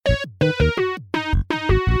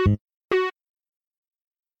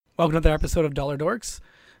Welcome to another episode of Dollar Dorks.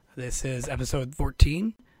 This is episode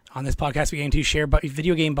 14. On this podcast, we aim to share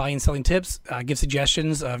video game buying and selling tips, give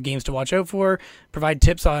suggestions of games to watch out for, provide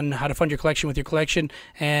tips on how to fund your collection with your collection,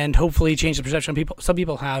 and hopefully change the perception some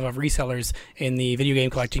people have of resellers in the video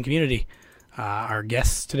game collecting community. Our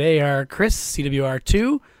guests today are Chris,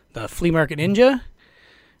 CWR2, the Flea Market Ninja.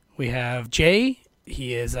 We have Jay.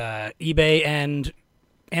 He is a eBay and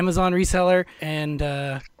Amazon reseller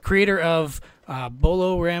and creator of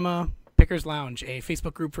Bolorama Pickers Lounge, a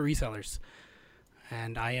Facebook group for resellers.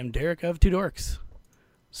 And I am Derek of Two Dorks.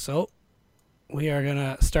 So we are going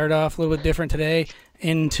to start off a little bit different today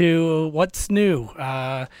into what's new.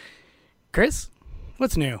 Chris,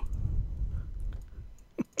 what's new?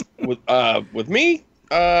 With me,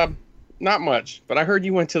 not much. But I heard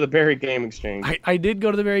you went to the Barrie Game Exchange. I did go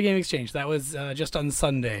to the Barrie Game Exchange. That was just on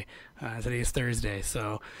Sunday. Today is Thursday.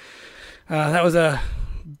 So that was a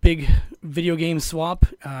big video game swap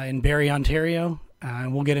in Barrie, Ontario.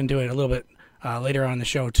 And we'll get into it a little bit later on in the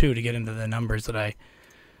show too, to get into the numbers of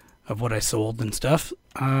what I sold and stuff.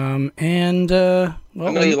 Well, I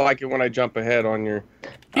know you like it when I jump ahead on your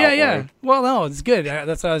outline. Yeah. Well, no, it's good.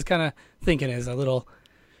 That's what I was kind of thinking, is a little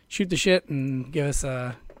shoot the shit and give us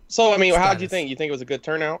a. So, I mean, how did you think? You think it was a good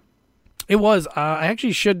turnout? It was. I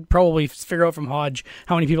actually should probably figure out from Hodge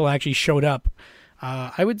how many people actually showed up.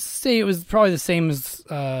 I would say it was probably the same as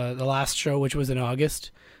the last show, which was in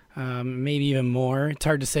August. Maybe even more. It's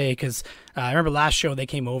hard to say because I remember last show they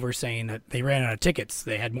came over saying that they ran out of tickets.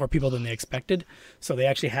 They had more people than they expected, so they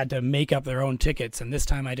actually had to make up their own tickets. And this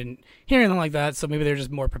time I didn't hear anything like that, so maybe they're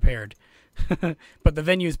just more prepared. But the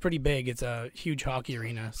venue is pretty big. It's a huge hockey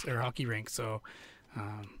arena or hockey rink, so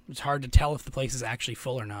it's hard to tell if the place is actually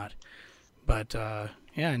full or not. But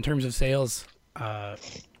yeah, in terms of sales,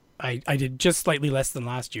 I did just slightly less than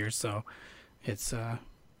last year, so it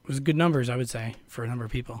was good numbers, I would say, for a number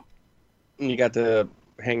of people. You got to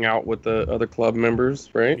hang out with the other club members,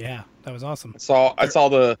 right? Yeah, that was awesome. I saw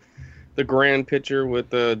the grand picture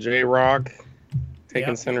with J-Rock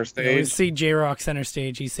taking center stage. You always see J-Rock center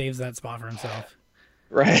stage. He saves that spot for himself.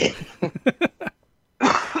 Right.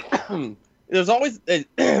 There's always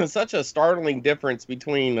such a startling difference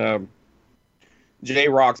between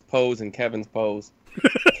J-Rock's pose and Kevin's pose.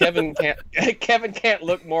 Kevin can't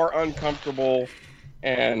look more uncomfortable,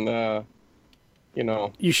 and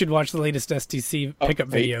you should watch the latest STC pickup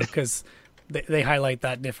video because they highlight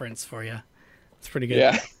that difference for you. It's pretty good.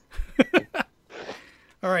 Yeah.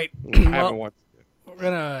 All right. I haven't watched it.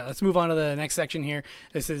 Let's move on to the next section here.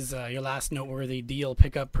 This is your last noteworthy deal,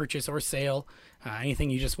 pickup, purchase, or sale. Anything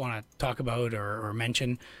you just want to talk about or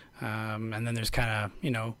mention, and then there's kind of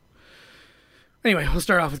Anyway, we'll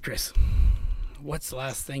start off with Chris. What's the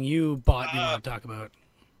last thing you bought you want to talk about?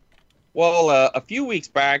 Well, a few weeks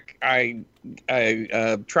back, I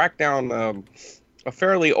tracked down a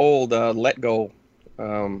fairly old Let Go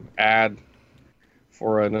ad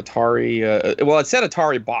for an Atari. It said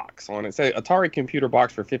Atari box on it. It said Atari computer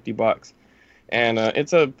box for $50, and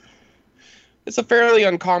it's a fairly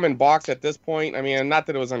uncommon box at this point. I mean, not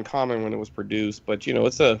that it was uncommon when it was produced, but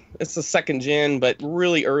it's a second gen, but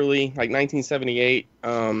really early, like 1978.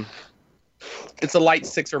 It's a light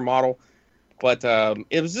sixer model, but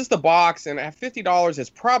it was just a box, and at $50 is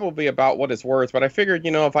probably about what it's worth. But I figured,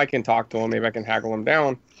 if I can talk to him, maybe I can haggle him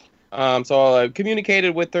down. So I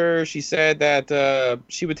communicated with her. She said that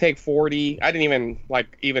she would take 40. I didn't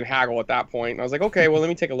even haggle at that point. And I was like, okay, well, let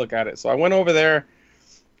me take a look at it. So I went over there.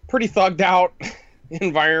 Pretty thugged out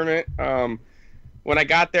environment. When I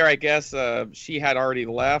got there, I guess she had already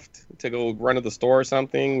left to go run to the store or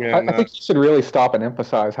something. And, I think you should really stop and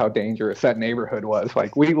emphasize how dangerous that neighborhood was.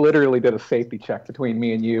 Like, we literally did a safety check between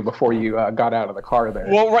me and you before you got out of the car there.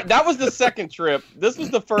 Well, that was the second trip. This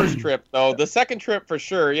was the first trip, though. The second trip for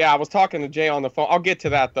sure. Yeah, I was talking to Jay on the phone. I'll get to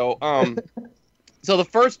that, though. So the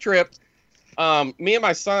first trip, me and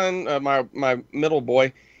my son, my middle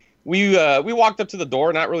boy, we walked up to the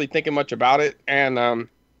door, not really thinking much about it, and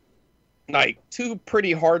two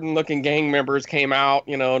pretty hardened-looking gang members came out,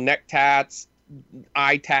 neck tats,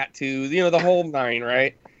 eye tattoos, the whole nine,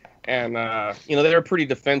 right? And they were pretty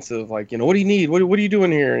defensive, like, what do you need? What are you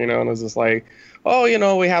doing here? And I was just like, oh,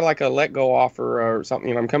 we had like a let go offer or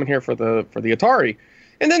something. I'm coming here for the Atari.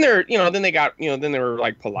 And then then they were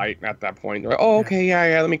like polite at that point. They're like, oh, okay,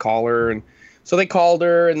 yeah, let me call her. And so they called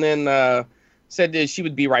her, and then said that she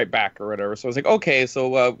would be right back or whatever. So I was like, okay,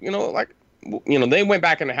 so they went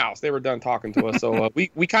back in the house. They were done talking to us. So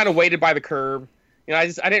we kind of waited by the curb. I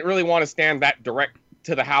didn't really want to stand that direct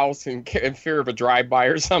to the house in fear of a drive-by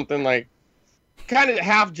or something, like kind of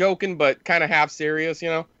half joking, but kind of half serious,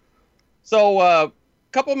 So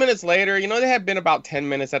couple minutes later, they had been about 10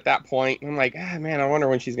 minutes at that point. I'm like, man, I wonder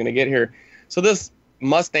when she's going to get here. So this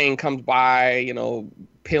Mustang comes by,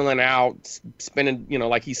 peeling out, spinning,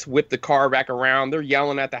 like he's whipped the car back around. They're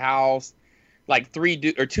yelling at the house. Like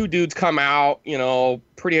two dudes come out,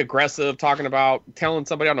 pretty aggressive, telling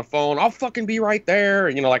somebody on the phone, I'll fucking be right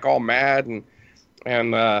there, like all mad.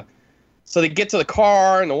 And so they get to the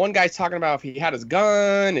car, and the one guy's talking about if he had his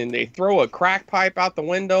gun, and they throw a crack pipe out the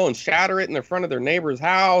window and shatter it in the front of their neighbor's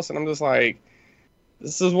house. And I'm just like,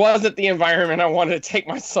 wasn't the environment I wanted to take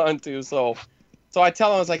my son to. So I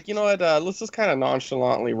tell him, I was like, you know what, let's just kind of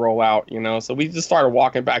nonchalantly roll out, So we just started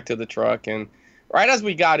walking back to the truck, and right as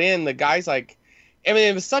we got in, the guy's like,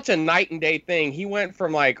 it was such a night and day thing. He went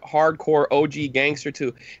from like hardcore OG gangster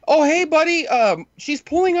to, oh, hey, buddy, she's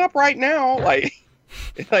pulling up right now. Like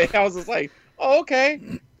I was just like, oh, okay.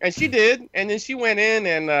 And she did. And then she went in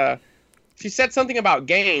and she said something about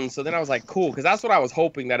games. So then I was like, cool. Because that's what I was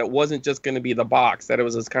hoping, that it wasn't just going to be the box, that it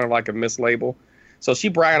was just kind of like a mislabel. So she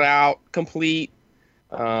brought it out complete,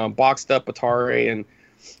 boxed up Atari. And,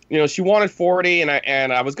 she wanted 40.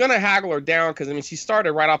 And I was going to haggle her down because, she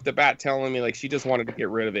started right off the bat telling me like she just wanted to get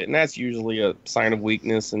rid of it. And that's usually a sign of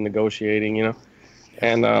weakness in negotiating,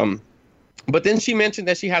 And, but then she mentioned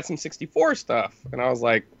that she had some 64 stuff. And I was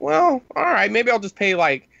like, well, all right, maybe I'll just pay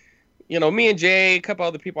like, me and Jay, a couple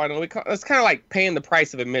other people I know, it's kind of like paying the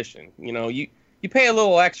price of admission. You pay a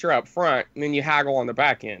little extra up front and then you haggle on the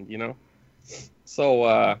back end, So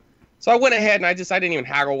I went ahead and I didn't even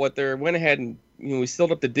haggle with her. Went ahead and, we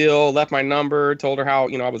sealed up the deal, left my number, told her how,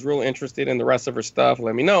 I was real interested in the rest of her stuff.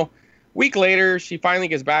 Let me know. Week later, she finally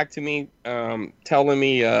gets back to me, telling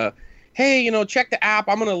me, hey, check the app.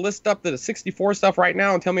 I'm going to list up the 64 stuff right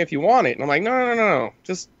now and tell me if you want it. And I'm like, no.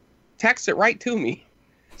 Just text it right to me.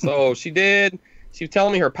 So she did. She was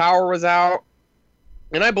telling me her power was out.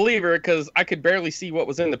 And I believe her because I could barely see what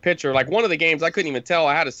was in the picture. Like one of the games, I couldn't even tell.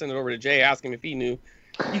 I had to send it over to Jay, ask him if he knew.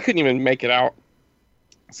 You couldn't even make it out.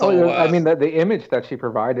 So the image that she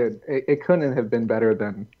provided, it couldn't have been better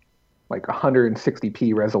than like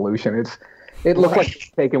 160p resolution. It looked like it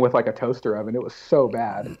was taken with like a toaster oven. It was so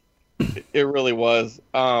bad. It really was.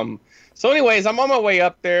 So anyways, I'm on my way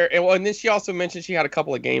up there. And then she also mentioned she had a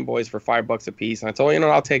couple of Game Boys for $5 a piece. And I told her,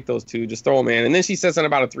 I'll take those too. Just throw them in. And then she said something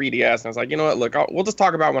about a 3DS. And I was like, you know what? Look, we'll just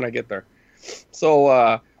talk about it when I get there. So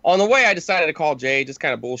on the way, I decided to call Jay, just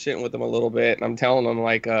kind of bullshitting with him a little bit. And I'm telling him,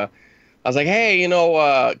 like, I was like, hey,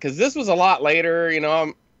 because this was a lot later.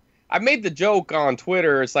 I made the joke on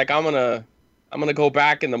Twitter. It's like I'm gonna go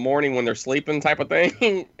back in the morning when they're sleeping, type of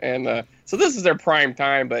thing. And so this is their prime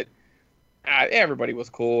time, but everybody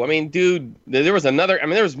was cool. Dude, there was another.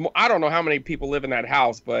 I don't know how many people live in that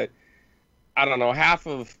house, but I don't know, half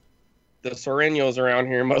of the Soreños around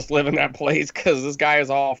here must live in that place because this guy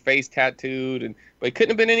is all face tattooed, but he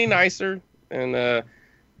couldn't have been any nicer. And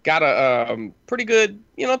got a pretty good,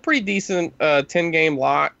 pretty decent 10-game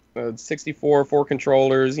lot, 64, 4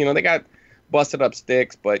 controllers. They got busted up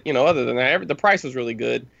sticks, but other than that, the price was really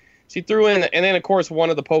good. She threw in, and then of course one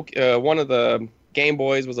of the Game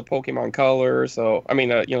Boys was a Pokemon Color. So the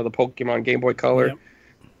Pokemon Game Boy Color. Yep.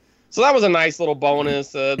 So that was a nice little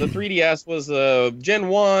bonus. The 3DS was Gen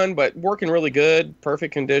 1, but working really good,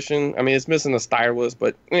 perfect condition. It's missing the stylus,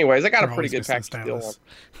 but anyways, I got a pretty good package deal.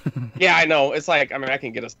 Yeah, I know. It's like, I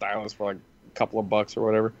can get a stylus for like a couple of bucks or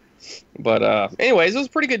whatever. But anyways, it was a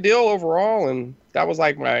pretty good deal overall, and that was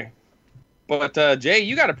like my... But Jay,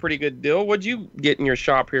 you got a pretty good deal. What'd you get in your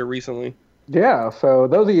shop here recently? Yeah, so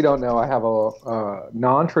those of you who don't know, I have a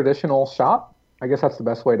non-traditional shop. I guess that's the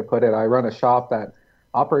best way to put it. I run a shop that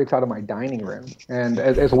operates out of my dining room. And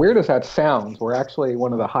as weird as that sounds, we're actually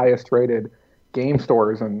one of the highest rated game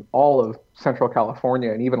stores in all of Central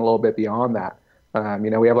California and even a little bit beyond that.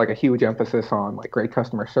 We have like a huge emphasis on like great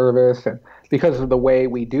customer service, and because of the way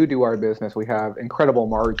we do our business, we have incredible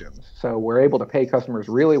margins. So we're able to pay customers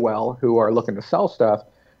really well who are looking to sell stuff,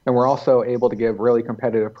 and we're also able to give really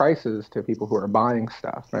competitive prices to people who are buying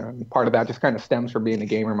stuff. And part of that just kind of stems from being a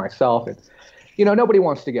gamer myself. And nobody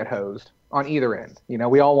wants to get hosed on either end.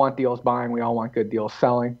 We all want deals buying, we all want good deals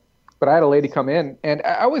selling. But I had a lady come in, and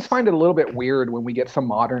I always find it a little bit weird when we get some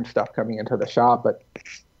modern stuff coming into the shop, but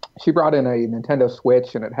she brought in a Nintendo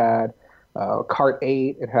Switch, and it had Kart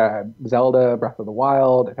 8, it had Zelda, Breath of the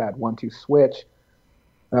Wild, it had 1-2 Switch.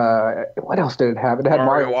 What else did it have? It had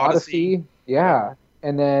Mario Odyssey. Yeah.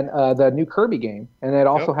 And then the new Kirby game. And it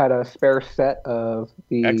also had a spare set of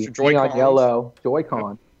the neon yellow Joy-Con.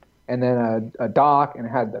 Yep. And then a dock, and it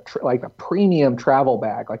had the premium travel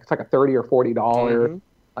bag. Like it's like a $30 or $40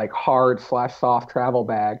 like hard/soft travel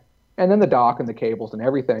bag. And then the dock and the cables and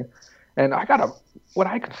everything. And I got what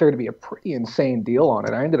I consider to be a pretty insane deal on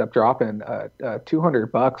it. I ended up dropping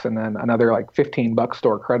 $200 and then another like $15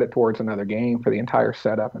 store credit towards another game for the entire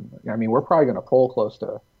setup. And I mean, we're probably going to pull close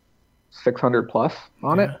to 600 plus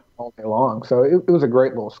on it all day long. So it was a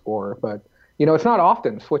great little score. But it's not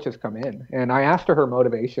often switches come in. And I asked her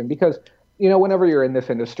motivation because whenever you're in this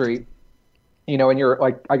industry, and you're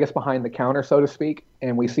like, I guess, behind the counter, so to speak,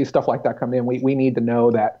 and we see stuff like that come in, we need to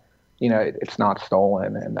know that it's not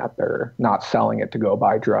stolen and that they're not selling it to go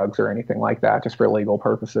buy drugs or anything like that, just for legal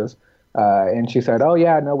purposes. And she said, oh,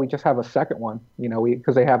 yeah, no, we just have a second one,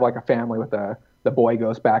 because they have like a family with the boy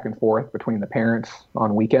goes back and forth between the parents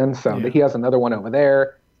on weekends. So he has another one over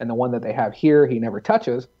there. And the one that they have here, he never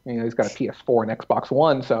touches. He's got a PS4 and Xbox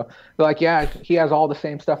One. So they're like, yeah, he has all the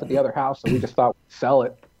same stuff at the other house. So we just thought we'd sell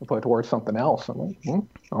it and put it towards something else. I'm like,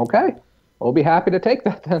 okay, we'll be happy to take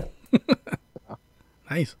that then.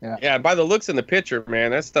 Nice. Yeah. By the looks in the picture, man,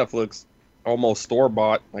 that stuff looks almost store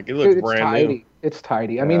bought. Like it looks brand new. It's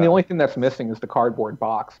tidy. I mean, the only thing that's missing is the cardboard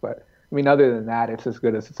box. But I mean, other than that, it's as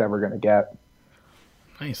good as it's ever going to get.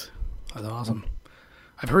 Nice. That's awesome.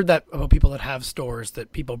 I've heard that about people that have stores,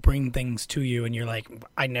 that people bring things to you and you're like,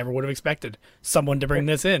 I never would have expected someone to bring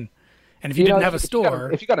this in. And if you didn't have a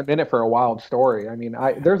store... If you got a minute for a wild story, I mean,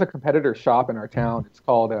 there's a competitor shop in our town. It's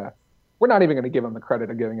called... we're not even going to give them the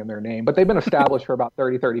credit of giving them their name, but they've been established for about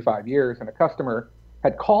 30, 35 years. And a customer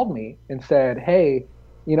had called me and said, hey,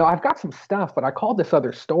 I've got some stuff, but I called this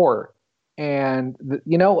other store and,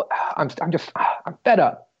 I'm fed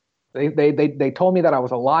up. They told me that I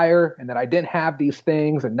was a liar and that I didn't have these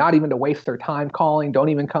things and not even to waste their time calling, don't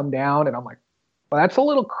even come down. And I'm like, well, that's a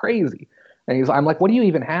little crazy. And I'm like, what do you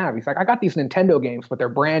even have? He's like, I got these Nintendo games, but they're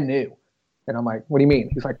brand new. And I'm like, what do you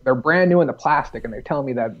mean? He's like, they're brand new in the plastic and they're telling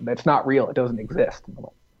me that it's not real. It doesn't exist. And I'm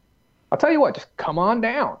like, I'll tell you what, just come on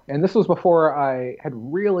down. And this was before I had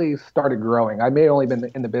really started growing. I may have only been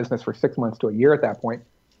in the business for 6 months to a year at that point.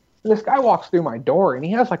 And this guy walks through my door and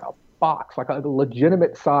he has like a box, like a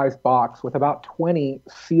legitimate sized box with about 20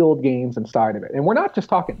 sealed games inside of it. And we're not just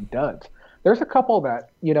talking duds. There's a couple that,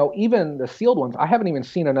 even the sealed ones, I haven't even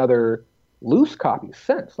seen another loose copy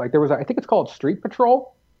since. Like there was, I think it's called Street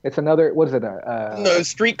Patrol. It's another, what is it? No,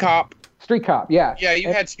 Street Cop. Street Cop, yeah. Yeah,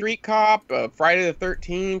 you had Street Cop, Friday the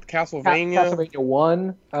 13th, Castlevania. Castlevania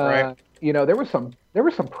 1. Correct. There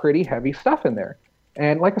was some pretty heavy stuff in there.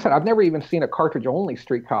 And like I said, I've never even seen a cartridge-only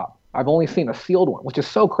Street Cop. I've only seen a sealed one, which is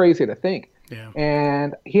so crazy to think. Yeah.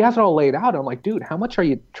 And he has it all laid out. I'm like, dude, how much are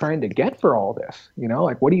you trying to get for all this?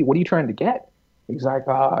 Like, what are you trying to get? He's like,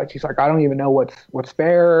 she's like, I don't even know what's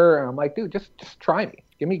fair. And I'm like, dude, just try me.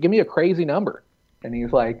 Give me a crazy number. And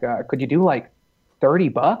he's like, could you do like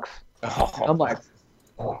 $30? Oh. I'm like,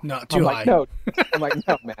 not too high. No. I'm like,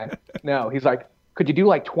 no, man, no. He's like, could you do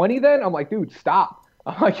like 20 then? I'm like, dude, stop.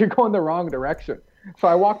 I'm like, you're going the wrong direction. So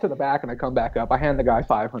I walk to the back and I come back up. I hand the guy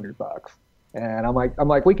 $500. And I'm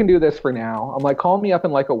like, we can do this for now. I'm like, call me up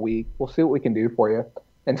in like a week. We'll see what we can do for you.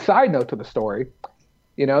 And side note to the story,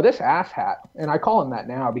 this asshat, and I call him that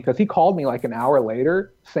now because he called me like an hour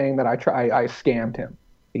later saying that I scammed him.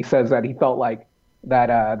 He says that he felt like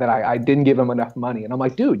that I didn't give him enough money. And I'm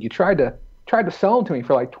like, dude, you tried to sell them to me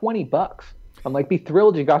for like $20. I'm like, be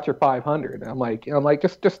thrilled you got your 500. And I'm like,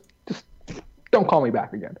 just don't call me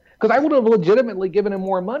back again. Because I would have legitimately given him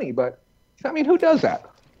more money, but I mean, who does that?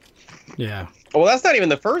 Yeah. Well, that's not even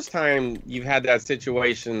the first time you've had that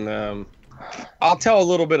situation. I'll tell a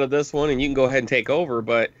little bit of this one, and you can go ahead and take over.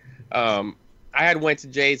 But I had went to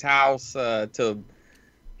Jay's house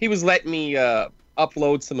he was letting me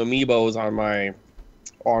upload some amiibos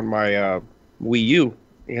on my Wii U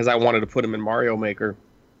because I wanted to put them in Mario Maker,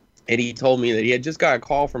 and he told me that he had just got a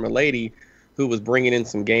call from a lady who was bringing in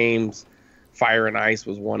some games. Fire and Ice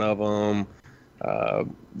was one of them.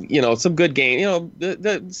 Some good games.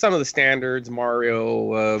 Some of the standards,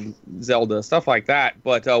 Mario, Zelda, stuff like that.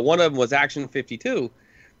 But one of them was Action 52,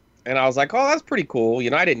 and I was like, "Oh, that's pretty cool."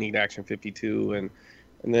 I didn't need Action 52, and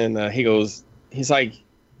then he's like,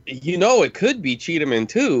 it could be Cheetahman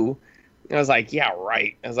 2. And I was like, "Yeah,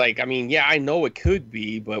 right." I was like, "I mean, yeah, I know it could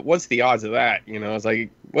be, but what's the odds of that?" I was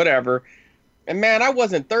like, "Whatever." And man, I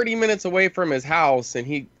wasn't 30 minutes away from his house, and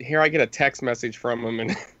I get a text message from him,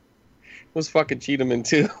 and it was fucking Cheetahman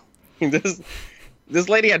 2. This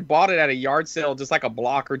lady had bought it at a yard sale just like a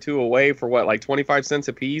block or two away for what, like 25 cents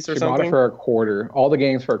a piece or something? She bought it for a quarter. All the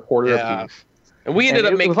games for a quarter a piece. And we ended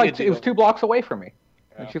up making it was 2 blocks away from me.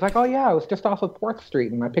 Yeah. And she's like, oh yeah, I was just off of 4th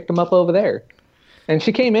Street, and I picked them up over there. And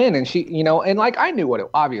she came in, and she, and like I knew what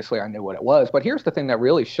it was. But here's the thing that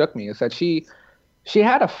really shook me is that she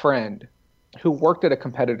had a friend who worked at a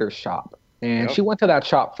competitor's shop, and she went to that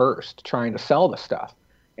shop first trying to sell the stuff.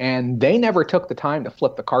 and they never took the time to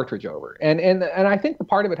flip the cartridge over. And I think the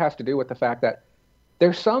part of it has to do with the fact that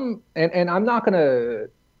there's some, and I'm not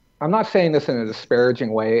saying this in a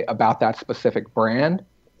disparaging way about that specific brand.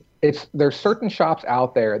 There's certain shops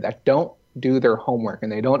out there that don't do their homework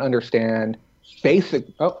and they don't understand basic.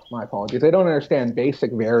 Oh, my apologies. They don't understand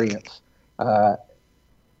basic variants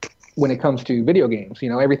when it comes to video games. You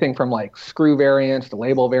know, everything from like screw variants to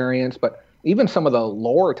label variants, but even some of the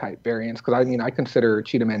lore type variants. Because I mean, I consider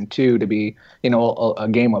Cheetah Men 2 to be, you know, a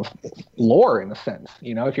game of lore in a sense.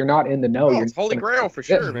 You know, if you're not in the know, you're it's Holy Grail for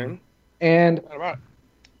sure, man.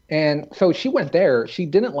 And so she went there. She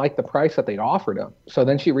didn't like the price that they'd offered him. So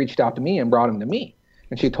then she reached out to me and brought him to me.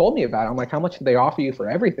 And she told me about it. I'm like, how much did they offer you for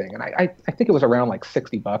everything? And I think it was around like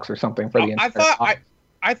 $60 or something for the entire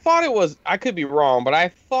I thought it was, I could be wrong, but I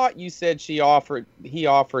thought you said he offered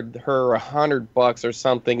her $100 or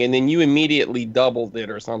something, and then you immediately doubled it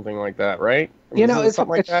or something like that, right? You know, it's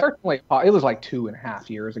certainly, it was like 2.5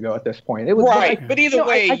 years ago at this point. It was right, like, but either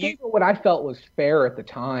way, I gave her what I felt was fair at the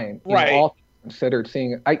time. Right. All considered,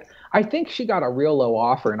 seeing it. I think she got a real low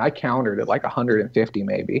offer, and I countered it like 150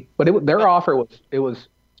 maybe. But their offer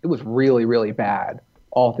was really, really bad,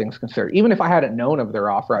 all things considered. Even if I hadn't known of their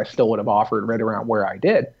offer, I still would have offered right around where I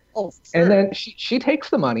did. Oh, sure. And then she takes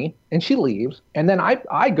the money and she leaves. And then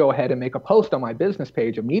I go ahead and make a post on my business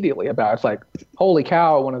page immediately about it. It's like, holy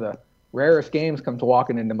cow, one of the rarest games comes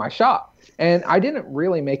walking into my shop. And I didn't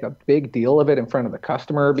really make a big deal of it in front of the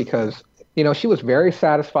customer because, you know, she was very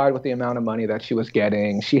satisfied with the amount of money that she was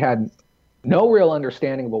getting. She had no real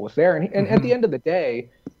understanding of what was there. And at the end of the day,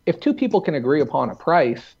 if two people can agree upon a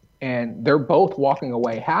price and they're both walking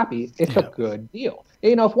away happy, it's a good deal.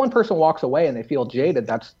 You know, if one person walks away and they feel jaded,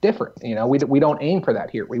 that's different. You know, we don't aim for that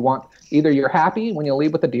here. We want either you're happy when you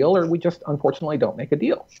leave with a deal, or we just unfortunately don't make a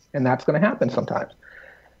deal. And that's going to happen sometimes.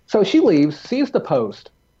 So she leaves, sees the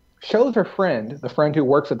post, shows her friend, the friend who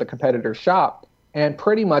works at the competitor's shop, and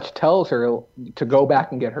pretty much tells her to go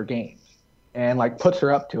back and get her games, and like puts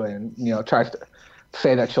her up to it, and, you know, tries to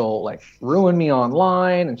say that she'll like ruin me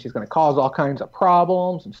online and she's going to cause all kinds of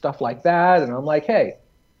problems and stuff like that. And I'm like,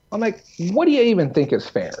 what do you even think is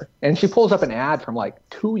fair? And she pulls up an ad from like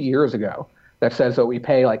 2 years ago that says that we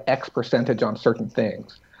pay like X percentage on certain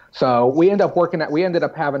things. So we ended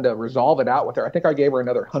up having to resolve it out with her. I think I gave her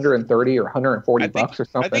another 130 or 140 bucks or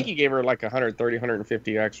something. I think you gave her like 130,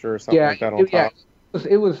 150 extra or something like that on top.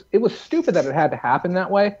 It was stupid that it had to happen that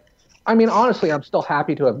way. I mean, honestly, I'm still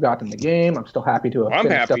happy to have gotten the game. I'm still happy to have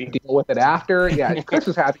finished up to deal with it after. Yeah, Chris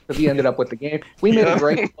is happy because he ended up with the game. We made a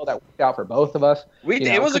great deal that worked out for both of us.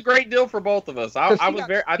 It was a great deal for both of us. I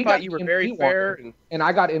thought you were very fair, and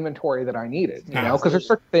I got inventory that I needed. You know, because there's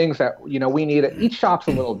certain things that, you know, we need. Each shop's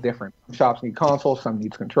a little different. Some shops need consoles, some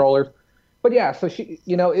needs controllers. But yeah, so she,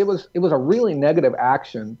 you know, it was a really negative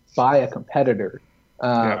action by a competitor.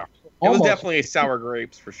 It was definitely sour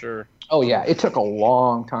grapes for sure. Oh, yeah. It took a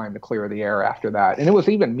long time to clear the air after that. And it was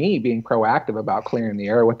even me being proactive about clearing the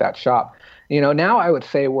air with that shop. You know, now I would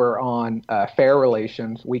say we're on fair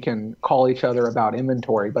relations. We can call each other about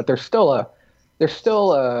inventory, but there's still a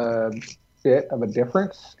bit of a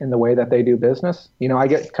difference in the way that they do business. You know, I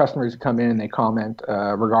get customers who come in and they comment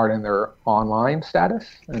regarding their online status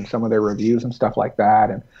and some of their reviews and stuff like that.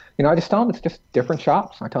 And, you know, I just tell them it's just different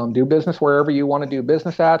shops. I tell them do business wherever you want to do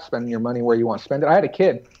business at, spend your money where you want to spend it. I had a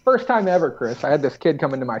kid, first time ever, Chris, I had this kid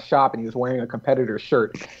come into my shop and he was wearing a competitor's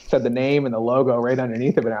shirt, said the name and the logo right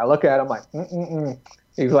underneath of it. And I look at him like,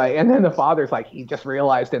 He's like, and then the father's like, he just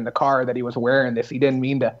realized in the car that he was wearing this. He didn't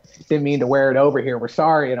mean to wear it over here. We're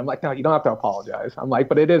sorry. And I'm like, no, you don't have to apologize. I'm like,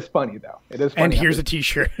 but it is funny though. It is funny. And here's a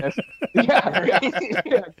T-shirt. yeah.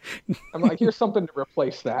 I'm like, here's something to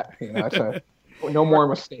replace that. You know, so no more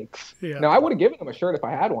mistakes. Yeah. No, I would have given him a shirt if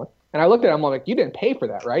I had one. And I looked at him, I'm like, you didn't pay for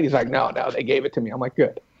that, right? He's like, no, they gave it to me. I'm like,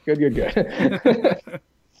 good.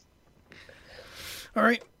 All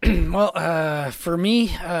right. Well, for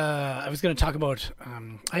me, I was going to talk about,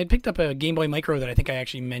 I had picked up a Game Boy Micro that I think I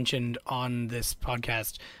actually mentioned on this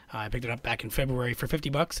podcast. I picked it up back in February for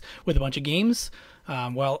 $50 with a bunch of games.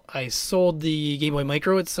 Well, I sold the Game Boy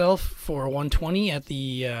Micro itself for $120 at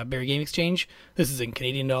the Barrie Game Exchange. This is in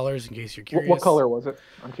Canadian dollars, in case you're curious. What color was it?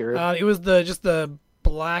 I'm curious. It was just the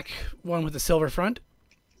black one with the silver front,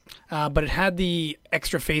 but it had the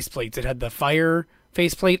extra faceplates. It had the fire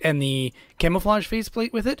faceplate and the camouflage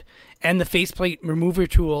faceplate with it, and the faceplate remover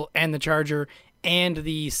tool and the charger and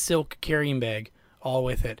the silk carrying bag all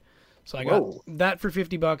with it. So I got that for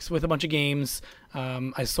 $50 with a bunch of games.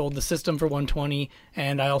 I sold the system for $120,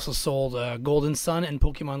 and I also sold Golden Sun and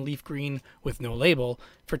Pokemon Leaf Green with no label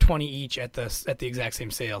for $20 each at the exact same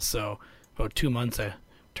sale. So about 2 months I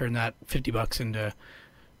turned that $50 into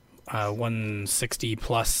 160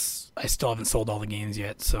 plus. I still haven't sold all the games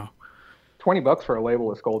yet, so. $20 for a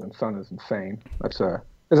labelless Golden Sun is insane.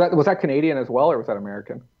 Was that Canadian as well, or was that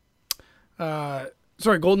American?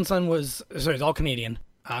 Sorry, Golden Sun it's all Canadian.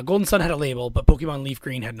 Golden Sun had a label, but Pokemon Leaf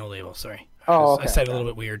Green had no label. Sorry. Okay. I said it a little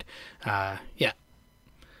bit weird. Yeah.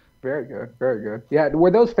 Very good, very good. Yeah,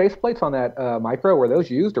 were those faceplates on that micro, were those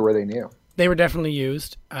used or were they new? They were definitely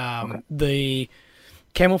used. Okay. The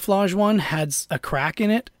camouflage one had a crack in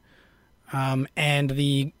it, and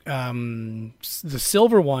the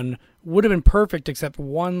silver one would have been perfect except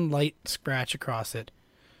one light scratch across it.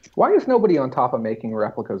 Why is nobody on top of making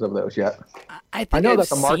replicas of those yet? I know that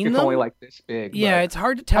the market's only like this big. Yeah, it's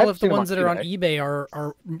hard to tell if the ones that are on eBay eBay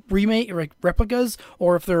are remake replicas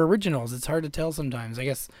or if they're originals. It's hard to tell sometimes. I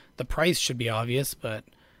guess the price should be obvious, but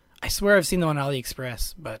I swear I've seen them on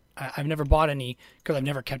AliExpress, but I've never bought any because I've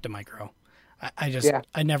never kept a micro. I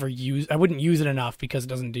wouldn't use it enough because it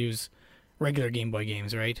doesn't use regular Game Boy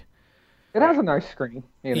games, right? It has a nice screen.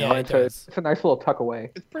 Yeah, it's a nice little tuck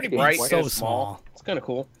away. It's pretty bright. It's so and small. It's kind of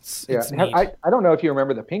cool. It's neat. I don't know if you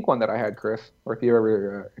remember the pink one that I had, Chris, or if you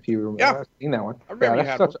ever seen that one. I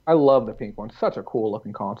remember I love the pink one. Such a cool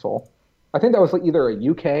looking console. I think that was either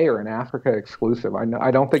a UK or an Africa exclusive. I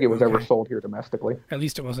don't think it was ever sold here domestically. At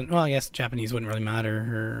least it wasn't. Well, I guess Japanese wouldn't really matter.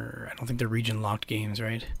 Or I don't think they're region locked games,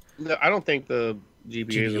 right? No, I don't think the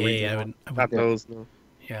GBAs are region locked. Not those. No.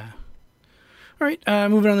 Yeah. All right,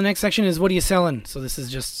 moving on to the next section is what are you selling? So this is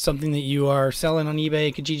just something that you are selling on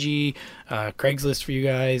eBay, Kijiji, Craigslist for you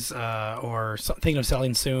guys, or thinking of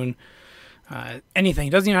selling soon. Anything. It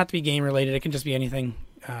doesn't even have to be game related. It can just be anything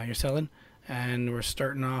you're selling. And we're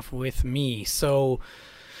starting off with me. So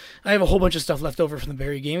I have a whole bunch of stuff left over from the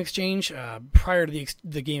Barry Game Exchange. Prior to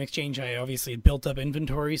the Game Exchange, I obviously had built up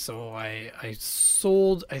inventory, so I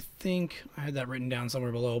sold, I think, I had that written down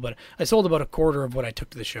somewhere below, but I sold about a quarter of what I took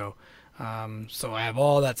to the show. So I have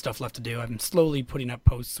all that stuff left to do. I'm slowly putting up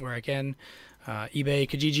posts where I can. eBay,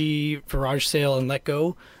 Kijiji, Garage Sale, and Let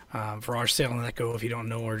Go. Garage Sale and Let Go, if you don't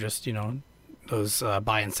know, are just, those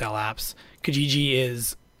buy and sell apps. Kijiji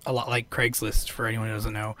is a lot like Craigslist for anyone who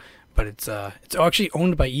doesn't know, but it's actually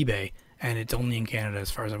owned by eBay, and it's only in Canada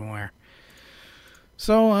as far as I'm aware.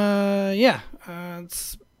 So,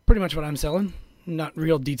 it's pretty much what I'm selling. Not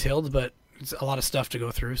real detailed, but it's a lot of stuff to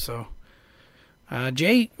go through, so...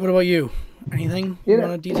 Jay, what about you? Anything you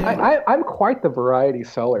want to detail? I'm quite the variety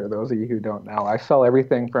seller, those of you who don't know. I sell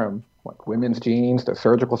everything from like women's jeans to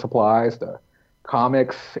surgical supplies to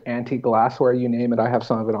comics, antique glassware, you name it. I have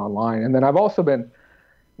some of it online. And then I've also been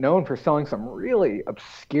known for selling some really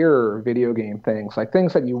obscure video game things, like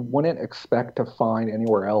things that you wouldn't expect to find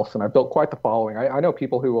anywhere else. And I've built quite the following. I know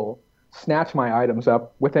people who will snatch my items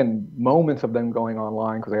up within moments of them going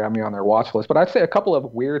online because they have me on their watch list. But I'd say a couple of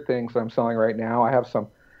weird things that I'm selling right now. I have some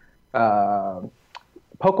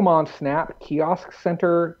Pokemon Snap Kiosk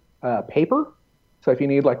Center paper. So if you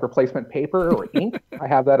need like replacement paper or ink, I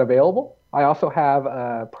have that available. I also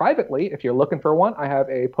have privately, if you're looking for one, I have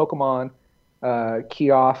a Pokemon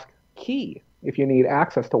kiosk key. If you need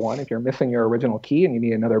access to one, if you're missing your original key and you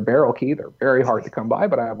need another barrel key, they're very hard to come by,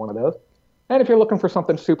 but I have one of those. And if you're looking for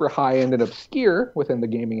something super high-end and obscure within the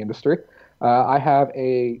gaming industry, I have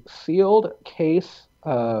a sealed case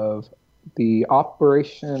of the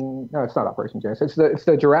Operation... No, it's not Operation Genesis. It's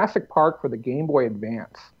the Jurassic Park for the Game Boy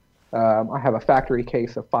Advance. I have a factory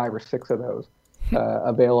case of 5 or 6 of those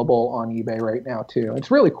available on eBay right now, too.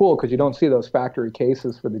 It's really cool because you don't see those factory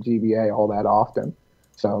cases for the GBA all that often.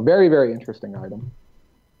 So very, very interesting item.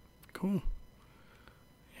 Cool.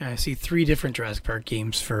 Yeah, I see 3 different Jurassic Park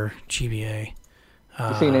games for GBA.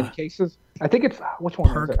 You seen any cases? I think it's which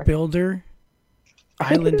one? Park Builder,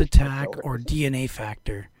 Island Attack, or DNA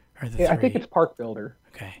Factor are the 3. I think it's Park Builder.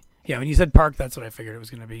 Okay. Yeah, when you said Park, that's what I figured it was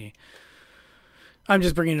going to be. I'm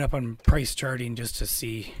just bringing it up on price charting just to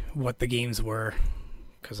see what the games were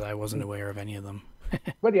because I wasn't aware of any of them.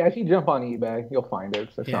 But yeah, if you jump on eBay, you'll find it.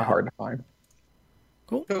 It's not hard to find.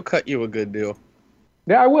 Cool. He'll cut you a good deal.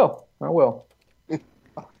 Yeah, I will.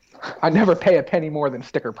 I never pay a penny more than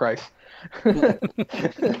sticker price. All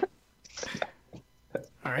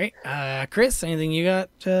right. Chris, anything you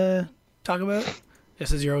got to talk about?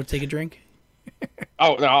 Just as you're out to take a drink?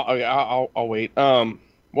 Oh, no, I'll wait.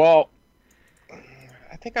 Well,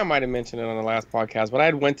 I think I might have mentioned it on the last podcast, but I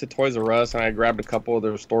had went to Toys R Us and I grabbed a couple of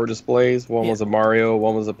their store displays. One was a Mario,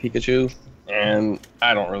 one was a Pikachu, and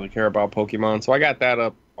I don't really care about Pokemon, so I got that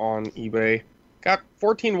up on eBay. Got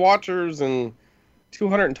 14 watchers and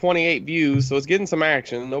 228 views, so it's getting some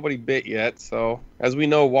action. Nobody bit yet, so as we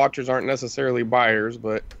know, watchers aren't necessarily buyers,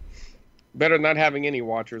 but better than not having any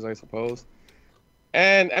watchers, I suppose.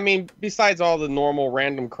 And I mean, besides all the normal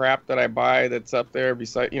random crap that I buy that's up there,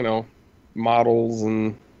 besides, models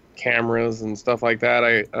and cameras and stuff like that,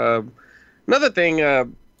 another thing,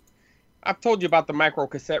 I've told you about the micro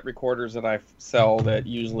cassette recorders that I sell that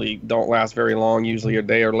usually don't last very long, usually a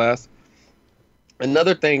day or less.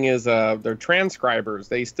 Another thing is they're transcribers.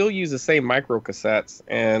 They still use the same micro cassettes,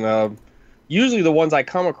 and usually the ones I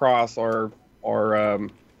come across are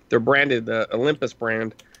they're branded the Olympus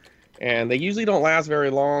brand, and they usually don't last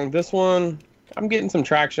very long. This one, I'm getting some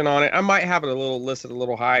traction on it. I might have it listed a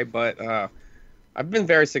little high, but I've been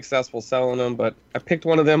very successful selling them. But I picked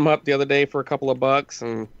one of them up the other day for a couple of bucks,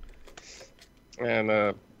 and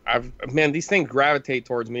these things gravitate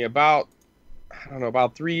towards me. About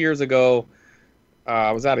 3 years ago,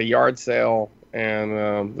 I was at a yard sale,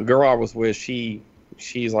 and the girl I was with,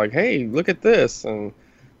 she's like, "Hey, look at this," and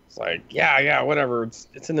it's like, yeah, whatever.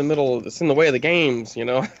 It's in the middle. It's in the way of the games,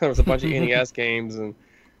 There was a bunch of NES games, and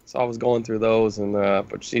so I was going through those, and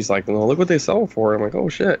but she's like, "No, look what they sell for." I'm like, "Oh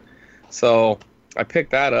shit!" So I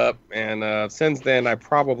picked that up, and since then I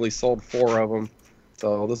probably sold 4 of them.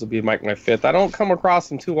 So this will be my 5th. I don't come across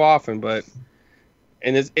them too often,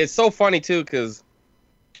 and it's so funny too, because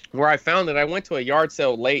where I found it, I went to a yard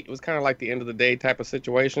sale late. It was kind of like the end of the day type of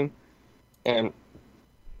situation, and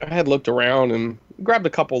I had looked around and grabbed a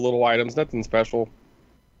couple little items, nothing special.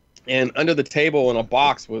 And under the table in a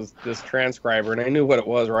box was this transcriber, and I knew what it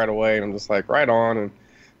was right away. And I'm just like, right on. And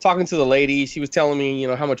talking to the lady, she was telling me,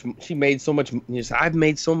 how much she made. I've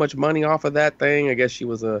made so much money off of that thing. I guess she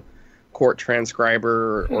was a court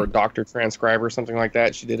transcriber or doctor transcriber, something like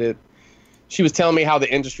that. She did it. She was telling me how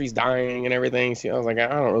the industry's dying and everything. I was like, I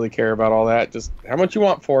don't really care about all that. Just how much you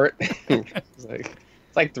want for it. It's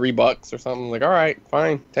like $3 or something. Like, all right,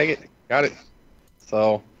 fine, take it, got it.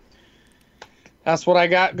 So that's what I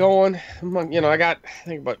got going. I got, I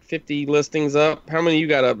think, about 50 listings up. How many you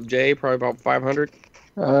got up, Jay? Probably about 500.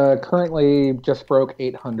 Currently just broke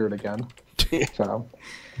 800 again. So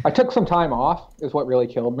I took some time off is what really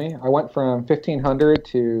killed me. I went from 1,500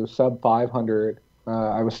 to sub 500.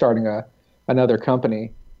 I was starting another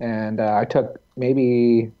company, and I took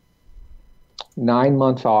maybe 9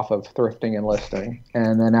 months off of thrifting and listing.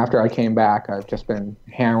 And then after I came back, I've just been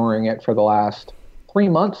hammering it for the last 3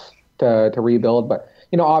 months to rebuild. But,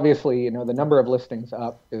 obviously, the number of listings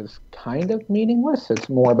up is kind of meaningless. It's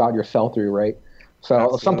more about your sell-through rate. So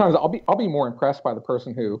Absolutely. Sometimes I'll be more impressed by the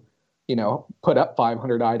person who, put up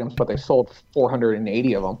 500 items, but they sold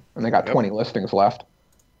 480 of them, and they got 20 listings left.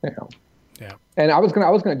 Yeah. And I was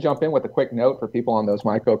gonna jump in with a quick note for people on those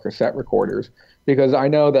micro cassette recorders, because I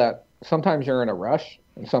know that sometimes you're in a rush,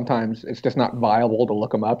 and sometimes it's just not viable to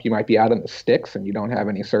look them up. You might be out in the sticks and you don't have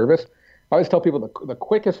any service. I always tell people the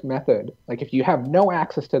quickest method, like if you have no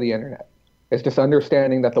access to the internet, is just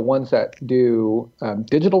understanding that the ones that do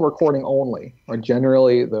digital recording only are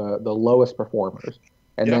generally the lowest performers.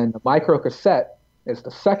 And then the micro cassette is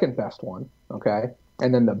the second best one, okay?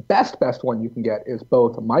 And then the best one you can get is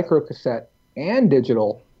both a micro cassette and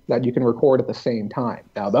digital that you can record at the same time.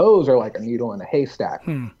 Now, those are like a needle in a haystack,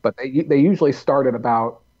 but they usually start at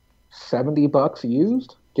about $70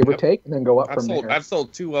 used, give or take, and then go up from there. I've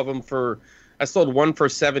sold 2 of them I sold one for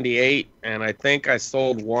 78, and I think I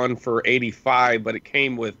sold one for 85, but it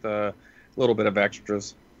came with a little bit of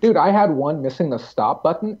extras. Dude, I had one missing the stop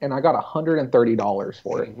button, and I got $130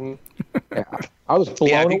 for it. Mm-hmm. Yeah, I was blown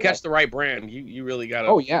if you away. catch the right brand, you really got to.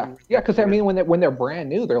 Oh yeah, because I mean, when they're brand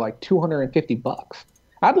new, they're like $250.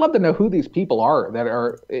 I'd love to know who these people are that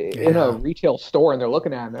are in a retail store and they're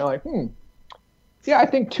looking at it and they're like, yeah, I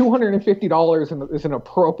think $250 is an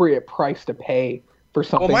appropriate price to pay for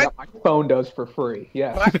something that my phone does for free.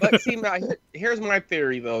 Yeah. But see, here's my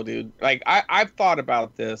theory, though, dude. Like, I've thought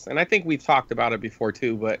about this, and I think we've talked about it before,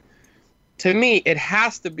 too. But to me, it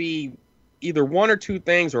has to be either one or two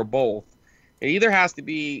things or both. It either has to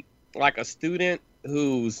be like a student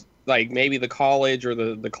who's like maybe the college or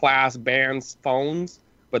the class bans phones,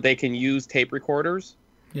 but they can use tape recorders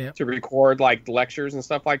to record like lectures and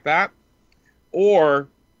stuff like that. Or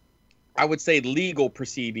I would say legal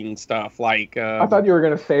proceeding stuff like. I thought you were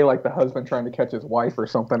going to say like the husband trying to catch his wife or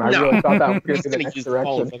something. I really thought that was going to be the next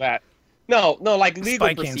direction. For that. No, like legal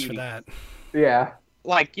Spy proceedings. for that. Yeah.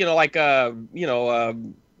 Like,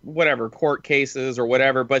 whatever, court cases or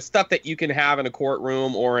whatever, but stuff that you can have in a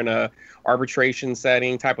courtroom or in a arbitration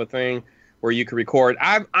setting type of thing where you can record.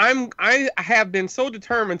 I have been so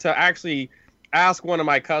determined to actually ask one of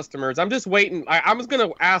my customers. I'm just waiting. I was going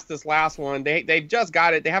to ask this last one. They just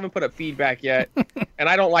got it. They haven't put up feedback yet. And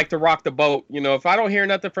I don't like to rock the boat. If I don't hear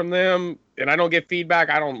nothing from them and I don't get feedback,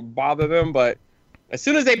 I don't bother them. But as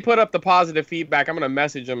soon as they put up the positive feedback, I'm going to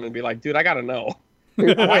message them and be like, dude, I got to know.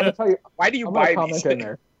 Here's what I'm gonna tell you. Why do you I'm gonna buy comment these? in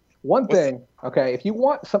there. One thing, okay, if you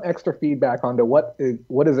want some extra feedback onto what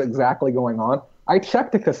is exactly going on, I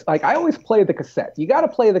checked the cassette. Like I always play the cassette. You got to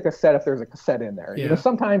play the cassette if there's a cassette in there. Yeah. You know,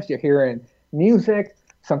 sometimes you're hearing music,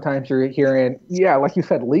 sometimes you're hearing, like you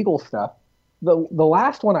said, legal stuff. The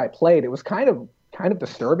last one I played, it was kind of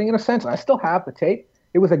disturbing in a sense. I still have the tape.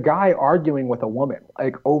 It was a guy arguing with a woman,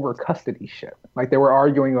 like over custody shit. Like they were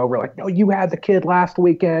arguing over, like, no, you had the kid last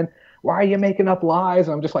weekend. Why are you making up lies?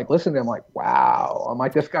 And I'm just like listening to him, like, wow. I'm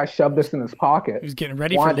like, this guy shoved this in his pocket. He was getting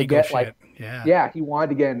ready for legal shit. Yeah, he wanted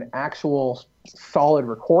to get an actual solid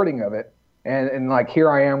recording of it. And like, here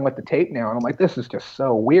I am with the tape now. And I'm like, this is just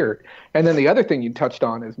so weird. And then the other thing you touched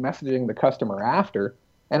on is messaging the customer after.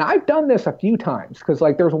 And I've done this a few times because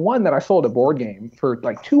like there's one that I sold a board game for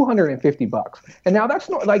like $250. And now that's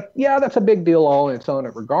not like, that's a big deal all in its own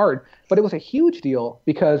regard, but it was a huge deal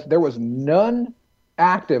because there was none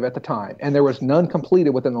active at the time and there was none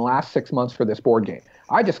completed within the last 6 months for this board game.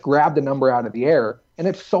 I just grabbed the number out of the air and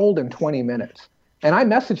it sold in 20 minutes. And I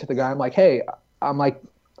messaged the guy, I'm like, hey, I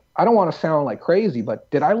don't want to sound like crazy, but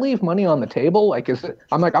did I leave money on the table? Like,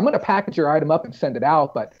 I'm going to package your item up and send it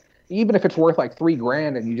out, but even if it's worth like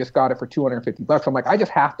 $3,000 and you just got it for $250, I'm like, I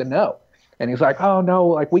just have to know. And he's like, oh no,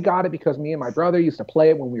 like we got it because me and my brother used to play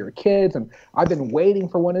it when we were kids. And I've been waiting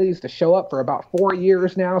for one of these to show up for about 4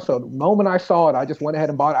 years now. So the moment I saw it, I just went ahead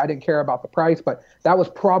and bought it. I didn't care about the price, but that was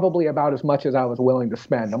probably about as much as I was willing to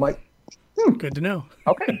spend. I'm like, good to know.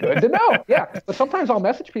 Okay, good to know. Yeah. But sometimes I'll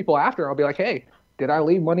message people after. I'll be like, hey, did I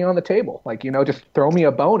leave money on the table? Like, just throw me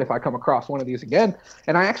a bone if I come across one of these again.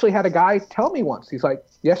 And I actually had a guy tell me once, he's like,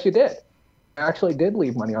 yes, you did. I actually did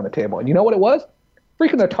leave money on the table. And you know what it was?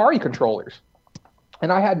 Freaking Atari controllers.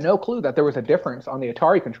 And I had no clue that there was a difference on the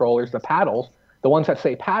Atari controllers, the paddles, the ones that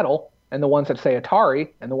say paddle and the ones that say Atari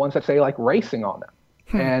and the ones that say like racing on them.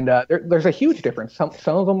 And there's a huge difference. Some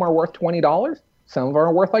of them are worth $20. Some of them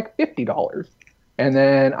are worth like $50. And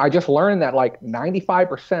then I just learned that like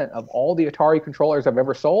 95% of all the Atari controllers I've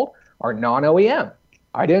ever sold are non-OEM.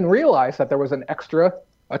 I didn't realize that there was an extra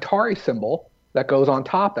Atari symbol that goes on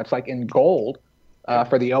top that's like in gold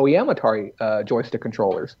for the OEM Atari joystick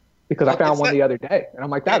controllers because I found one the other day. And I'm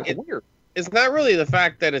like, that's weird. It's not really the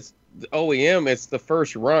fact that it's the OEM, it's the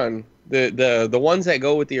first run. The ones that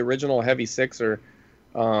go with the original Heavy Six are,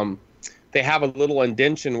 they have a little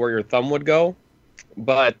indention where your thumb would go.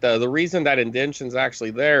 But the reason that indention's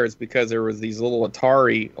actually there is because there was these little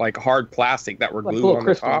Atari, like hard plastic that were glued on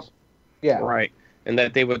crystals. The top. Yeah. Right. And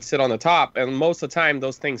that they would sit on the top. And most of the time,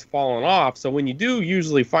 those things falling off. So when you do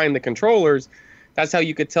usually find the controllers, that's how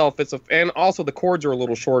you could tell if it's and also the cords are a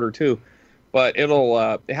little shorter too. But it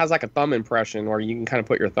has like a thumb impression where you can kind of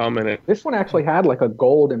put your thumb in it. This one actually had like a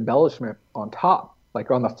gold embellishment on top,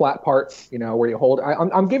 like on the flat part, where you hold.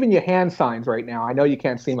 I'm giving you hand signs right now. I know you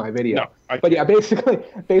can't see my video. No, but yeah,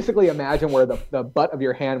 basically imagine where the butt of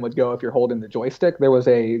your hand would go if you're holding the joystick. There was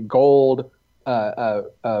a gold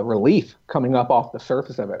relief coming up off the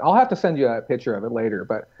surface of it. I'll have to send you a picture of it later.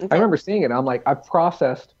 But okay. I remember seeing it. And I'm like, I've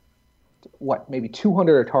processed maybe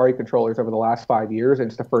 200 Atari controllers over the last 5 years, and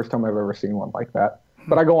it's the first time I've ever seen one like that.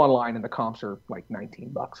 But I go online and the comps are like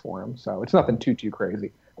 $19 for them, so it's nothing too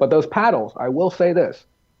crazy. But those paddles, I will say this: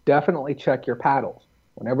 definitely check your paddles.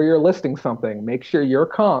 Whenever you're listing something, make sure your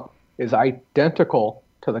comp is identical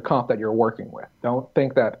to the comp that you're working with. Don't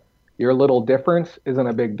think that your little difference isn't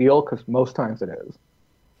a big deal, because most times it is.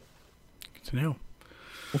 Good to know.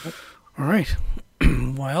 All right.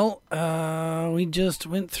 Well, we just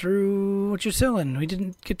went through what you're selling. We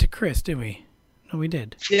didn't get to Chris, did we? No, we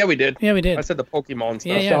did. Yeah, we did. Yeah, we did. I said the Pokemon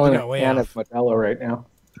stuff. Yeah, selling we got way off. Modelo right now.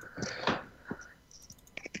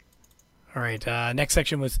 All right. Next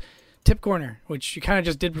section was Tip Corner, which you kind of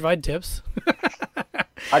just did provide tips.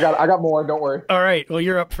 I got more. Don't worry. All right. Well,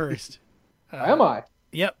 you're up first. Am I?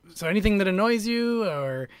 Yep. So anything that annoys you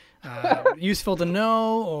or useful to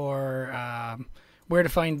know or where to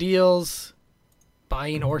find deals,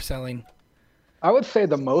 buying or selling? I would say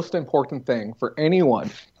the most important thing for anyone,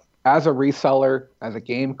 as a reseller, as a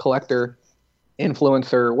game collector,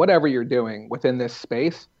 influencer, whatever you're doing within this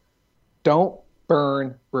space, don't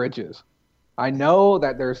burn bridges. I know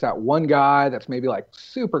that there's that one guy that's maybe like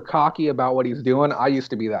super cocky about what he's doing. I used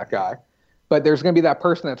to be that guy. But there's going to be that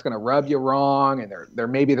person that's going to rub you wrong, and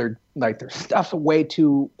they're like their stuff's way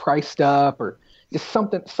too priced up, or just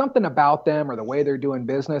something about them or the way they're doing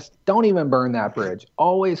business. Don't even burn that bridge.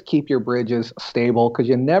 Always keep your bridges stable, because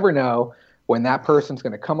you never know when that person's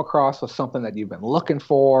going to come across with something that you've been looking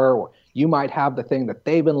for, or you might have the thing that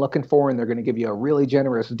they've been looking for and they're going to give you a really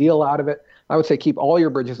generous deal out of it. I would say keep all your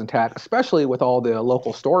bridges intact, especially with all the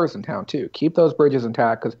local stores in town too. Keep those bridges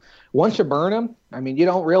intact, because once you burn them, I mean, you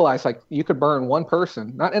don't realize like you could burn one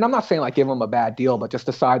person. And I'm not saying like give them a bad deal, but just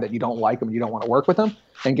decide that you don't like them and you don't want to work with them.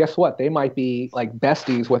 And guess what? They might be like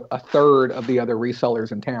besties with a third of the other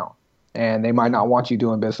resellers in town, and they might not want you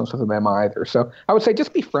doing business with them either. So I would say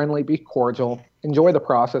just be friendly, be cordial, enjoy the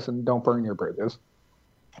process, and don't burn your bridges.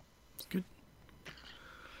 That's good.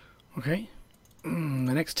 Okay. The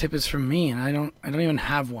next tip is from me, and I don't even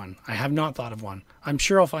have one. I have not thought of one. I'm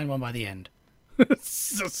sure I'll find one by the end.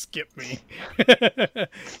 So skip me.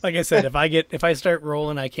 Like I said, if I start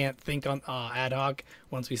rolling, I can't think on ad hoc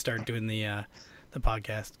once we start doing the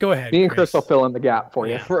podcast. Go ahead. Me and Chris will fill in the gap for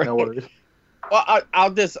you. Yeah, right. No worries. Well,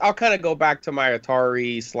 I'll kind of go back to my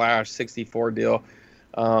Atari/64 deal.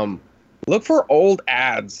 Look for old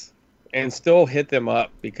ads and still hit them up,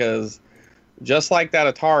 because just like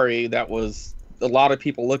that Atari, that was a lot of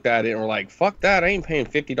people looked at it and were like, "Fuck that! I ain't paying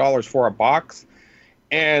 $50 for a box."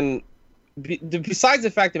 And besides the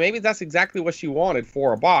fact that maybe that's exactly what she wanted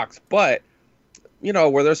for a box, but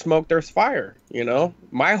where there's smoke, there's fire.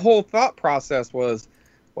 My whole thought process was,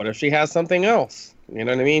 what if she has something else? You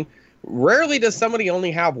know what I mean? Rarely does somebody only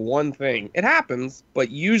have one thing. It happens, but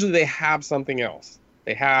usually they have something else.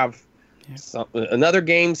 They have another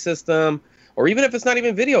game system, or even if it's not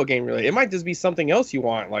even video game related, it might just be something else you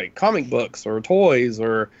want, like comic books or toys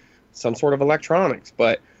or some sort of electronics.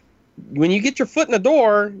 But when you get your foot in the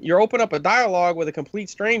door, you open up a dialogue with a complete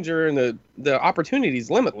stranger, and the opportunity is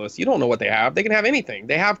limitless. You don't know what they have. They can have anything.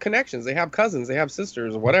 They have connections. They have cousins. They have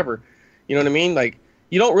sisters or whatever. You know what I mean? Like,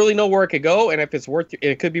 you don't really know where it could go, and if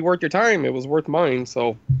it could be worth your time. It was worth mine.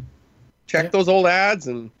 So check those old ads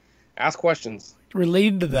and ask questions.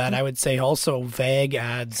 Related to that, I would say also vague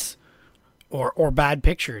ads or bad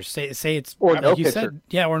pictures. Say it's or like no you picture.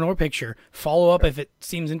 said, or no picture. Follow up if it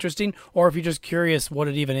seems interesting, or if you're just curious what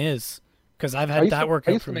it even is. Because I've had that work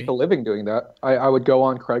I out used for to me. make a living doing that. I would go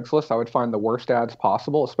on Craigslist. I would find the worst ads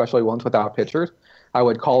possible, especially ones without pictures. I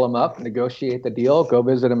would call them up, negotiate the deal, go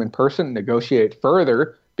visit them in person, negotiate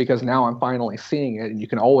further, because now I'm finally seeing it,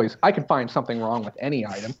 and I can find something wrong with any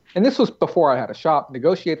item. And this was before I had a shop.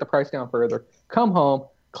 Negotiate the price down further, come home,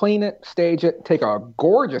 clean it, stage it, take a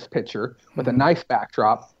gorgeous picture with a nice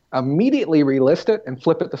backdrop, immediately relist it, and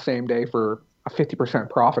flip it the same day for a 50%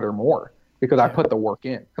 profit or more, because I put the work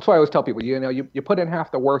in. That's why I always tell people, you put in half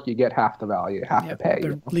the work, you get half the value, you have to pay.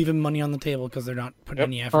 They're leaving money on the table because they're not putting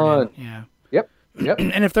any effort in. Yeah. Yep.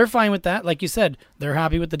 And if they're fine with that, like you said, they're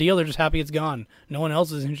happy with the deal. They're just happy it's gone. No one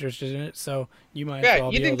else is interested in it, so you might as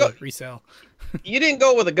well be able to resell. You didn't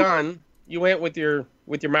go with a gun. You went with your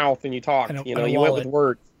mouth and you talked. And you a went wallet. with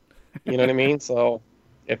words. You know what I mean? So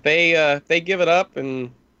if they give it up,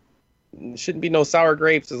 and it shouldn't be no sour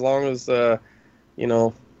grapes as long as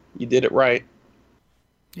you did it right.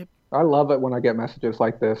 I love it when I get messages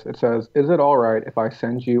like this. It says, "Is it all right if I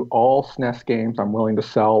send you all SNES games I'm willing to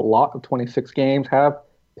sell? Lot of 26 games. Have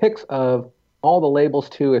pics of all the labels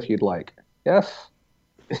too, if you'd like." Yes.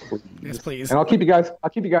 Yes, please. And I'll keep you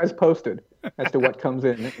guys posted as to what comes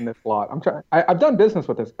in this lot. I've done business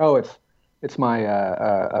with this. Oh, it's my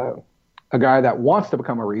a guy that wants to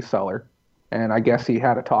become a reseller, and I guess he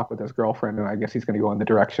had a talk with his girlfriend, and I guess he's going to go in the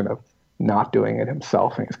direction of not doing it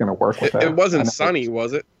himself, and he's going to work with it. It wasn't Sunny,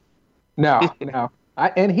 was it? No.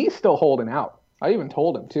 And he's still holding out. I even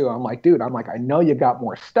told him too. I'm like, dude, I know you got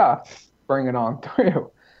more stuff. Bring it on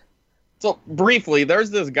through. So briefly,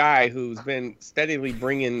 there's this guy who's been steadily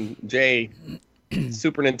bringing Jay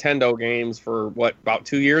Super Nintendo games for about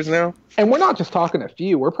 2 years now. And we're not just talking a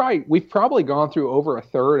few. We've probably gone through over a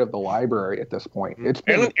third of the library at this point. It's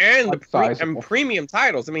been and premium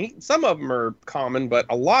titles. I mean, some of them are common, but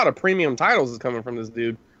a lot of premium titles is coming from this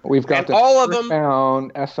dude. We've got all of them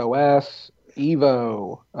down SOS,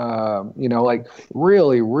 Evo, like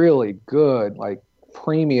really, really good, like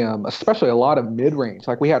premium, especially a lot of mid-range.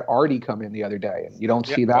 Like we had Artie come in the other day, and you don't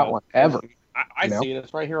see that one ever. I see it.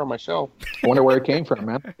 It's right here on my shelf. I wonder where it came from,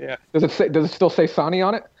 man. Yeah. Does it still say Sonny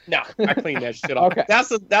on it? No, I cleaned that shit off. Okay. That's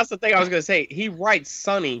the thing I was gonna say. He writes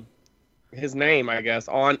Sonny, his name, I guess,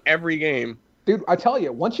 on every game. Dude, I tell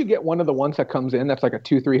you, once you get one of the ones that comes in that's like a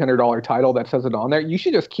 $200-300 title that says it on there, you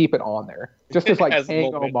should just keep it on there. Just as like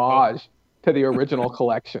paying homage to the original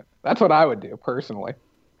collection. That's what I would do, personally.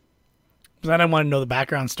 But I want to know the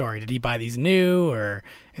background story. Did he buy these new, or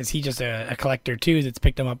is he just a collector too that's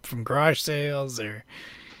picked them up from garage sales? Or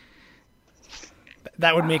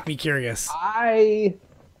that would make me curious.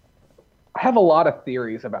 I have a lot of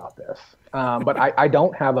theories about this, but I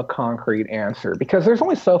don't have a concrete answer because there's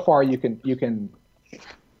only so far you can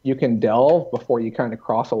delve before you kind of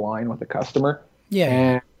cross a line with the customer. Yeah.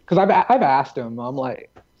 And because I've asked him, I'm like,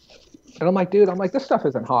 dude, this stuff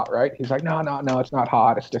isn't hot, right? He's like, no, it's not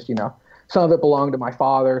hot. It's just, some of it belonged to my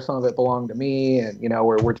father, some of it belonged to me, and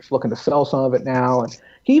we're just looking to sell some of it now. And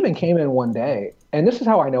he even came in one day, and this is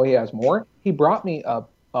how I know he has more. He brought me a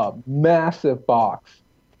massive box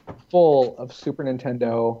full of Super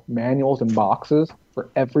Nintendo manuals and boxes for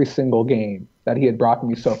every single game that he had brought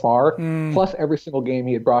me so far, plus every single game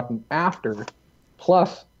he had brought me after,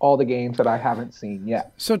 plus all the games that I haven't seen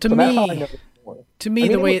yet. So that's how I know it's more. To me,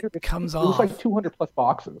 the way it comes off, it was like 200 plus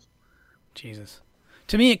boxes. Jesus.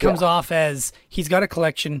 To me, it comes off as he's got a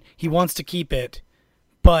collection, he wants to keep it,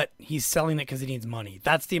 but he's selling it because he needs money.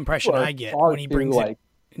 That's the impression I get when he brings it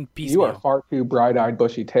in piecemeal. You are far too bright-eyed,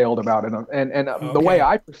 bushy-tailed about it, and the way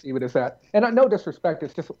I perceive it is that, and no disrespect,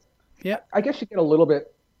 it's just, I guess you get a little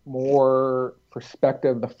bit more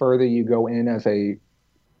perspective the further you go in as a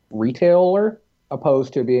retailer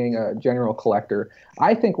opposed to being a general collector.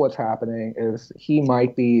 I think what's happening is he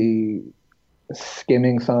might be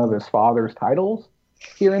skimming some of his father's titles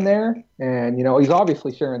here and there, and he's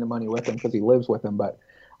obviously sharing the money with him because he lives with him, but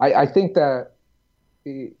I think that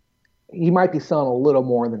he might be selling a little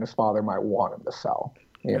more than his father might want him to sell.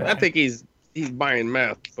 I think he's buying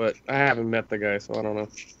meth, but I haven't met the guy, so I don't know.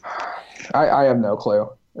 I have no clue.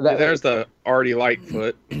 There's the Artie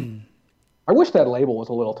Lightfoot. I wish that label was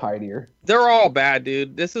a little tidier. They're all bad,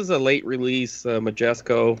 dude. This is a late release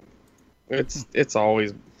Majesco. It's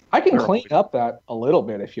always. I can clean up that a little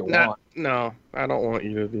bit if you want. No, I don't want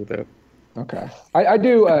you to do that. Okay, I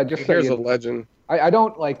do. Just here's a legend. I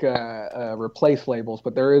don't like replace labels,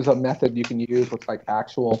 but there is a method you can use with like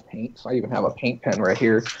actual paints. I even have a paint pen right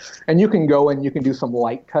here, and you can go and you can do some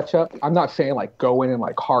light touch up. I'm not saying like go in and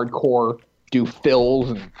like hardcore do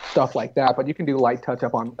fills and stuff like that, but you can do light touch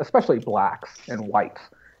up on especially blacks and whites.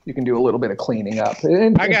 You can do a little bit of cleaning up.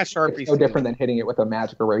 And I got Sharpie. It's no different than hitting it with a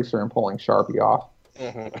magic eraser and pulling Sharpie off.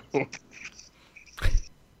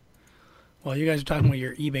 Well, you guys were talking about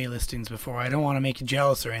your eBay listings before. I don't want to make you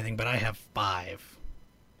jealous or anything, but I have 5.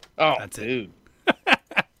 Oh, that's dude. It.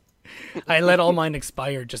 I let all mine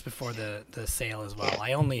expire just before the sale as well.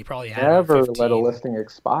 I only probably had Never 15. let a listing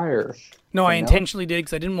expire. No, I intentionally did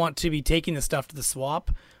because I didn't want to be taking the stuff to the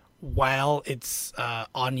swap while it's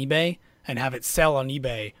on eBay and have it sell on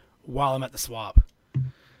eBay while I'm at the swap.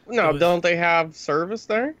 No, don't they have service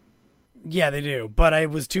there? Yeah, they do. But I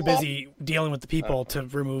was too busy dealing with the people to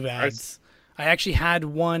remove ads. I actually had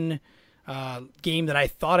one game that I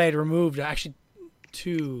thought I had removed. Actually,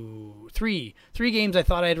 three games I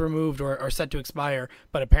thought I had removed or set to expire,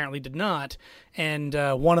 but apparently did not. And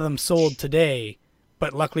one of them sold today,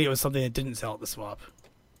 but luckily it was something that didn't sell at the swap.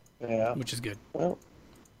 Yeah, which is good. Well,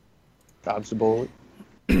 dodge the bullet.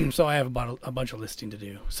 So I have a bunch of listing to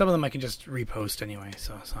do. Some of them I can just repost anyway,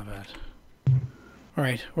 so it's not bad. All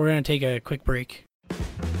right, we're going to take a quick break.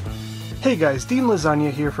 Hey guys, Dean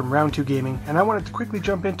Lasagna here from Round 2 Gaming, and I wanted to quickly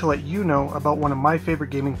jump in to let you know about one of my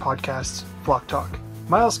favorite gaming podcasts, Flock Talk.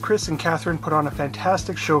 Miles, Chris, and Catherine put on a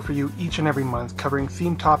fantastic show for you each and every month, covering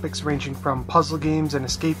themed topics ranging from puzzle games and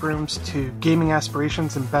escape rooms to gaming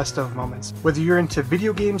aspirations and best of moments. Whether you're into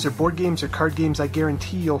video games or board games or card games, I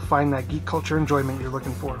guarantee you'll find that geek culture enjoyment you're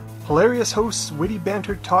looking for. Hilarious hosts, witty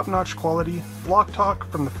banter, top-notch quality, Flock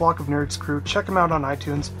Talk from the Flock of Nerds crew. Check them out on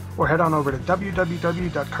iTunes or head on over to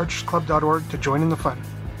www.cartridgeclub.org to join in the fun.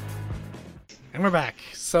 And we're back.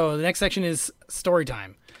 So the next section is story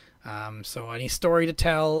time. So any story to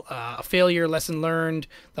tell, a failure, lesson learned,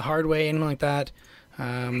 the hard way, anything like that.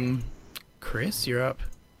 Chris, you're up.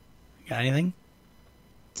 Got anything?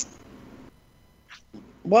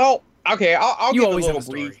 Well, okay, I'll you give always a little have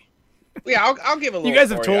a brief. story. Yeah, I'll give a little. You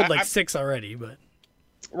guys have story. told like 6 already, but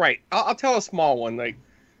right. I'll tell a small one. Like,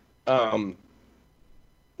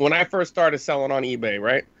 when I first started selling on eBay,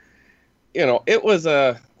 right? It was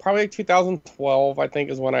probably 2012. I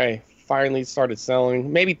think is when I finally started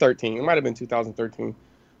selling. Maybe 13. It might have been 2013.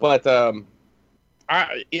 But to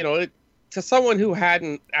someone who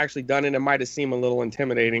hadn't actually done it, it might have seemed a little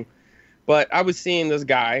intimidating. But I was seeing this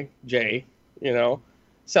guy, Jay,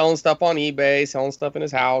 selling stuff on eBay, selling stuff in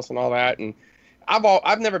his house and all that. And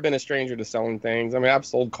I've never been a stranger to selling things. I mean, I've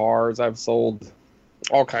sold cars, I've sold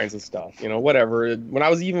all kinds of stuff, whatever. When I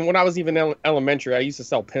was even elementary, I used to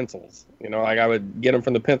sell pencils. Like I would get them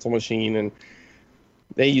from the pencil machine, and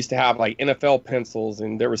they used to have like NFL pencils,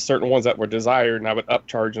 and there were certain ones that were desired, and I would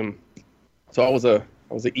upcharge them. So I was an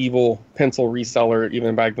evil pencil reseller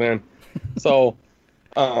even back then. So,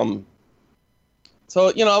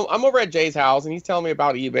 So, I'm over at Jay's house, and he's telling me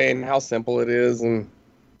about eBay and how simple it is, and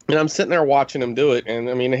I'm sitting there watching him do it. And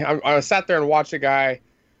I mean, I sat there and watched a guy,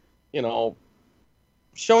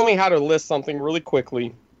 show me how to list something really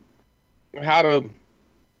quickly, how to,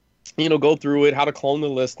 go through it, how to clone the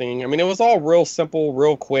listing. I mean, it was all real simple,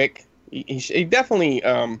 real quick. He definitely,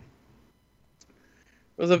 it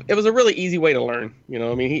was a really easy way to learn.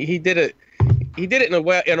 I mean, he did it in a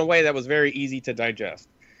way that was very easy to digest.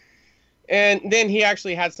 And then he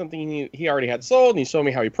actually had something he already had sold, and he showed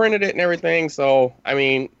me how he printed it and everything. So, I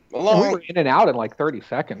mean, we were in and out in like 30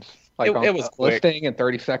 seconds. Like it was quick. Listing and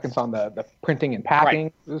 30 seconds on the printing and packing.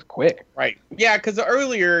 Right. It was quick. Right. Yeah, because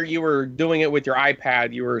earlier you were doing it with your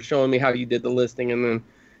iPad. You were showing me how you did the listing, and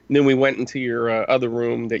then we went into your other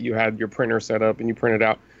room that you had your printer set up and you printed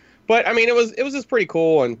out. But, I mean, it was just pretty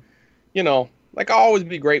cool. And, like, I'll always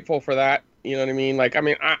be grateful for that. You know what I mean? Like, I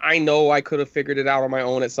mean, I know I could have figured it out on my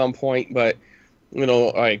own at some point, but,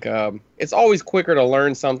 it's always quicker to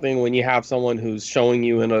learn something when you have someone who's showing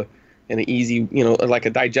you in an easy, like a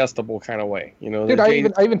digestible kind of way. Dude, I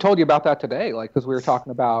even told you about that today, like, because we were talking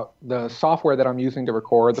about the software that I'm using to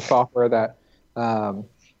record, the software that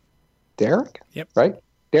Derek, yep, right?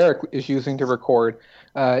 Derek is using to record,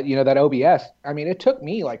 that OBS. I mean, it took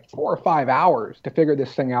me like 4 or 5 hours to figure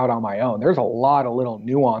this thing out on my own. There's a lot of little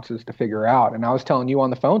nuances to figure out. And I was telling you on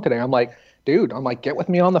the phone today, I'm like, dude, get with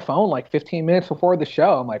me on the phone like 15 minutes before the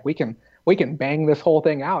show. I'm like, we can bang this whole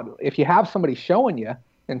thing out. If you have somebody showing you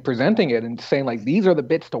and presenting it and saying like, these are the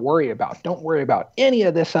bits to worry about, don't worry about any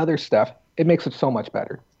of this other stuff, it makes it so much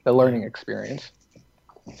better, the learning experience.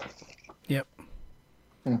 Yep.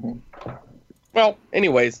 Mm-hmm. Well,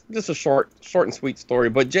 anyways, just a short and sweet story.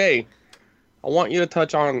 But Jay, I want you to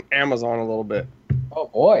touch on Amazon a little bit. Oh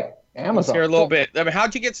boy, Amazon. Let's hear a little bit. I mean,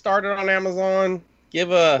 how'd you get started on Amazon?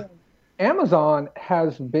 Amazon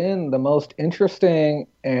has been the most interesting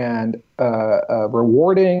and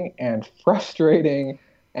rewarding and frustrating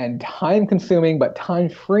and time-consuming but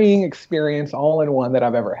time-freeing experience all in one that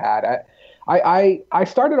I've ever had. I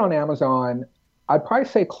started on Amazon, I'd probably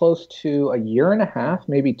say close to a year and a half,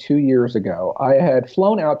 maybe 2 years ago. I had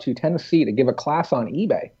flown out to Tennessee to give a class on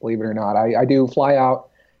eBay, believe it or not. I do fly out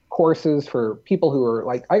courses for people who are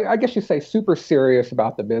like, I guess you say super serious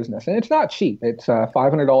about the business. And it's not cheap. It's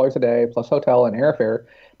 $500 a day plus hotel and airfare.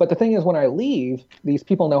 But the thing is, when I leave, these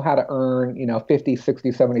people know how to earn, $50, $60,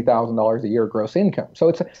 $70,000 a year gross income. So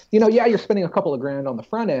it's, you're spending a couple of grand on the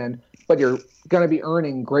front end, but you're going to be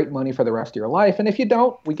earning great money for the rest of your life. And if you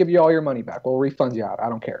don't, we give you all your money back. We'll refund you out. I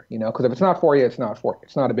don't care, because if it's not for you, it's not for you.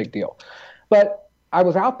 It's not a big deal. But I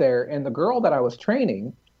was out there, and the girl that I was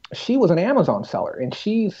training, she was an Amazon seller, and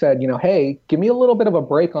she said, hey, give me a little bit of a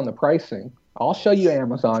break on the pricing. I'll show you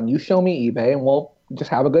Amazon, you show me eBay, and we'll just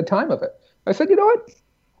have a good time of it. I said, you know what?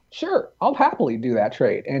 Sure, I'll happily do that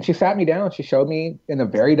trade. And she sat me down. She showed me in a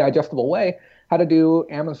very digestible way how to do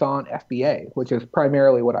Amazon FBA, which is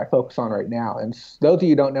primarily what I focus on right now. And those of you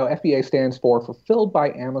who don't know, FBA stands for Fulfilled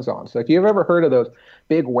by Amazon. So if you've ever heard of those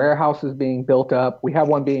big warehouses being built up, we have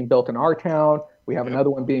one being built in our town. We have another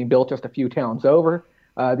one being built just a few towns over.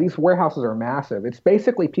 These warehouses are massive. It's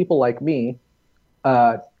basically people like me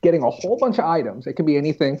getting a whole bunch of items. It can be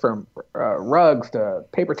anything from rugs to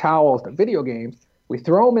paper towels to video games. We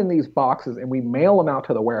throw them in these boxes and we mail them out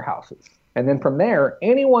to the warehouses. And then from there,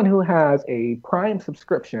 anyone who has a Prime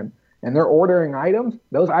subscription and they're ordering items,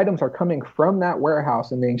 those items are coming from that warehouse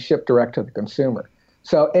and being shipped direct to the consumer.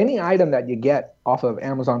 So any item that you get off of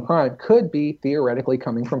Amazon Prime could be theoretically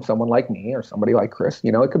coming from someone like me or somebody like Chris.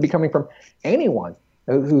 It could be coming from anyone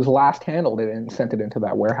who's last handled it and sent it into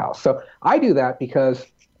that warehouse. So I do that because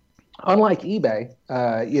unlike eBay,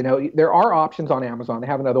 there are options on Amazon. They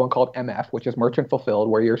have another one called MF, which is Merchant Fulfilled,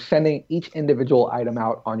 where you're sending each individual item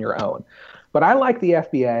out on your own. But I like the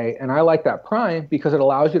FBA and I like that Prime because it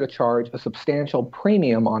allows you to charge a substantial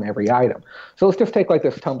premium on every item. So let's just take like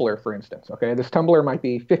this tumbler, for instance. Okay, this tumbler might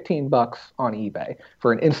be $15 on eBay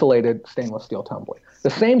for an insulated stainless steel tumbler. The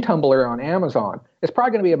same tumbler on Amazon is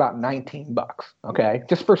probably going to be about $19. Okay,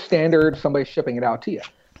 just for standard, somebody shipping it out to you.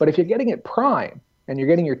 But if you're getting it Prime, and you're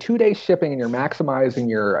getting your 2-day shipping and you're maximizing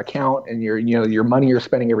your account and your money you're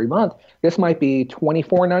spending every month, this might be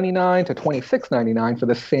 $24.99 to $26.99 for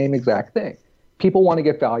the same exact thing. People want to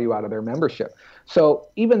get value out of their membership. So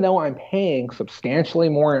even though I'm paying substantially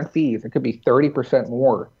more in fees, it could be 30%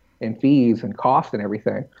 more in fees and cost and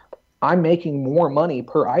everything, I'm making more money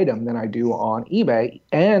per item than I do on eBay,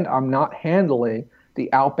 and I'm not handling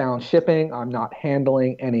the outbound shipping. I'm not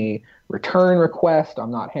handling any return request. I'm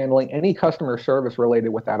not handling any customer service related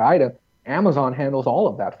with that item. Amazon handles all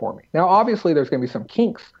of that for me. Now, obviously, there's going to be some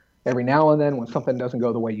kinks every now and then when something doesn't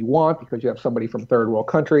go the way you want because you have somebody from third world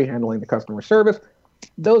country handling the customer service.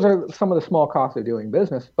 Those are some of the small costs of doing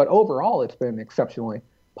business, but overall it's been an exceptionally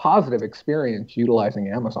positive experience utilizing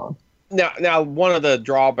Amazon. Now, one of the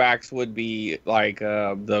drawbacks would be like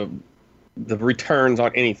the returns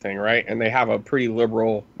on anything, right? And they have a pretty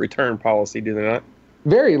liberal return policy, do they not?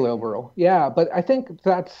 Very liberal, yeah. But I think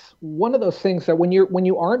that's one of those things that when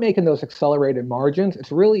you aren't making those accelerated margins,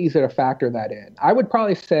 it's really easy to factor that in. I would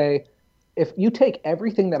probably say if you take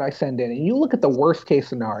everything that I send in and you look at the worst case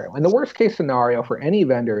scenario, and the worst case scenario for any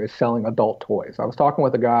vendor is selling adult toys. I was talking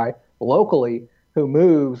with a guy locally who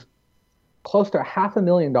moves close to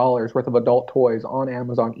 $500,000 worth of adult toys on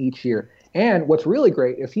Amazon each year. And what's really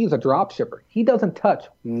great is he's a drop shipper. He doesn't touch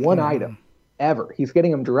one item ever. He's getting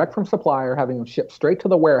them direct from supplier, having them shipped straight to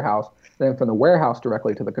the warehouse, then from the warehouse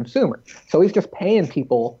directly to the consumer. So he's just paying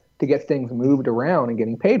people to get things moved around and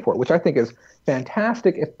getting paid for it, which I think is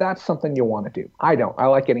fantastic if that's something you want to do. I don't. I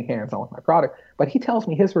like getting hands-on with my product. But he tells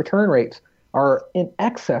me his return rates are in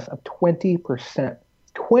excess of 20%.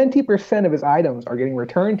 20% of his items are getting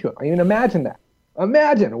returned to him. I mean, imagine that.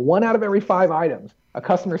 Imagine 1 out of every 5 items, a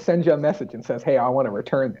customer sends you a message and says, hey, I want to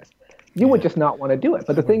return this. You would just not want to do it.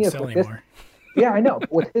 But the thing is, with this, yeah, I know.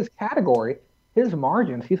 With his category, his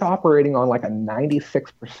margins, he's operating on like a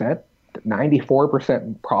 96%,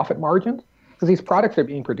 94% profit margins because these products are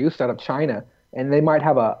being produced out of China and they might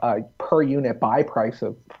have a per unit buy price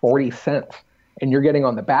of 40 cents. And you're getting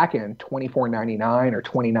on the back end $24.99 or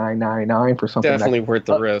 $29.99 for something. Definitely worth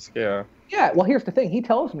the risk, yeah. Yeah, well, here's the thing. He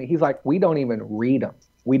tells me, he's like, we don't even read them.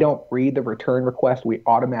 We don't read the return request. We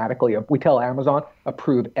tell Amazon,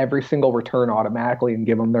 approve every single return automatically and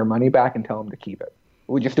give them their money back and tell them to keep it.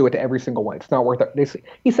 We just do it to every single one. It's not worth it.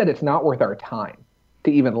 He said it's not worth our time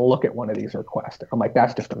to even look at one of these requests. I'm like,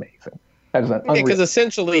 that's just amazing. Because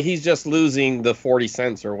essentially he's just losing the 40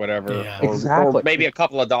 cents or whatever, or maybe a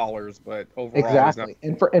couple of dollars, but overall exactly.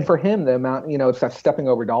 And for him, the amount, it's that stepping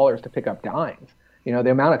over dollars to pick up dimes.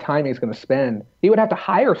 The amount of time he's going to spend, he would have to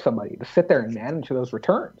hire somebody to sit there and manage those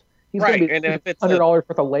returns. He's going to be $100 worth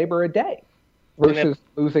of labor a day versus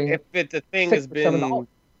losing. If the thing has been,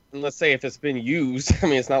 let's say if it's been used, I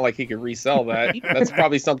mean, it's not like he could resell that. That's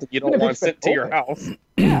probably something you don't want sent to your house.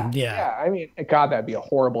 Yeah. I mean, God, that'd be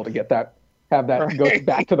horrible to get that. Have that go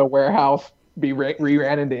back to the warehouse, be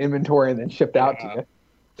re-ran into inventory, and then shipped out to you.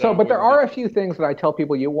 So, but there are a few things that I tell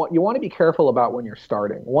people you want to be careful about when you're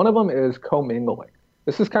starting. One of them is commingling.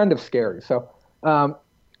 This is kind of scary. So,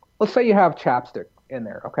 let's say you have chapstick in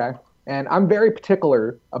there, okay? And I'm very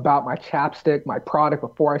particular about my chapstick, my product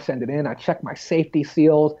before I send it in. I check my safety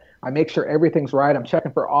seals. I make sure everything's right. I'm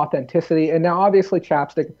checking for authenticity. And now, obviously,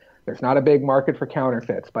 chapstick. There's not a big market for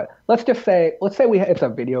counterfeits, but let's say it's a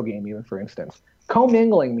video game even, for instance.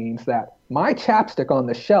 Commingling means that my chapstick on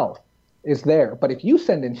the shelf is there, but if you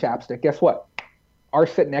send in chapstick, guess what?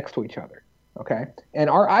 Ours sit next to each other, okay? And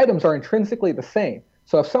our items are intrinsically the same.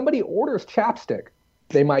 So if somebody orders chapstick,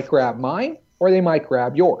 they might grab mine or they might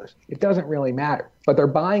grab yours. It doesn't really matter, but they're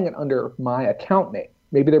buying it under my account name.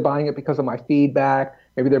 Maybe they're buying it because of my feedback.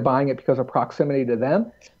 Maybe they're buying it because of proximity to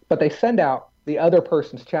them, but they send out the other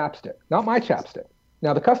person's chapstick, not my chapstick.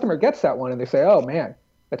 Now, the customer gets that one and they say, oh, man,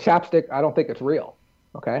 the chapstick, I don't think it's real,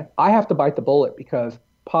 okay? I have to bite the bullet because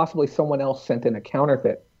possibly someone else sent in a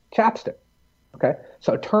counterfeit chapstick, okay?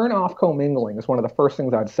 So turn off commingling is one of the first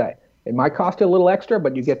things I'd say. It might cost you a little extra,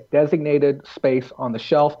 but you get designated space on the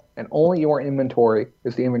shelf, and only your inventory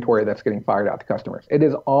is the inventory that's getting fired out to customers. It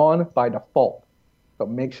is on by default, so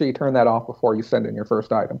make sure you turn that off before you send in your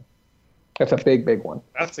first item. That's a big, big one.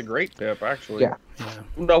 That's a great tip, actually. Yeah.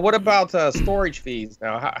 Now, what about storage fees?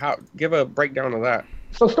 Now, how give a breakdown of that.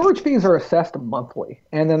 So storage fees are assessed monthly,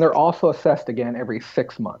 and then they're also assessed again every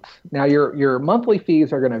 6 months. Now, your monthly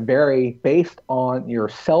fees are going to vary based on your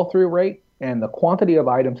sell-through rate and the quantity of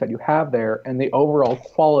items that you have there and the overall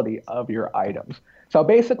quality of your items. So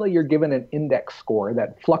basically, you're given an index score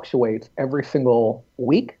that fluctuates every single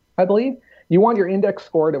week, I believe. You want your index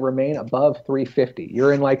score to remain above 350.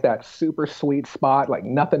 You're in like that super sweet spot, like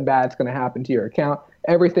nothing bad's going to happen to your account.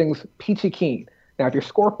 Everything's peachy keen. Now, if your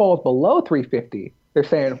score falls below 350, they're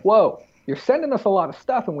saying, whoa, you're sending us a lot of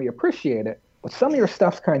stuff and we appreciate it, but some of your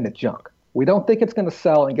stuff's kind of junk. We don't think it's going to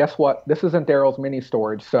sell, and guess what? This isn't Daryl's mini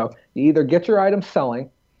storage, so you either get your items selling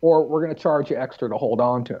or we're going to charge you extra to hold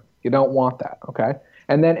on to them. You don't want that, okay?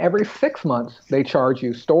 And then every 6 months, they charge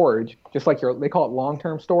you storage, just like they call it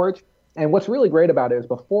long-term storage. And what's really great about it is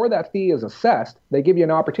before that fee is assessed, they give you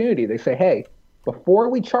an opportunity. They say, hey, before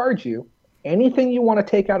we charge you, anything you want to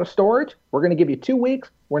take out of storage, we're going to give you 2 weeks.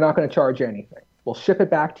 We're not going to charge you anything. We'll ship it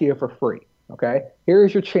back to you for free. Okay,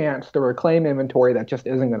 here's your chance to reclaim inventory that just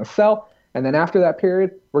isn't going to sell. And then after that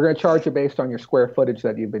period, we're going to charge you based on your square footage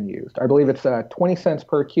that you've been used. I believe it's 20 cents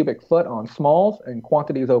per cubic foot on smalls and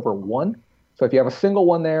quantities over 1. So if you have a single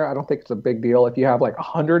one there, I don't think it's a big deal. If you have like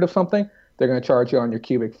 100 of something, they're going to charge you on your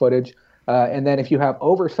cubic footage. And then if you have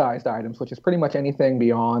oversized items, which is pretty much anything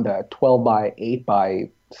beyond 12 by 8 by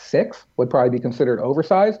 6 would probably be considered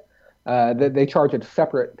oversized, they charge a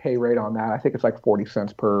separate pay rate on that. I think it's like 40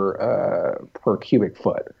 cents per cubic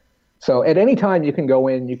foot. So at any time you can go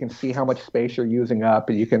in, you can see how much space you're using up,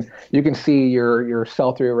 and you can see your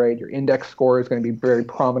sell-through rate. Your index score is going to be very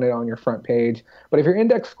prominent on your front page. But if your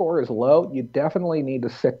index score is low, you definitely need to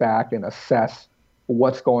sit back and assess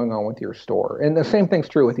what's going on with your store. And the same thing's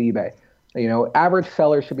true with eBay. Average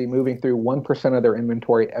sellers should be moving through 1% of their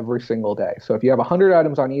inventory every single day. So if you have 100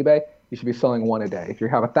 items on eBay, you should be selling 1 a day. If you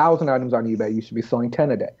have 1,000 items on eBay, you should be selling 10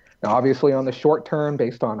 a day. Now, obviously, on the short term,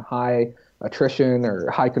 based on high attrition or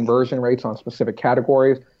high conversion rates on specific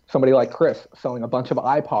categories, somebody like Chris selling a bunch of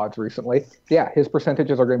iPods recently, yeah, his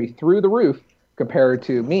percentages are going to be through the roof compared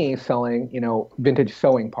to me selling, vintage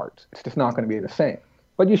sewing parts. It's just not going to be the same.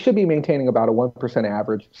 But you should be maintaining about a 1%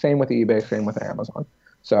 average. Same with eBay, same with Amazon.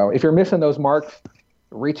 So if you're missing those marks,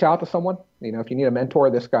 reach out to someone. If you need a mentor,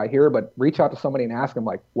 this guy here, but reach out to somebody and ask them,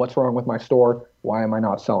 like, what's wrong with my store? Why am I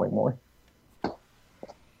not selling more?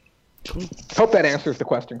 Hope that answers the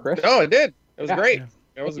question, Chris. Oh, it did. It was great. Yeah.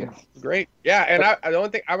 It was great. Yeah, and the only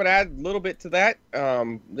thing I would add a little bit to that,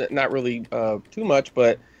 not really too much,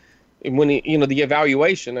 but when the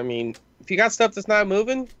evaluation. I mean, if you got stuff that's not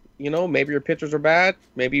moving, maybe your pictures are bad,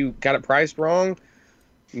 maybe you got it priced wrong,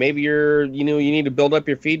 maybe you need to build up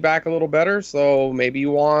your feedback a little better. So maybe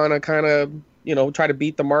you want to kind of try to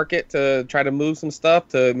beat the market to try to move some stuff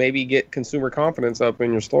to maybe get consumer confidence up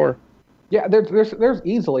in your store. Yeah, there's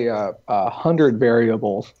easily 100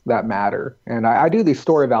 variables that matter, and I do these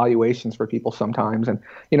store evaluations for people sometimes, and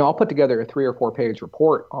I'll put together a 3 or 4 page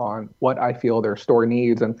report on what I feel their store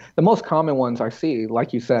needs, and the most common ones I see,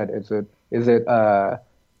 like you said, are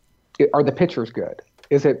the pictures good?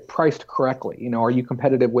 Is it priced correctly? Are you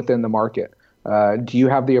competitive within the market? Do you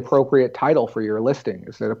have the appropriate title for your listing?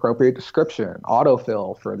 Is it appropriate description,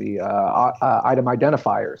 autofill for the item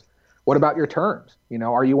identifiers? What about your terms?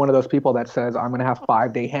 Are you one of those people that says, I'm going to have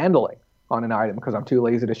 5-day handling on an item because I'm too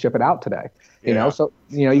lazy to ship it out today? So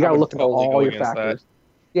you got to look at all your factors. That.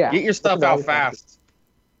 Yeah, get your stuff out fast.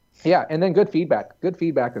 Yeah, and then good feedback. Good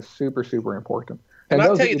feedback is super, super important. And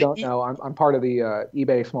those that you don't know, I'm part of the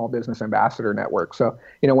eBay Small Business Ambassador Network. So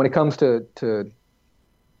when it comes to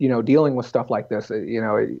dealing with stuff like this,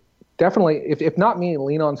 definitely, if not me,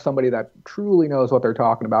 lean on somebody that truly knows what they're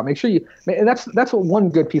talking about. Make sure and that's one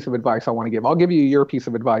good piece of advice I want to give. I'll give you your piece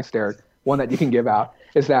of advice, Derek, one that you can give out,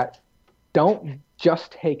 is that don't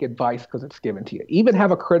just take advice because it's given to you. Even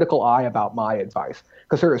have a critical eye about my advice,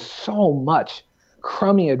 because there is so much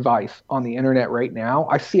crummy advice on the internet right now.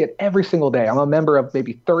 I see it every single day. I'm a member of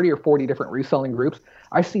maybe 30 or 40 different reselling groups.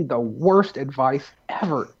 I see the worst advice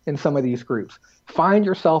ever in some of these groups. Find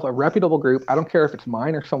yourself a reputable group. I don't care if it's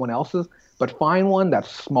mine or someone else's, but find one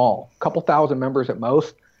that's small, a couple thousand members at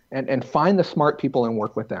most, and find the smart people and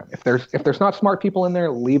work with them. If there's not smart people in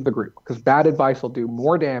there, leave the group, because bad advice will do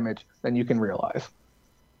more damage than you can realize.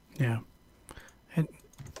 Yeah. And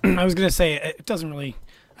I was going to say, it doesn't really,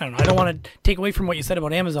 I don't know, I don't want to take away from what you said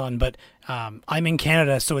about Amazon, but I'm in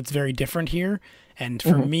Canada, so it's very different here. And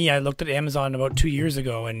for me, I looked at Amazon about 2 years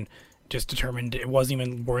ago and just determined it wasn't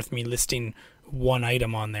even worth me listing one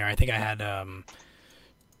item on there. I think I had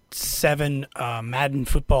 7 Madden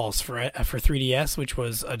footballs for 3DS, which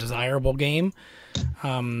was a desirable game,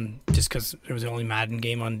 just because it was the only Madden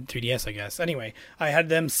game on 3DS, I guess. Anyway, I had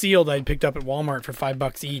them sealed. I'd picked up at Walmart for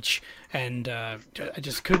 $5 each, and I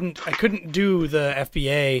just couldn't do the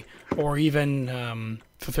FBA or even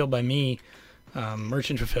fulfilled by me,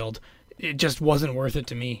 merchant fulfilled. It just wasn't worth it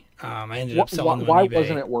to me. I ended up selling them on eBay. Why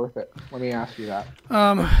wasn't it worth it? Let me ask you that.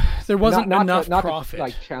 There wasn't enough not profit.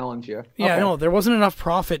 To, challenge you. Yeah, okay. No, there wasn't enough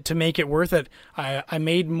profit to make it worth it. I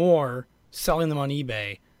made more selling them on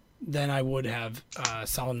eBay than I would have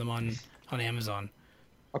selling them on Amazon.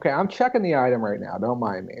 Okay, I'm checking the item right now. Don't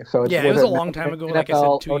mind me. So it was a long time ago. NFL like I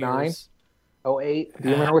said, 2 09, years. 08. Do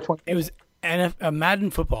you remember which one? It was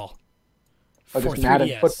Madden football. Just Madden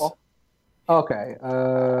 3DS. football. Okay.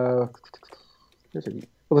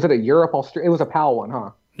 Was it a Europe Australia? It was a PAL one,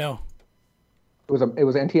 huh? No. It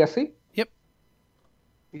was NTSC? Yep.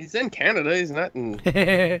 He's in Canada. He's not in.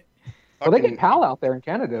 Well, they get PAL out there in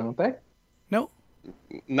Canada, don't they? No.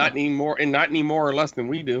 Not anymore, and not any more or less than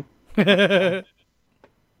we do. Madden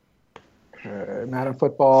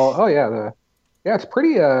football. Oh yeah, Yeah, it's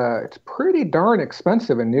pretty darn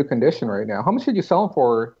expensive in new condition right now. How much did you sell them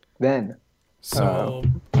for then? So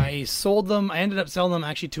I sold them. I ended up selling them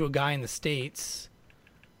actually to a guy in the States,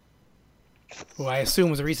 who I assume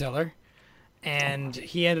was a reseller, and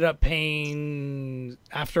he ended up paying,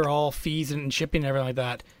 after all fees and shipping and everything like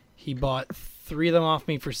that, he bought 3 of them off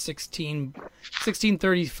me for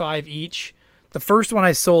 $16.35 each. The first one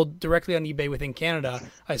I sold directly on eBay within Canada,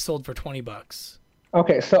 I sold for $20.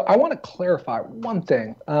 Okay, so I want to clarify one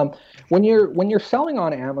thing. When you're selling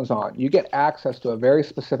on Amazon, you get access to a very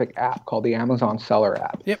specific app called the Amazon Seller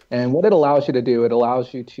app. Yep. And what it allows you to do, it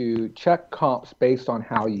allows you to check comps based on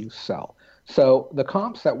how you sell. So the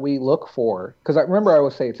comps that we look for, because I remember I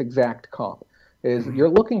always say it's exact comp, is you're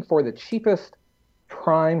looking for the cheapest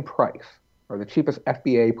prime price or the cheapest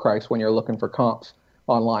FBA price when you're looking for comps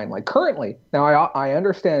online. Like currently, now I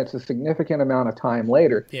understand it's a significant amount of time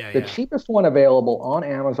later. The cheapest one available on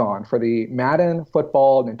Amazon for the Madden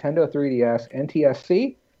Football Nintendo 3DS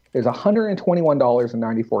NTSC is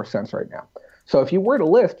 $121.94 right now. So if you were to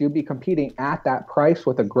list, you'd be competing at that price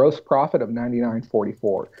with a gross profit of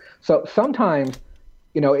 $99.44. So sometimes,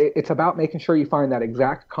 it's about making sure you find that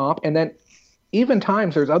exact comp, and then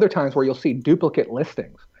there's other times where you'll see duplicate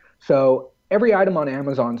listings. So every item on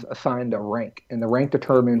Amazon's assigned a rank, and the rank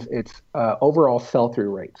determines its overall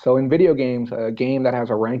sell-through rate. So in video games, a game that has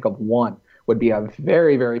a rank of 1 would be a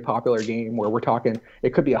very, very popular game where we're talking, it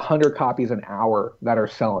could be 100 copies an hour that are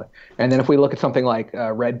selling. And then if we look at something like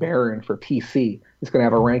Red Baron for PC, it's going to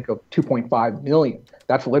have a rank of 2.5 million.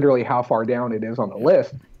 That's literally how far down it is on the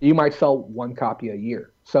list. You might sell 1 copy a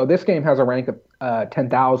year. So this game has a rank of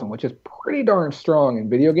 10,000, which is pretty darn strong in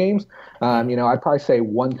video games. I'd probably say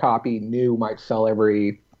 1 copy new might sell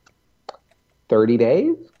every 30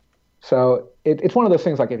 days. So it's one of those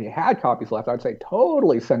things, like if you had copies left, I'd say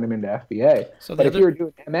totally send them into FBA. But if you were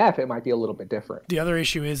doing MF, it might be a little bit different. The other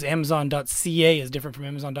issue is Amazon.ca is different from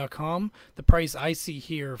Amazon.com. The price I see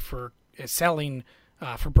here for selling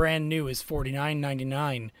for brand new is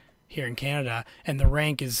 $49.99 here in Canada, and the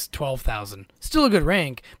rank is 12,000. Still a good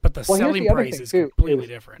rank, but the selling price is completely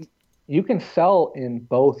different. You can sell in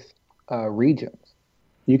both regions.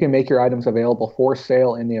 You can make your items available for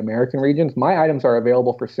sale in the American regions. My items are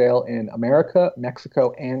available for sale in America,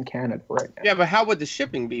 Mexico, and Canada right now. Yeah, but how would the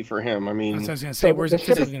shipping be for him? I mean, that's what I was going to say. Where's it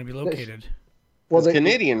physically going to be located? The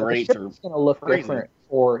Canadian rates are going to look crazy. Different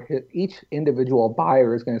for each individual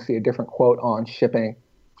buyer is going to see a different quote on shipping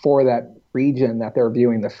for that region that they're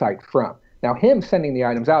viewing the site from. Now, him sending the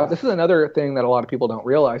items out, this is another thing that a lot of people don't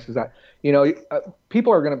realize, is that,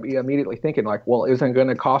 people are going to be immediately thinking like, well, isn't it going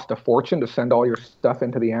to cost a fortune to send all your stuff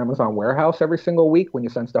into the Amazon warehouse every single week when you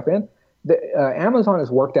send stuff in? Amazon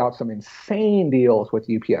has worked out some insane deals with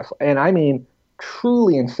UPS, and I mean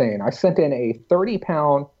truly insane. I sent in a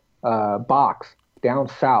 30-pound box down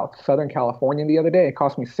south, Southern California, the other day. It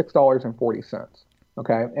cost me $6.40.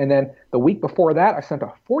 Okay, and then the week before that, I sent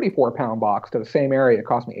a 44-pound box to the same area. It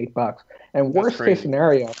cost me $8. And worst case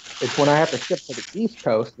scenario is when I have to ship to the East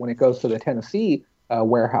Coast when it goes to the Tennessee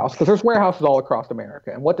warehouse, because there's warehouses all across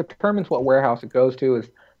America. And what determines what warehouse it goes to is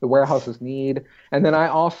the warehouse's need. And then I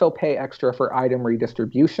also pay extra for item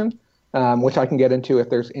redistribution, which I can get into if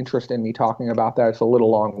there's interest in me talking about that. It's a little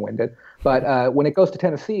long-winded. But when it goes to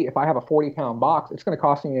Tennessee, if I have a 40-pound box, it's going to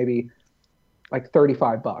cost me maybe like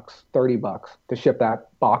 $35, $30 to ship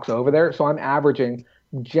that box over there. So I'm averaging,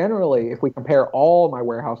 generally, if we compare all my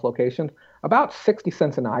warehouse locations, about 60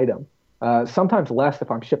 cents an item. Sometimes less if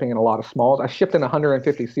I'm shipping in a lot of smalls. I shipped in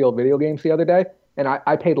 150 sealed video games the other day, and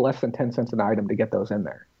I paid less than 10 cents an item to get those in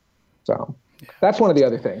there. So that's one of the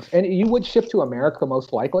other things. And you would ship to America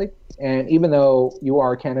most likely. And even though you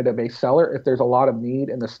are a Canada-based seller, if there's a lot of need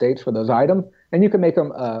in the States for those items, and you can make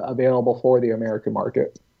them available for the American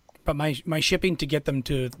market. But my shipping to get them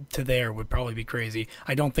to there would probably be crazy.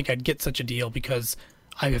 I don't think I'd get such a deal because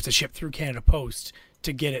I have to ship through Canada Post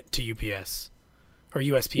to get it to UPS or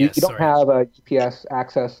USPS. You don't have a UPS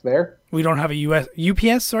access there? We don't have a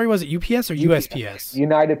UPS. Sorry, was it UPS or USPS?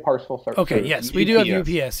 United Parcel Service. Okay, yes, we do have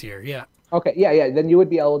UPS here. Yeah. Okay, yeah. Then you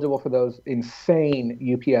would be eligible for those insane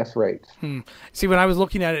UPS rates. See, when I was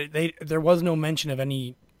looking at it, there was no mention of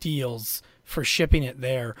any deals for shipping it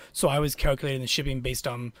there. So I was calculating the shipping based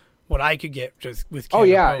on what I could get just with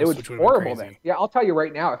Canada Post, it was horrible then. Yeah, I'll tell you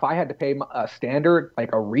right now, if I had to pay a standard,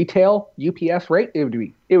 like a retail UPS rate,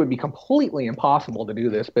 it would be completely impossible to do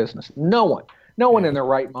this business. No one in their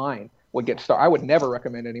right mind would get started. I would never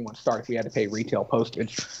recommend anyone start if we had to pay retail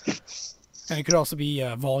postage. And it could also be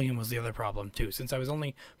volume was the other problem too. Since I was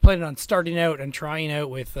only planning on starting out and trying out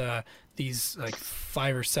with these like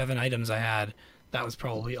 5 or 7 items I had, that was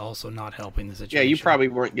probably also not helping the Yeah, situation. you probably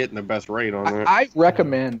weren't getting the best rate on that. I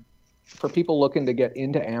recommend for people looking to get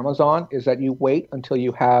into Amazon is that you wait until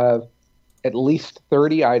you have at least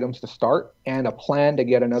 30 items to start and a plan to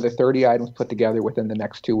get another 30 items put together within the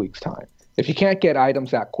next 2 weeks' time. If you can't get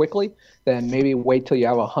items that quickly, then maybe wait till you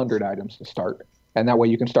have 100 items to start. And that way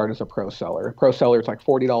you can start as a pro seller. A pro seller is like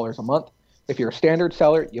 $40 a month. If you're a standard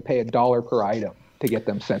seller, you pay $1 per item to get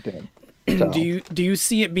them sent in. So, Do you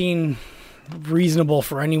see it being reasonable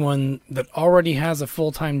for anyone that already has a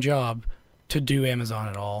full-time job to do Amazon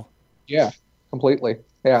at all? yeah, completely.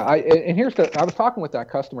 Yeah, I was talking with that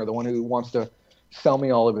customer, the one who wants to sell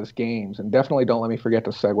me all of his games, and definitely don't let me forget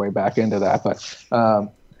to segue back into that. But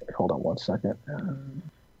hold on one second.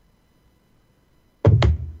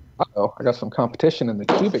 Uh-oh, I got some competition in the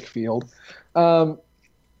cubic field. What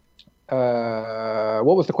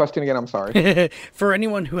was the question again? I'm sorry. For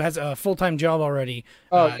anyone who has a full-time job already,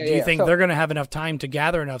 do you think they're going to have enough time to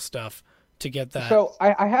gather enough stuff to get that? So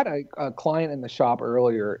I had a client in the shop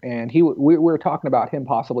earlier, and we were talking about him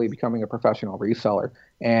possibly becoming a professional reseller,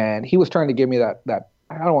 and he was trying to give me that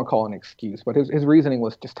I don't want to call it an excuse, but his reasoning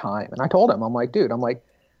was just time. And I told him, I'm like, dude,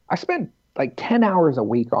 I spend like 10 hours a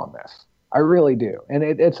week on this. I really do. And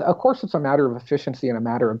it's of course it's a matter of efficiency and a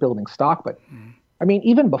matter of building stock, but I mean,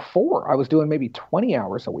 even before I was doing maybe 20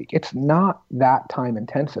 hours a week, it's not that time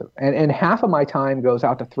intensive. And half of my time goes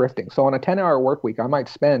out to thrifting. So on a 10-hour work week, I might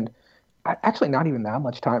spend actually not even that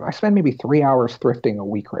much time. I spend maybe 3 hours thrifting a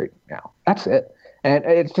week right now. That's it. And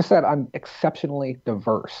it's just that I'm exceptionally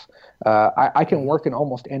diverse. I can work in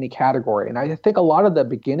almost any category. And I think a lot of the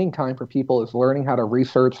beginning time for people is learning how to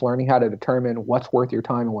research, learning how to determine what's worth your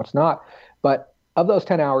time and what's not. But of those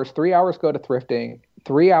 10 hours, 3 hours go to thrifting,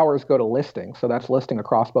 3 hours go to listing. So that's listing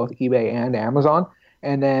across both eBay and Amazon.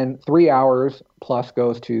 And then 3 hours plus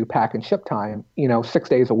goes to pack and ship time. 6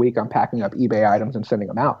 days a week, I'm packing up eBay items and sending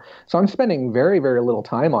them out. So I'm spending very, very little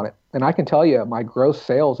time on it. And I can tell you my gross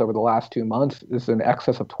sales over the last 2 months is in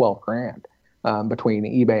excess of 12 grand between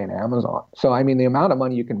eBay and Amazon. So, I mean, the amount of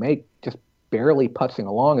money you can make just barely putzing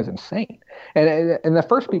along is insane. And the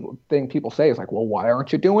first thing people say is like, well, why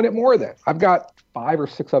aren't you doing it more then? I've got 5 or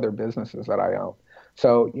 6 other businesses that I own.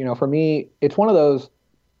 So, for me, it's one of those,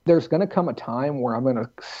 there's going to come a time where I'm going to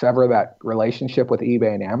sever that relationship with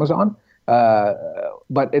eBay and Amazon.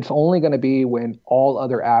 But it's only going to be when all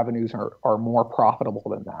other avenues are more profitable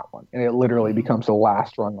than that one. And it literally becomes the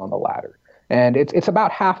last rung on the ladder. And it's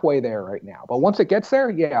about halfway there right now. But once it gets there,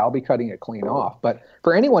 yeah, I'll be cutting it clean off. But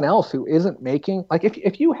for anyone else who isn't making, like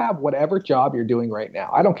if you have whatever job you're doing right now,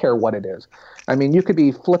 I don't care what it is. I mean, you could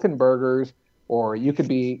be flipping burgers, or you could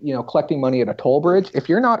be, collecting money at a toll bridge. If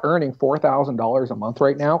you're not earning $4,000 a month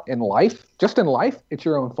right now in life, just in life, it's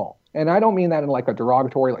your own fault. And I don't mean that in like a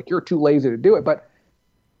derogatory, like you're too lazy to do it, but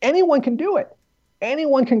anyone can do it.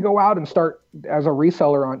 Anyone can go out and start as a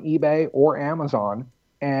reseller on eBay or Amazon.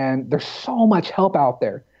 And there's so much help out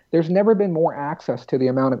there. There's never been more access to the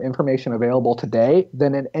amount of information available today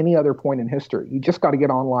than at any other point in history. You just got to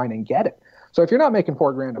get online and get it. So if you're not making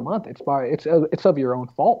 $4 grand a month, it's of your own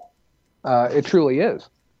fault. It truly is.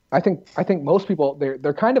 I think most people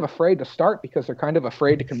they're kind of afraid to start because they're kind of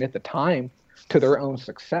afraid to commit the time to their own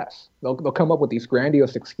success. They'll come up with these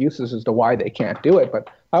grandiose excuses as to why they can't do it. But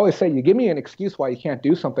I always say, you give me an excuse why you can't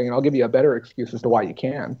do something, and I'll give you a better excuse as to why you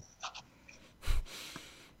can.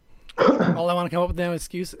 All I want to come up with now is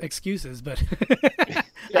excuses, but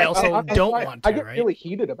I also don't want to. I get really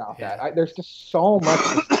heated about that. There's just so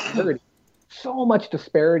much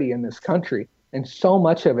disparity in this country. And so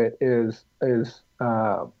much of it is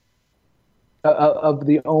of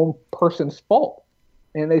the own person's fault,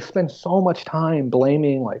 and they spend so much time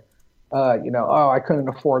blaming, like, I couldn't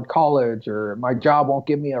afford college, or my job won't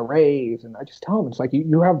give me a raise. And I just tell them, it's like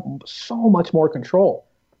you have so much more control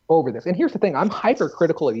over this. And here's the thing: I'm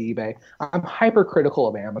hypercritical of eBay. I'm hypercritical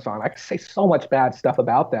of Amazon. I can say so much bad stuff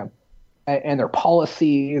about them, and their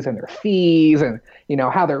policies and their fees, and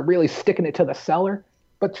how they're really sticking it to the seller.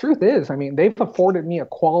 But truth is, I mean, they've afforded me a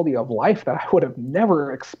quality of life that I would have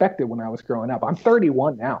never expected when I was growing up. I'm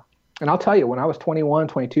 31 now. And I'll tell you, when I was 21,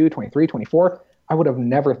 22, 23, 24, I would have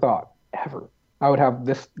never thought, ever, I would have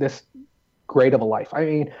this great of a life. I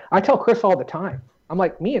mean, I tell Chris all the time, I'm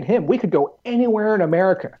like, me and him, we could go anywhere in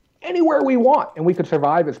America, anywhere we want, and we could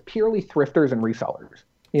survive as purely thrifters and resellers.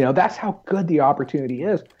 That's how good the opportunity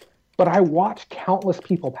is. But I watch countless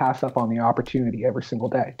people pass up on the opportunity every single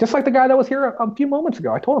day. Just like the guy that was here a few moments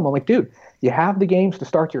ago. I told him, I'm like, dude, you have the games to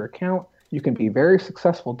start your account. You can be very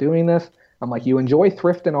successful doing this. I'm like, you enjoy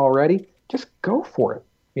thrifting already. Just go for it.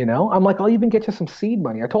 I'm like, I'll even get you some seed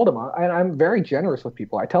money. I told him, and I'm very generous with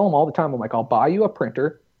people. I tell them all the time, I'm like, I'll buy you a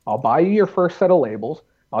printer. I'll buy you your first set of labels.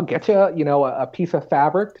 I'll get you, a piece of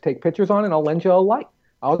fabric to take pictures on, and I'll lend you a light.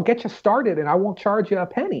 I'll get you started, and I won't charge you a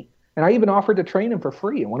penny. And I even offered to train him for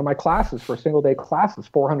free in one of my classes for a single-day class is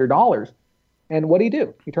 $400. And what did he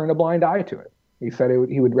do? He turned a blind eye to it. He said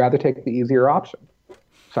he would rather take the easier option.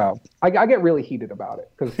 So I get really heated about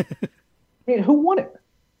it because, who wouldn't?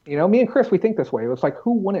 Me and Chris, we think this way. It's like,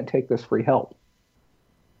 who wouldn't take this free help?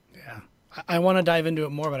 Yeah. I want to dive into it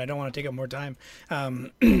more, but I don't want to take up more time.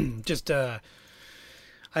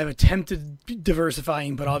 I've attempted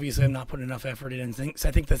diversifying, but obviously I'm not putting enough effort in things.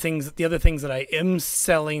 I think the other things that I am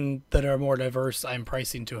selling that are more diverse, I'm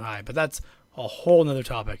pricing too high, but that's a whole nother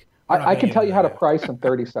topic. I can tell you how to price in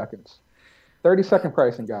 30 seconds. 30-second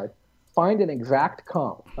pricing guide. Find an exact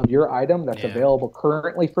comp of your item that's available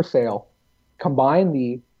currently for sale. Combine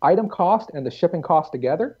the item cost and the shipping cost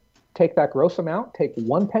together. Take that gross amount, take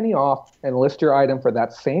 1 penny off, and list your item for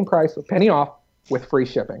that same price, a penny off, with free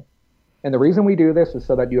shipping. And the reason we do this is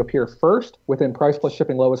so that you appear first within price plus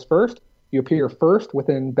shipping lowest first. You appear first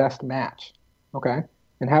within best match. Okay?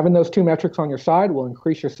 And having those two metrics on your side will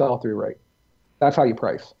increase your sell-through rate. That's how you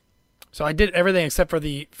price. So I did everything except for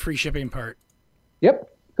the free shipping part. Yep.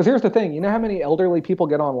 Because here's the thing. You know how many elderly people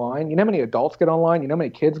get online? You know how many adults get online? You know how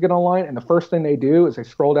many kids get online? And the first thing they do is they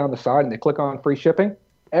scroll down the side and they click on free shipping.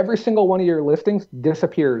 Every single one of your listings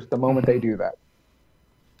disappears the moment they do that.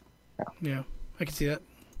 Yeah, I can see that.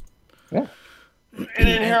 Yeah. And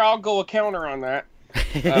then here I'll go a counter on that.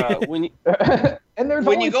 And there's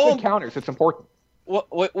always good counters. It's important.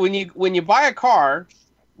 When you buy a car,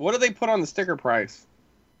 what do they put on the sticker price?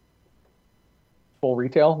 Full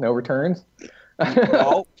retail, no returns.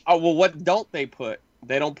 Well, what don't they put?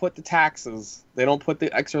 They don't put the taxes. They don't put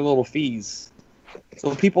the extra little fees.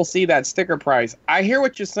 So people see that sticker price. I hear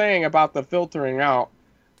what you're saying about the filtering out,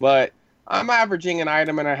 but I'm averaging an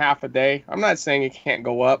item and a half a day. I'm not saying it can't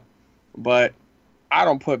go up, but I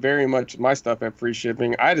don't put very much of my stuff at free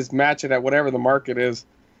shipping. I just match it at whatever the market is.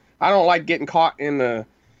 I don't like getting caught in the...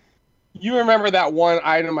 You remember that one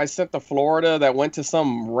item I sent to Florida that went to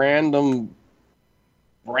some random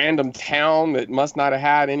town that must not have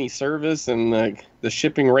had any service, and the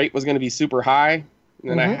shipping rate was going to be super high,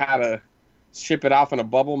 and then I had to ship it off in a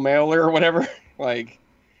bubble mailer or whatever. Like,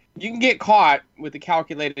 you can get caught with the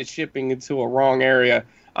calculated shipping into a wrong area.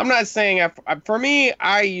 I'm not saying... For me,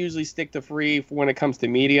 I usually stick to free when it comes to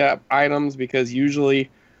media items, because usually,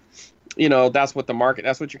 that's what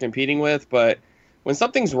you're competing with. But when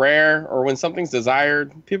something's rare or when something's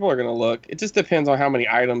desired, people are going to look. It just depends on how many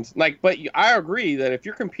items. But I agree that if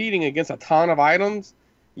you're competing against a ton of items,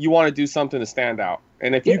 you want to do something to stand out.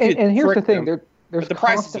 And if you and here's the thing, there's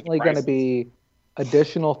constantly going to be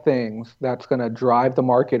additional things that's going to drive the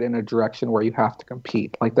market in a direction where you have to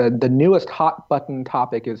compete. Like the newest hot button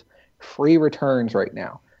topic is free returns right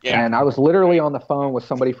now. Yeah. And I was literally on the phone with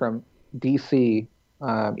somebody from DC,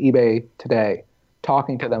 eBay today,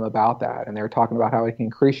 talking to them about that. And they were talking about how it can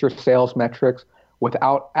increase your sales metrics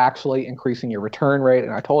without actually increasing your return rate.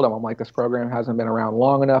 And I told them, I'm like, this program hasn't been around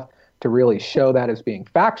long enough to really show that as being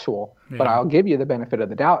factual, but I'll give you the benefit of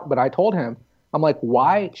the doubt. But I told him, I'm like,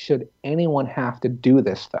 why should anyone have to do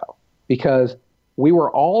this, though? Because we were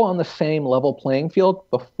all on the same level playing field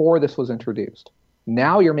before this was introduced.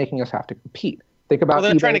 Now you're making us have to compete. Think about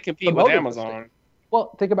they're trying to compete with Amazon. Listings.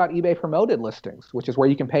 Well, think about eBay promoted listings, which is where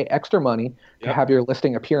you can pay extra money to have your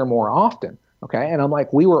listing appear more often. Okay, and I'm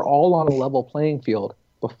like, we were all on a level playing field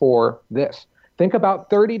before this. Think about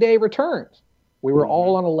 30-day returns. We were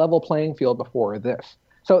all on a level playing field before this.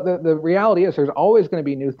 So the reality is there's always going to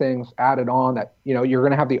be new things added on that, you're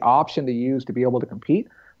going to have the option to use to be able to compete.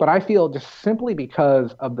 But I feel just simply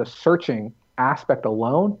because of the searching aspect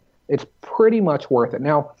alone, it's pretty much worth it.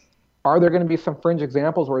 Now, are there going to be some fringe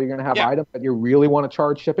examples where you're going to have items that you really want to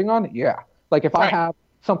charge shipping on? Yeah. Like if I have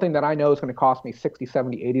something that I know is going to cost me $60,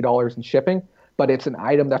 $70, $80 in shipping, but it's an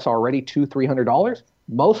item that's already $200, $300,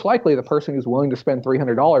 most likely the person who's willing to spend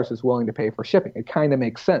 $300 is willing to pay for shipping. It kind of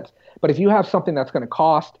makes sense. But if you have something that's going to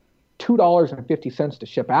cost $2.50 to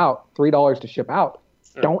ship out, $3 to ship out,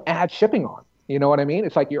 don't add shipping on. You know what I mean?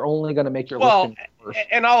 It's like you're only going to make your listing worse.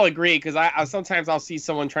 And I'll agree, because I sometimes I'll see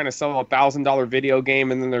someone trying to sell a $1,000 video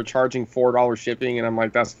game and then they're charging $4 shipping, and I'm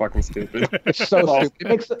like, that's fucking stupid. It's so stupid.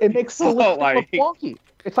 It makes the listing look wonky.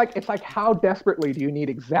 It's like how desperately do you need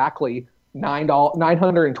exactly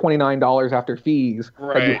 $929 after fees,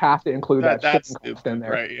 but you have to include that shipping cost in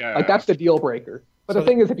there. Right, yeah. Like that's the deal breaker. But the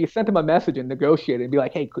thing is, if you sent them a message and negotiated and be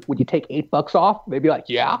like, hey, would you take $8 off? They'd be like,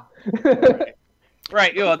 yeah.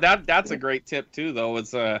 Right. That's a great tip too, though.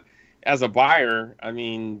 It's as a buyer, I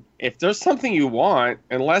mean, if there's something you want,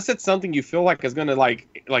 unless it's something you feel like is gonna like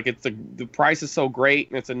it's the price is so great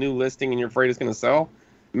and it's a new listing and you're afraid it's gonna sell,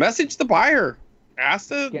 message the buyer. Ask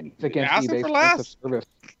them for less.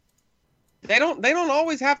 They don't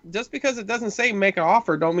always have, just because it doesn't say make an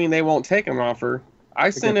offer, don't mean they won't take an offer. I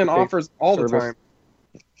send in offers all the time.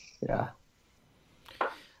 Yeah.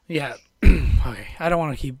 Yeah. Okay. I don't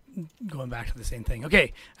want to keep going back to the same thing.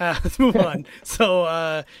 Okay. Let's move on.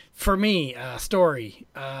 So, for me, story.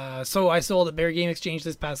 So I sold at Barry Game Exchange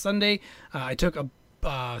this past Sunday. I took a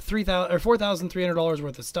 $4,300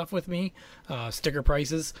 worth of stuff with me, sticker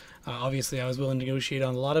prices. Obviously, I was willing to negotiate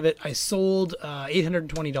on a lot of it. I sold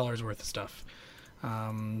 $820 worth of stuff.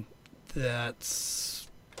 That's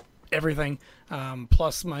everything.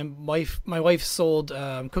 Plus, my wife sold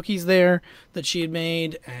cookies there that she had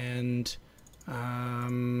made, and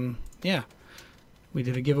yeah, we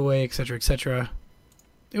did a giveaway, etc., etc.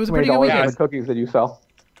 It was a pretty good weekend. How many cookies did you sell?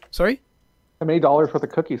 Sorry? How many dollars worth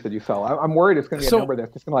of cookies did you sell? I'm worried it's going to be a number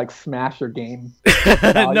that's just going to like smash your game.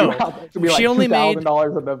 No, she only made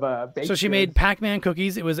 $2,000 of so she made Pac-Man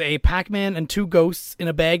cookies. It was a Pac-Man and 2 ghosts in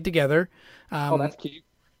a bag together. Oh, that's cute.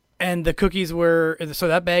 And the cookies were, so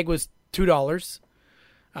that bag was $2.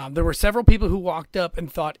 There were several people who walked up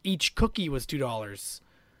and thought each cookie was $2.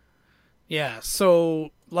 Yeah,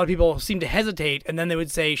 so a lot of people seemed to hesitate, and then they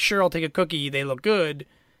would say, "Sure, I'll take a cookie. They look good."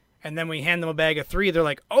 And then we hand them a bag of 3. They're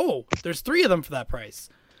like, "Oh, there's 3 of them for that price."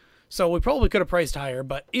 So we probably could have priced higher,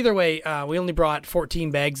 but either way, we only brought 14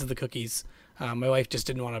 bags of the cookies. My wife just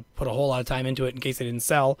didn't want to put a whole lot of time into it in case they didn't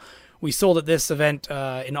sell. We sold at this event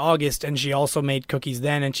in August, and she also made cookies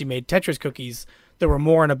then, and she made Tetris cookies. There were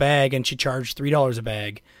more in a bag, and she charged $3 a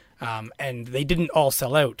bag, and they didn't all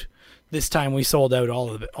sell out. This time we sold out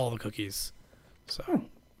all the cookies. So,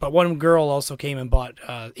 but one girl also came and bought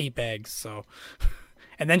 8 bags. So,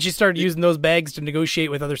 and then she started using those bags to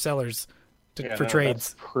negotiate with other sellers for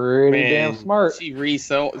trades. Pretty damn smart. She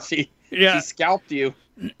She scalped you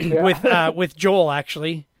with Joel,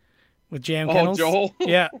 actually, with Jam Kennels. Oh, Joel.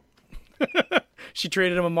 Yeah. She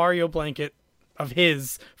traded him a Mario blanket of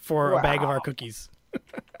his for a bag of our cookies.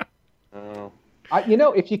 Oh.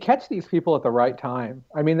 If you catch these people at the right time,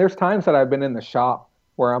 I mean, there's times that I've been in the shop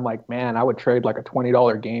where I'm like, man, I would trade like a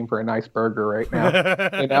 $20 game for a nice burger right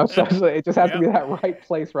now. So it just has to be that right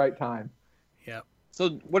place, right time. Yeah.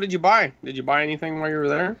 So what did you buy? Did you buy anything while you were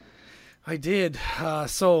there? I did.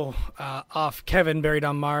 Off Kevin Buried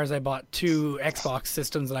on Mars, I bought 2 Xbox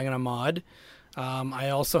systems that I'm going to mod. I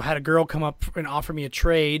also had a girl come up and offer me a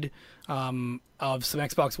trade of some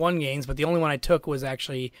Xbox One games, but the only one I took was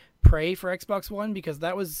actually Prey for Xbox One because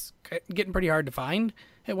that was getting pretty hard to find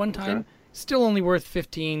at one time. Okay. Still only worth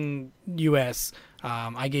 $15 US.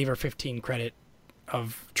 I gave her 15 credit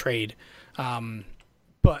of trade,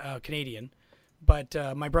 but Canadian. But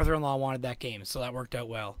my brother-in-law wanted that game, so that worked out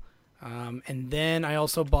well. And then I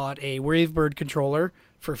also bought a Wavebird controller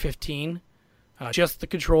for 15. Just the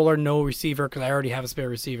controller, no receiver, because I already have a spare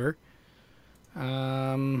receiver.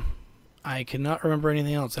 I cannot remember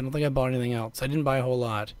anything else. I don't think I bought anything else. I didn't buy a whole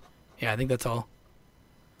lot. Yeah, I think that's all.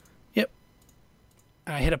 Yep.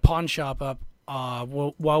 I hit a pawn shop up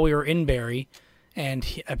while we were in Barrie, and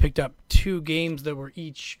I picked up 2 games that were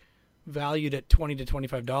each valued at $20 to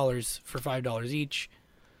 $25 for $5 each.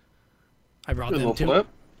 I brought them to...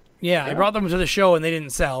 Yeah, I brought them to the show, and they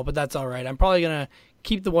didn't sell, but that's all right. I'm probably going to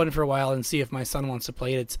keep the one for a while and see if my son wants to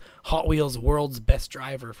play it. It's Hot Wheels World's Best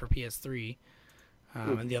Driver for PS3.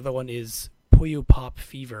 And the other one is Puyo Pop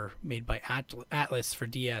Fever, made by Atlas for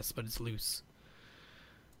DS, but it's loose.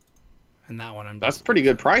 And that one That's a pretty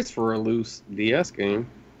good price for a loose DS game.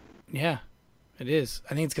 Yeah, it is.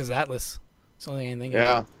 I think it's because Atlas. It's the only thing I think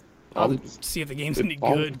of. I'll see if the game's any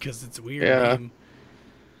good, because it's a weird game.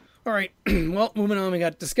 All right, well, moving on. We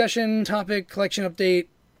got discussion, topic, collection update.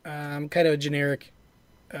 Kind of a generic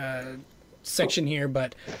section here,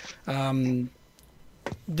 but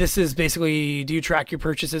this is basically, do you track your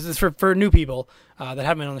purchases? This is for new people that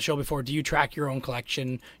haven't been on the show before. Do you track your own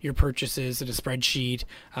collection, your purchases in a spreadsheet?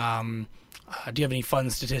 Do you have any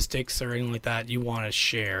fun statistics or anything like that you want to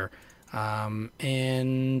share?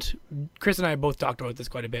 And Chris and I both talked about this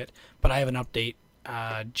quite a bit, but I have an update.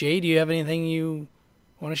 Jay, do you have anything you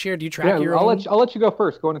want to share? Do you track your own? I'll let you go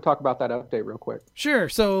first. Go on and talk about that update real quick. Sure.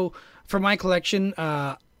 So for my collection,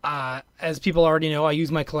 as people already know, I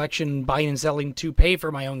use my collection buying and selling to pay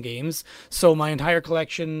for my own games. So my entire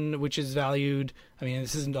collection, which is valued, I mean,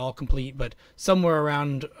 this isn't all complete, but somewhere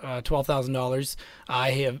around $12,000,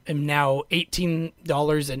 I am now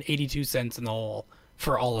 $18.82 in the hole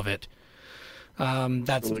for all of it.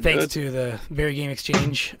 That's Really thanks good. to the Very Game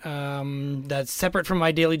Exchange. That's separate from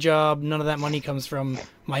my daily job. None of that money comes from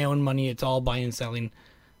my own money. It's all buying and selling.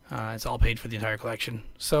 It's all paid for the entire collection.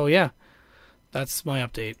 So yeah, that's my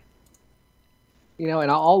update. You know,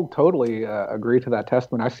 and I'll totally agree to that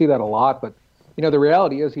testament. I see that a lot, but you know, the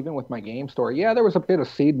reality is, even with my game store, yeah, there was a bit of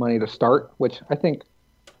seed money to start, which I think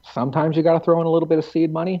sometimes you got to throw in a little bit of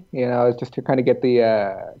seed money, you know, just to kind of get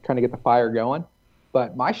the fire going.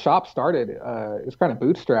 But my shop started is kind of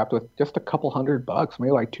bootstrapped with just a couple $100,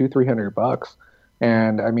 maybe like $200-300,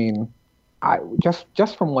 and I mean, I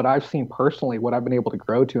just from what I've seen personally, what I've been able to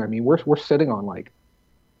grow to, I mean, we're sitting on like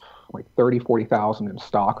 30,000-40,000 in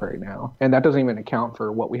stock right now, and that doesn't even account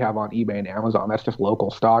for what we have on eBay and Amazon. That's just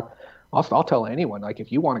local stock. I'll tell anyone, like,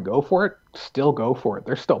 if you want to go for it, still go for it.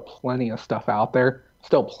 There's still plenty of stuff out there,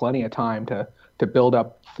 still plenty of time to build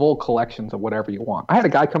up full collections of whatever you want. I had a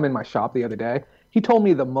guy come in my shop the other day. He told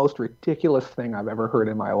me the most ridiculous thing I've ever heard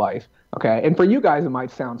in my life. Okay, and for you guys, it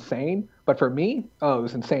might sound sane, but for me, oh, it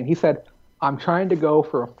was insane. He said, "I'm trying to go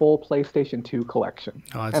for a full PlayStation 2 collection,"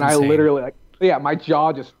 Oh, that's and insane. I literally, yeah, my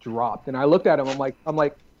jaw just dropped, and I looked at him. I'm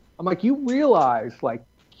like, you realize like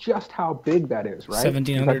just how big that is, right? He's like, "What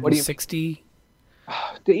do you-" 1760.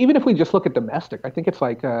 Even if we just look at domestic, I think it's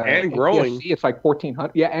like And growing. PSC, it's like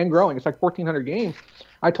 1,400. Yeah, and growing. It's like 1,400 games.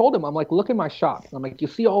 I told him, I'm like, look in my shop. I'm like, you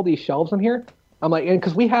see all these shelves in here? I'm like, and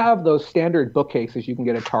because we have those standard bookcases you can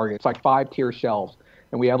get at Target. It's like 5-tier shelves,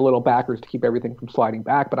 and we have little backers to keep everything from sliding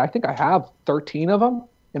back. But I think I have 13 of them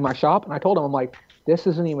in my shop, and I told him, I'm like, this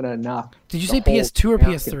isn't even enough. Did you to say hold PS2 or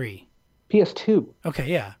napkin. PS3? PS2. Okay,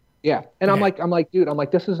 yeah. Yeah, and Okay. I'm like, dude,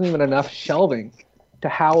 this isn't even enough shelving to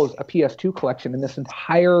house a PS2 collection in this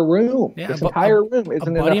entire room. Yeah, This but entire room A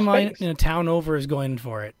isn't buddy of enough mine space. in a town over is going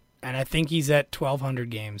for it, and I think he's at 1,200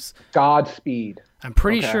 games. Godspeed. I'm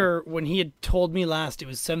pretty Okay. sure when he had told me last, it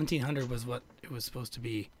was 1,700 was what it was supposed to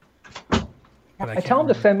be. But I can't tell him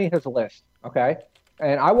to remember. send me his list, okay?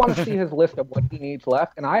 And I want to see his list of what he needs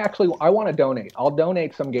left. And I want to donate. I'll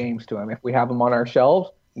donate some games to him if we have them on our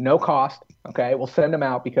shelves, no cost. Okay, we'll send them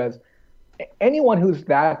out because anyone who's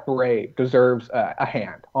that brave deserves a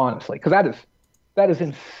hand, honestly, because that is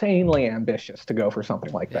insanely ambitious to go for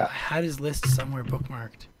something like I that. had his list somewhere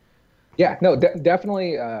bookmarked. Yeah, no,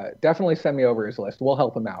 definitely send me over his list. We'll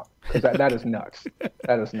help him out because that is nuts.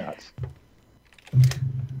 That is nuts.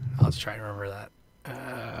 I'll just try to remember that.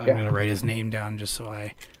 I'm Yeah. going to write his name down just so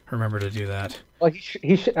I remember to do that. Well,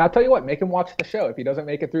 he should. I'll tell you what. Make him watch the show. If he doesn't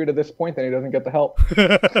make it through to this point, then he doesn't get the help.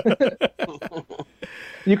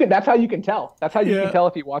 You can. That's how you can tell. That's how you Yeah. can tell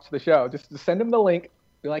if he watched the show. Just send him the link.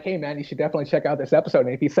 Be like, hey man, you should definitely check out this episode.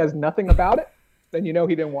 And if he says nothing about it, then you know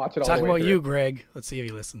he didn't watch it all Talking the way about through. you, Greg. Let's see if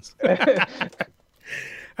he listens. All right.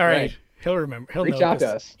 Right. He'll remember. He'll Reach know out to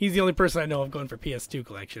 'cause us. He's the only person I know of going for PS2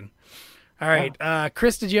 collection. All right.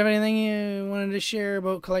 Chris, did you have anything you wanted to share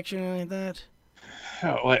about collection or anything like that?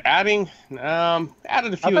 What, adding?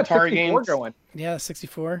 Added a few I've got Atari 64 games. going. Yeah,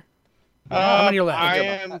 64. How many are left? I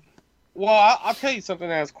am. Well, I'll tell you something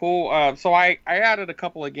that's cool. So I added a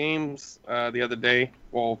couple of games the other day.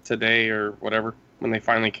 Well, today or whatever when they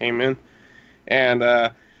finally came in, and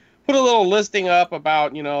put a little listing up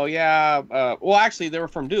about well, actually they were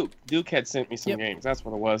from Duke. Duke had sent me some Yep. games. That's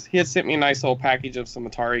what it was. He had sent me a nice little package of some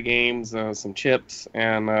Atari games, some chips,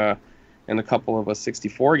 and a couple of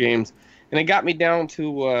 64 games. And it got me down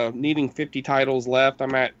to needing 50 titles left.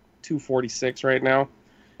 I'm at 246 right now.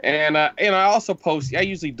 And I also post. I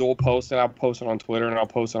usually dual post, and I'll post it on Twitter and I'll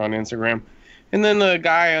post it on Instagram. And then the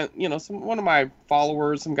guy, one of my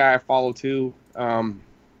followers, some guy I follow too,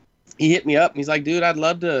 he hit me up and he's like, "Dude, I'd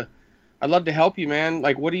love to help you, man.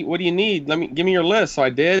 Like, what do you need? Give me your list." So I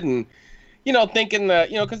did, and thinking that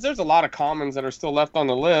because there's a lot of commons that are still left on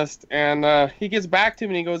the list. And he gets back to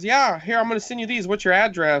me and he goes, "Yeah, here, I'm gonna send you these. What's your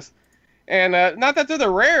address?" And not that they're the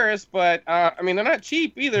rarest, but I mean they're not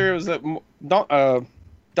cheap either. It was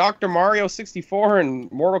Dr. Mario 64 and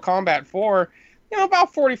Mortal Kombat 4,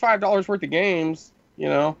 about $45 worth of games. It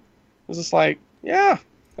was just like, yeah,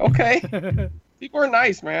 okay. People are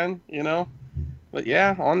nice, man. But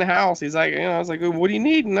yeah, on the house, he's like, I was like, what do you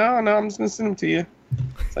need? No, I'm just gonna send them to you.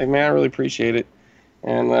 It's like, man, I really appreciate it.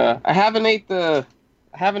 And I haven't ate the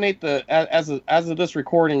as of this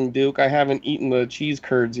recording, Duke. I haven't eaten the cheese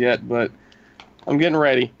curds yet, but I'm getting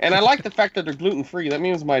ready. And I like the fact that they're gluten free. That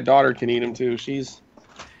means my daughter can eat them too. She's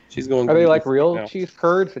going. Are they like gluten-free real now. cheese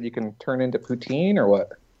curds that you can turn into poutine or what?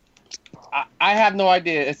 I have no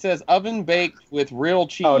idea. It says oven baked with real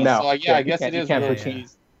cheese. Oh, no. So I Yeah, you guess can't- it you is can't real poutine.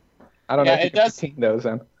 cheese. I don't know Yeah, if you it can does- poutine those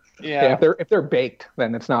then. Yeah. Yeah, if they're baked,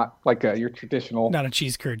 then it's not like your traditional. Not a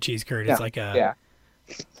cheese curd. Yeah, It's like a yeah.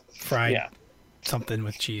 fried Yeah. something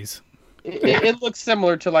with cheese. It looks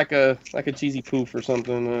similar to like a cheesy poof or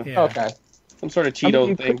something. Yeah. Okay. Some sort of I mean, Cheeto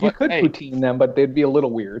you thing. could, you but, could hey, poutine them, but they'd be a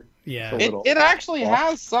little weird. Yeah. A little. it actually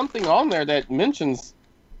has something on there that mentions.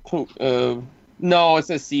 No, it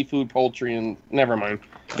says seafood, poultry, and never mind.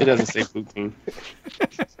 It doesn't say poutine.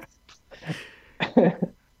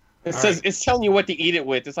 It says it's telling you what to eat it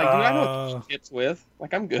with. It's like, dude, I know what to eat chips with.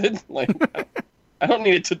 Like, I'm good. Like, I don't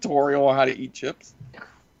need a tutorial on how to eat chips.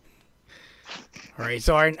 All right,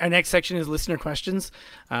 so our next section is listener questions.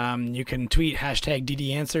 You can tweet hashtag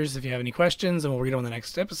DD Answers if you have any questions, and we'll read them on the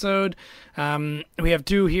next episode. We have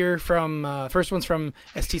two here from, first one's from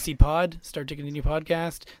STC Pod, Start to Continue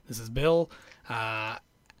Podcast. This is Bill.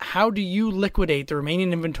 How do you liquidate the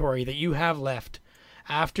remaining inventory that you have left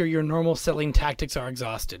after your normal selling tactics are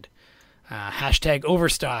exhausted? Hashtag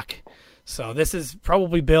overstock. So this is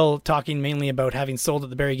probably Bill talking mainly about having sold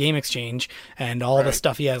at the Barry Game Exchange and all the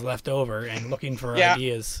stuff he has left over and looking for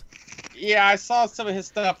ideas. Yeah, I saw some of his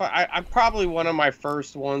stuff. I probably one of my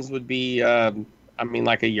first ones would be,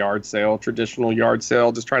 like a yard sale, traditional yard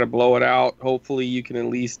sale. Just try to blow it out. Hopefully you can at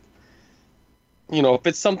least, if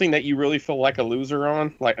it's something that you really feel like a loser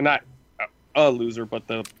on, like not a loser, but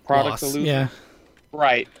the product's a loser. Yeah.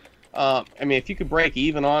 Right. If you could break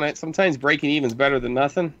even on it, sometimes breaking even is better than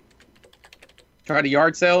nothing. Try to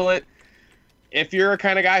yard sale it. If you're a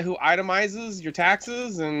kind of guy who itemizes your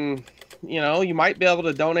taxes and, you might be able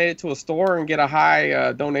to donate it to a store and get a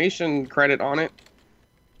high donation credit on it.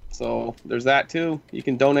 So there's that too. You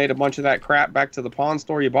can donate a bunch of that crap back to the pawn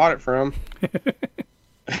store you bought it from. Or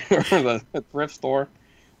the thrift store.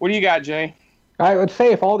 What do you got, Jay? I would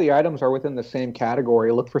say if all the items are within the same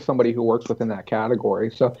category, look for somebody who works within that category.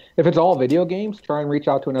 So if it's all video games, try and reach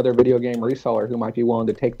out to another video game reseller who might be willing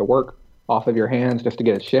to take the work off of your hands just to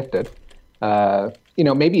get it shifted.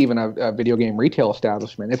 Maybe even a video game retail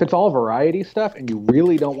establishment. If it's all variety stuff and you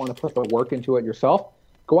really don't want to put the work into it yourself,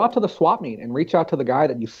 go out to the swap meet and reach out to the guy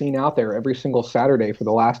that you've seen out there every single Saturday for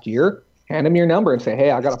the last year. Hand him your number and say,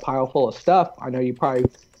 hey, I got a pile full of stuff. I know you probably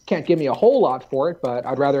can't give me a whole lot for it, but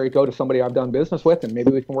I'd rather go to somebody I've done business with and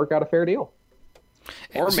maybe we can work out a fair deal.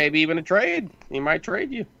 Or maybe even a trade. He might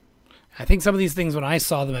trade you. I think some of these things when I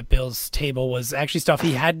saw them at Bill's table was actually stuff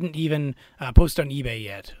he hadn't even posted on eBay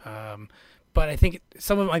yet. But I think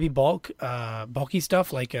some of it might be bulky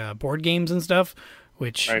stuff like board games and stuff,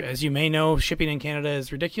 which, as you may know, shipping in Canada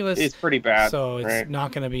is ridiculous. It's pretty bad. So it's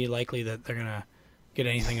not going to be likely that they're going to get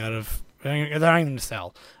anything out of. They're not even going to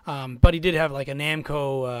sell. But he did have like a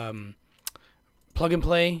Namco plug and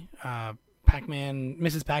play.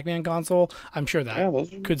 Mrs. Pac-Man console. I'm sure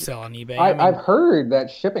that could sell on eBay. I've heard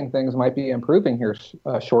that shipping things might be improving here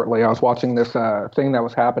shortly. I was watching this thing that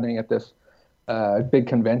was happening at this big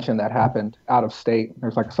convention that happened out of state.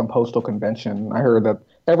 There's like some postal convention. I heard that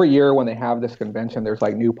every year when they have this convention, there's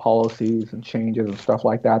like new policies and changes and stuff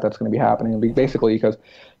like that that's going to be happening. And basically because,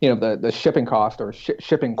 the shipping cost or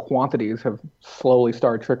shipping quantities have slowly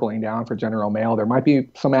started trickling down for General Mail. There might be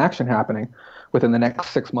some action happening within the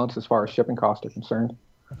next 6 months as far as shipping costs are concerned.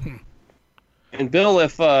 And Bill,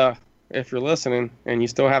 if you're listening and you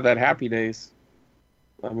still have that Happy Days,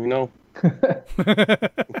 let me know. I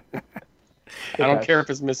don't care if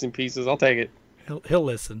it's missing pieces. I'll take it. He'll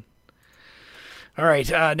listen. All right.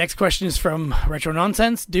 Next question is from Retro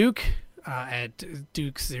Nonsense Duke at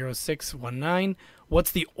Duke0619.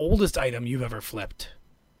 What's the oldest item you've ever flipped?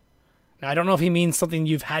 Now, I don't know if he means something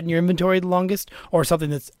you've had in your inventory the longest or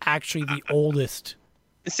something that's actually the oldest.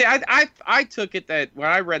 See, I took it that when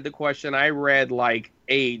I read the question, I read like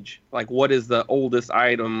age, like what is the oldest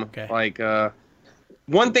item? Okay. Like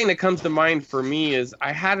one thing that comes to mind for me is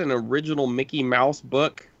I had an original Mickey Mouse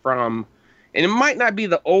book and it might not be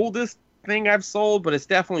the oldest thing I've sold, but it's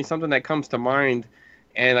definitely something that comes to mind.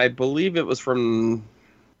 And I believe it was from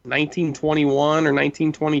 1921 or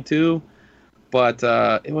 1922. But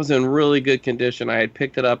it was in really good condition. I had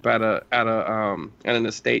picked it up at an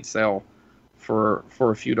estate sale for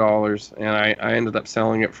a few dollars, and I ended up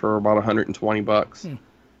selling it for about $120.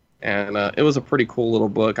 And it was a pretty cool little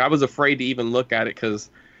book. I was afraid to even look at it because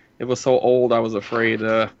it was so old. I was afraid.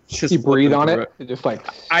 Just you breathe on it? Just like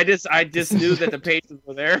I just knew that the pages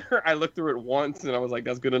were there. I looked through it once, and I was like,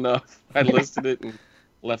 "That's good enough." I listed it and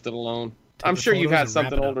left it alone. I'm sure you've had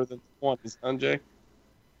something older than 20, Sanjay.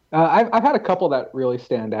 I've had a couple that really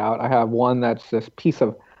stand out. I have one that's this piece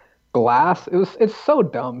of glass. It's so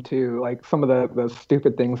dumb too. Like some of the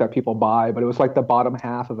stupid things that people buy, but it was like the bottom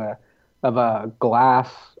half of a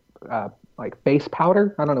glass like face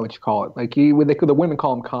powder. I don't know what you call it. Like the women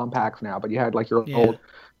call them compacts now, but you had like your old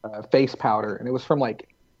face powder, and it was from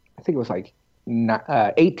like I think it was like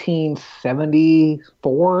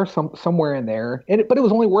 1874, somewhere in there. But it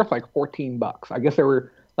was only worth like $14. I guess they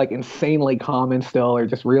were like insanely common still, or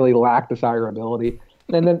just really lacked desirability.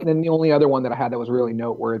 And then the only other one that I had that was really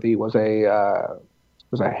noteworthy was a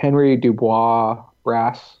Henry Dubois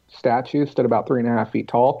brass statue, stood about 3.5 feet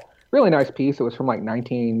tall. Really nice piece. It was from like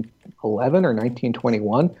 1911 or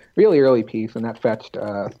 1921. Really early piece, and that fetched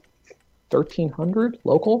 $1,300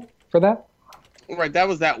 local for that. Right, that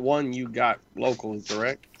was that one you got locally,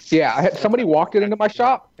 correct? Yeah, I had somebody walked it into my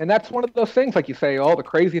shop, and that's one of those things, like you say, all the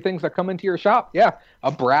crazy things that come into your shop. Yeah,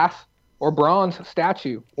 a brass or bronze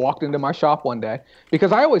statue walked into my shop one day.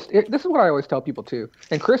 Because this is what I always tell people too.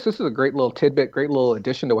 And Chris, this is a great little tidbit, great little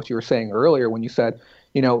addition to what you were saying earlier when you said,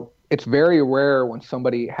 it's very rare when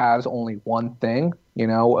somebody has only one thing,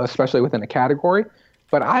 especially within a category.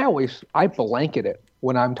 But I blanket it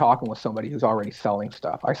when I'm talking with somebody who's already selling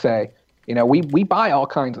stuff. I say, we buy all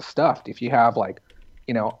kinds of stuff. If you have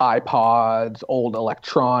iPods, old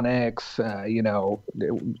electronics,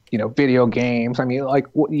 video games. I mean, like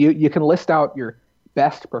you can list out your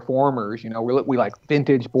best performers. We like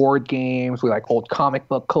vintage board games. We like old comic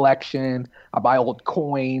book collection. I buy old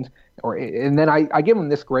coins, and then I give them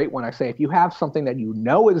this great one. I say, if you have something that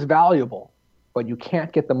is valuable, but you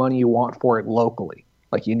can't get the money you want for it locally,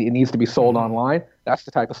 like it needs to be sold online, that's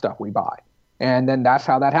the type of stuff we buy. And then that's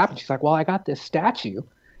how that happens. She's like, well, I got this statue.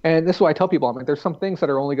 And this is what I tell people. I'm like, there's some things that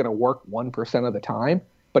are only going to work 1% of the time.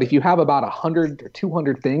 But if you have about 100 or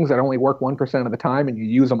 200 things that only work 1% of the time and you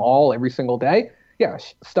use them all every single day, yeah,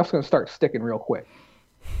 stuff's going to start sticking real quick.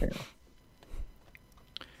 Yeah.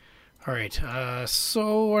 All right.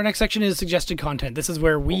 So our next section is suggested content. This is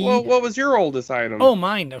where we... Well, what was your oldest item? Oh,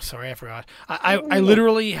 mine. Oh, sorry, I forgot. I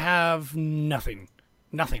literally have nothing.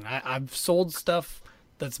 Nothing. I've sold stuff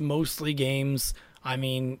that's mostly games. I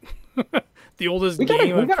mean... The oldest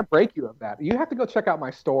game. We gotta break you of that. You have to go check out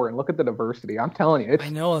my store and look at the diversity. I'm telling you, I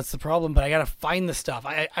know that's the problem, but I gotta find the stuff.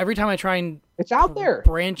 Every time I try and it's out there.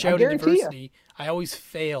 Branch out in diversity, I always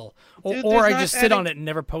fail, or I just sit on it and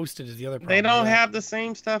never post it. Is the other problem? They don't have the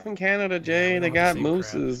same stuff in Canada, Jay. They got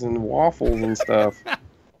mooses and waffles and stuff.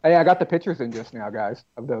 Hey, I got the pictures in just now, guys,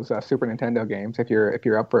 of those Super Nintendo games. If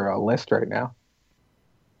you're up for a list right now,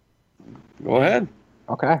 go ahead.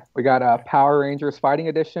 Okay, we got Power Rangers Fighting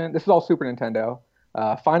Edition. This is all Super Nintendo.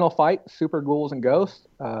 Final Fight, Super Ghouls and Ghosts,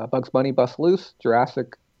 Bugs Bunny Bust Loose,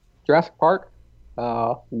 Jurassic Park,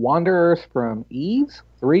 Wanderers from Eves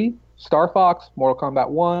 3, Star Fox, Mortal Kombat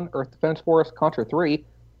 1, Earth Defense Force, Contra 3.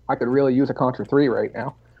 I could really use a Contra 3 right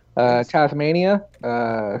now. Tasmania,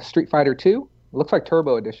 Street Fighter 2. It looks like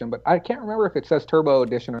Turbo Edition, but I can't remember if it says Turbo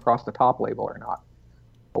Edition across the top label or not,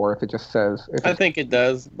 or if it just says. I think it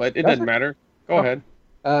does, but it doesn't matter. Go ahead.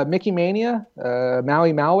 Mickey Mania,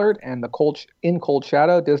 Maui Mallard, and Cold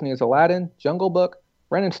Shadow, Disney's Aladdin, Jungle Book,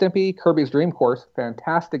 Ren and Stimpy, Kirby's Dream Course,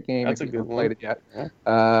 fantastic game if you haven't one. played it yet.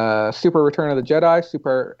 Yeah. Super Return of the Jedi,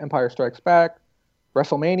 Super Empire Strikes Back,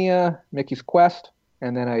 WrestleMania, Mickey's Quest,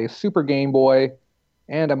 and then a Super Game Boy,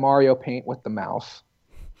 and a Mario Paint with the mouse.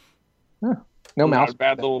 No mouse. Not a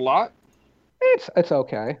bad little lot. It's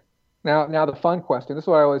okay. Now the fun question. This is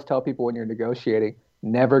what I always tell people when you're negotiating.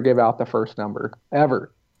 Never give out the first number.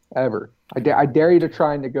 Ever. I dare you to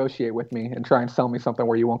try and negotiate with me and try and sell me something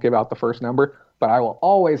where you won't give out the first number, but I will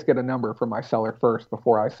always get a number from my seller first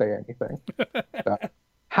before I say anything.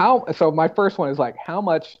 So my first one is like, how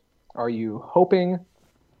much are you hoping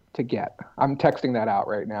to get? I'm texting that out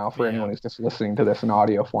right now for anyone who's just listening to this in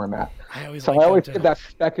audio format. I always did that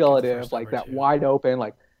speculative, like that wide open,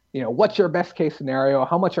 like, what's your best case scenario?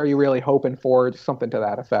 How much are you really hoping for? Just something to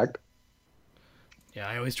that effect. Yeah,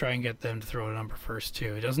 I always try and get them to throw a number first,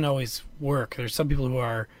 too. It doesn't always work. There's some people who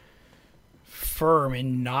are firm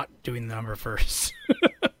in not doing the number first.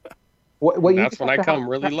 That's when I come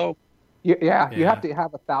really low. You have to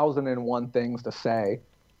have 1,001 things to say,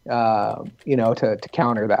 to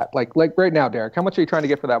counter that. Like right now, Derek, how much are you trying to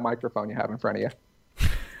get for that microphone you have in front of you?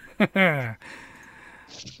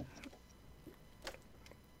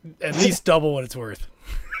 At least double what it's worth.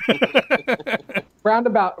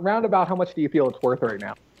 Roundabout, how much do you feel it's worth right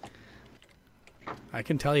now? I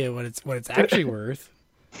can tell you what it's actually worth,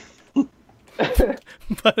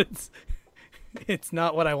 but it's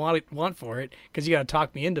not what I want for it, because you got to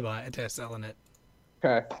talk me into selling it.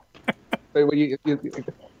 Okay.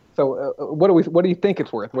 So what do you think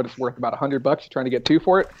it's worth? What it's worth? About $100? You're trying to get two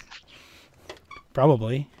for it?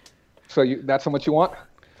 Probably. So that's how much you want?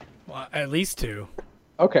 Well, at least two.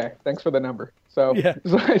 Okay, thanks for the number. So,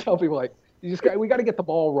 so I tell people, like, we got to get the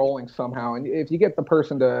ball rolling somehow. And if you get the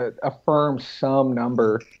person to affirm some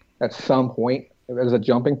number at some point as a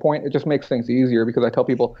jumping point, it just makes things easier, because I tell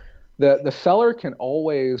people the seller can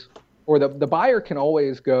always, or the buyer can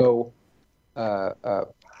always go,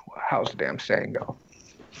 how's the damn saying go?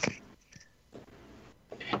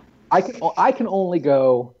 I can only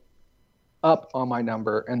go up on my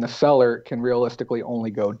number, and the seller can realistically only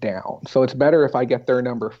go down. So it's better if I get their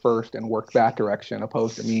number first and work that direction,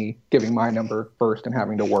 opposed to me giving my number first and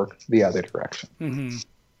having to work the other direction. Mm-hmm.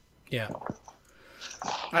 Yeah.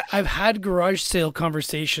 I've had garage sale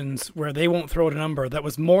conversations where they won't throw out a number that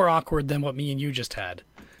was more awkward than what me and you just had.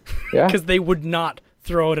 Yeah. Because they would not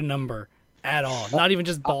throw out a number at all, not even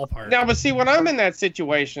just ballpark. Now, but see, when I'm in that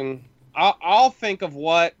situation, I'll think of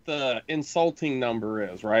what the insulting number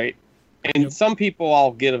is, right? And some people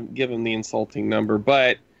I'll give them the insulting number,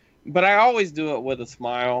 but I always do it with a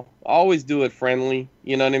smile. I always do it friendly.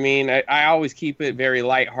 You know what I mean? I always keep it very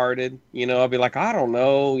lighthearted. You know, I'll be like, I don't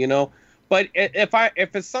know, you know. But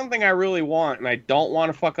if it's something I really want and I don't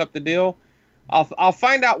want to fuck up the deal, I'll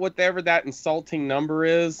find out whatever that insulting number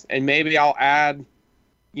is, and maybe I'll add,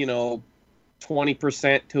 you know,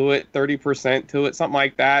 20% to it, 30% to it, something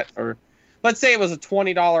like that. Or let's say it was a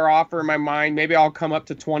 $20 offer in my mind. Maybe I'll come up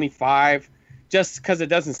to 25 just because it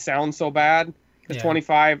doesn't sound so bad. Because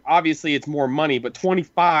 25, obviously it's more money, but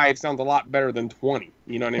 25 sounds a lot better than 20.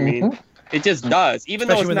 You know what I mean? It just does, even Especially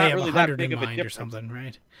though it's when not they have really that 100 big in of a mind difference. or something,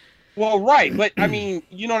 right? Well, right, but I mean,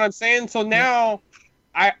 you know what I'm saying? So now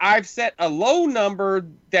I've set a low number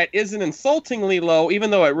that isn't insultingly low, even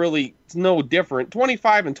though it's no different.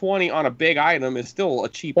 25 and 20 on a big item is still a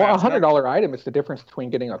cheap. Well, $100 item is the difference between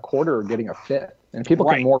getting a quarter or getting a fifth, and people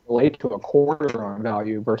can more relate to a quarter on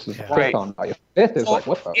value versus a fifth on value. Fifth is like,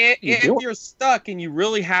 what the? If you're stuck and you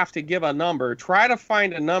really have to give a number, try to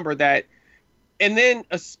find a number that, and then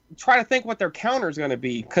try to think what their counter is going to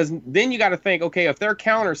be, because then you got to think, okay, if their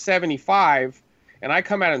counter is 75. And I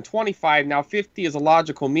come out in 25, now 50 is a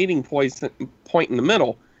logical meeting point in the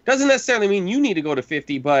middle. Doesn't necessarily mean you need to go to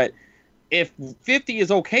 50, but if 50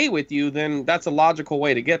 is okay with you, then that's a logical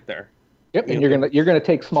way to get there. Yep, and you're gonna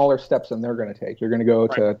take smaller steps than they're gonna take. You're gonna go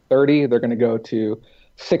to 30, they're gonna go to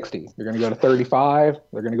 60. You're gonna go to 35,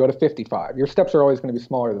 they're gonna go to 55. Your steps are always gonna be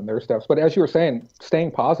smaller than their steps. But as you were saying,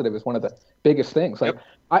 staying positive is one of the biggest things. Like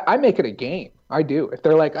I make it a game. I do. If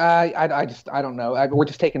they're like, I don't know, we're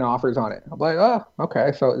just taking offers on it. I'm like, oh,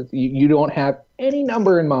 okay. So you don't have any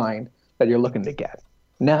number in mind that you're looking to get.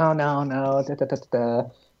 No. And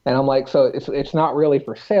I'm like, so it's not really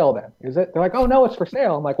for sale then, is it? They're like, oh no, it's for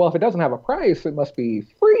sale. I'm like, well, if it doesn't have a price, it must be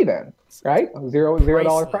free then, right?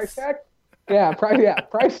 $0 price tag. Yeah,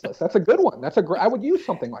 priceless. That's a good one. I would use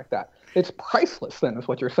something like that. It's priceless then, is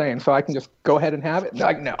what you're saying. So I can just go ahead and have it. And they're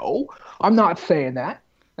like, no, I'm not saying that.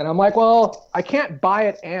 And I'm like, well, I can't buy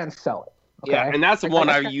it and sell it. Okay? Yeah, and that's the one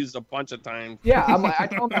I've used a bunch of times. Yeah, I'm like, I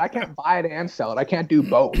tell them I can't buy it and sell it. I can't do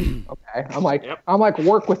both. Okay, I'm like,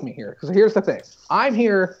 work with me here, because here's the thing. I'm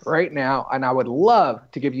here right now, and I would love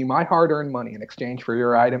to give you my hard-earned money in exchange for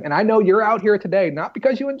your item. And I know you're out here today not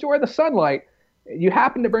because you enjoy the sunlight. You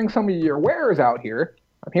happen to bring some of your wares out here.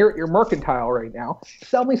 I'm here at your mercantile right now.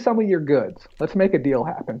 Sell me some of your goods. Let's make a deal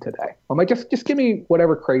happen today. I'm like, just give me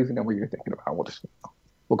whatever crazy number you're thinking about.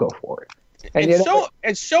 We'll go for it.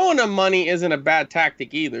 And showing them money isn't a bad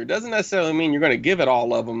tactic either. It doesn't necessarily mean you're going to give it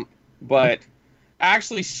all of them, but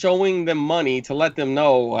actually showing them money to let them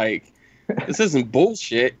know, like, this isn't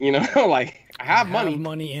bullshit, you know? Like, I have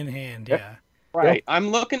money in hand, yeah. Right.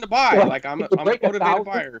 I'm looking to buy. Well, like, I'm a motivated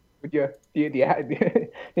buyer. Would you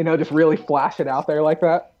just really flash it out there like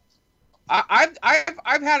that?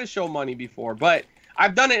 I've had to show money before, but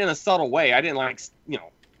I've done it in a subtle way. I didn't, like,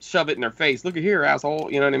 shove it in their face. Look at here,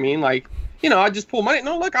 asshole. You know what I mean? Like, I just pull money.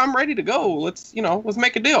 No, look, I'm ready to go. Let's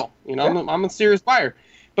make a deal. I'm a serious buyer.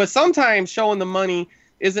 But sometimes showing the money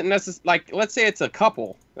isn't necessary. Like, let's say it's a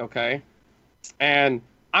couple, okay? And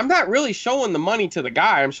I'm not really showing the money to the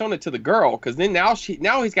guy. I'm showing it to the girl, because then now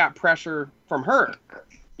he's got pressure from her.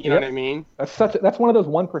 You know what I mean? That's one of those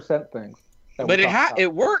 1% things. But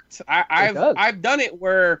it worked. I've done it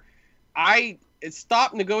where I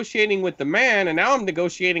stopped negotiating with the man, and now I'm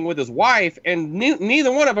negotiating with his wife, and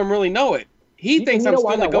neither one of them really know it. He thinks I'm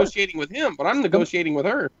still negotiating with him, but I'm negotiating with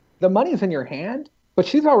her. The money's in your hand, but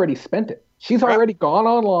she's already spent it. She's already gone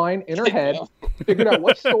online in her head, figured out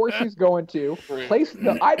what store she's going to,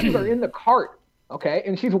 the items are in the cart, okay,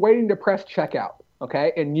 and she's waiting to press checkout,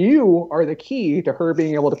 okay, and you are the key to her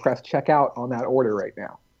being able to press checkout on that order right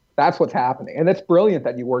now. That's what's happening, and it's brilliant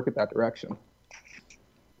that you work at that direction.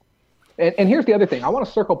 And here's the other thing. I want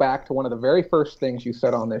to circle back to one of the very first things you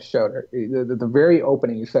said on this show. The very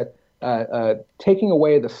opening, you said taking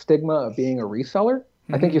away the stigma of being a reseller.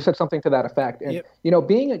 Mm-hmm. I think you said something to that effect. And,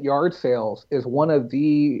 being at yard sales is one of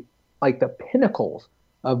the pinnacles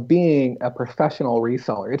of being a professional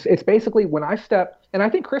reseller. It's basically when I step, and I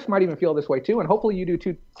think Chris might even feel this way too, and hopefully you do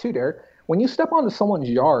too, Derek. When you step onto someone's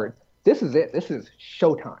yard, this is it. This is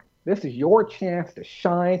showtime. This is your chance to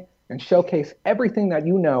shine and showcase everything that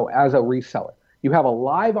you know as a reseller. You have a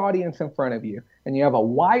live audience in front of you, and you have a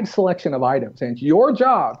wide selection of items, and it's your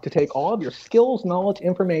job to take all of your skills, knowledge,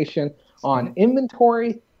 information on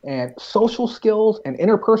inventory and social skills and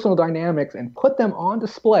interpersonal dynamics and put them on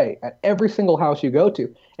display at every single house you go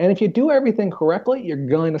to. And if you do everything correctly, you're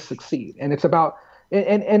going to succeed. And it's about,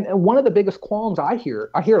 and one of the biggest qualms I hear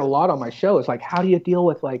it a lot on my show is like, how do you deal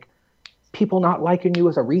with like people not liking you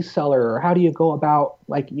as a reseller, or how do you go about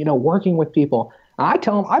like, working with people? And I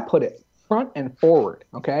tell them, I put it front and forward.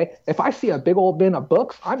 Okay. If I see a big old bin of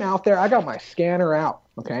books, I'm out there, I got my scanner out.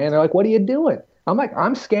 Okay. And they're like, what are you doing? I'm like,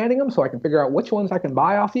 I'm scanning them so I can figure out which ones I can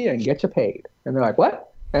buy off you and get you paid. And they're like,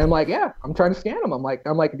 what? And I'm like, yeah, I'm trying to scan them. I'm like,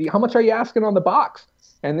 how much are you asking on the box?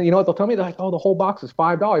 And then you know what they'll tell me? They're like, oh, the whole box is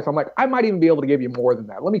 $5. I'm like, I might even be able to give you more than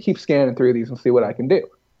that. Let me keep scanning through these and see what I can do.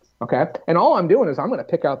 Okay. And all I'm doing is I'm going to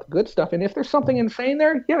pick out the good stuff. And if there's something insane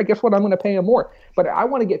there, yeah, guess what? I'm going to pay them more. But I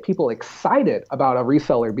want to get people excited about a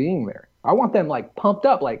reseller being there. I want them like pumped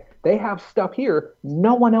up, like they have stuff here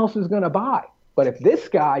no one else is going to buy. But if this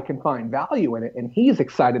guy can find value in it and he's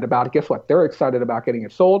excited about it, guess what? They're excited about getting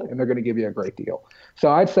it sold, and they're going to give you a great deal. So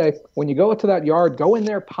I'd say when you go to that yard, go in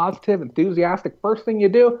there positive, enthusiastic. First thing you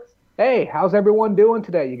do, hey, how's everyone doing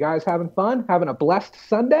today? You guys having fun? Having a blessed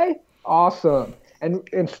Sunday? Awesome.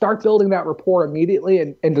 And start building that rapport immediately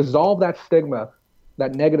and dissolve that stigma,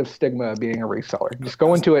 that negative stigma of being a reseller. Just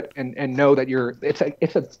go into it and know that it's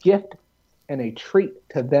a gift and a treat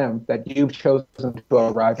to them that you've chosen to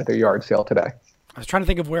arrive at their yard sale today. I was trying to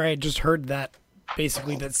think of where I had just heard that,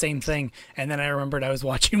 basically that same thing, and then I remembered I was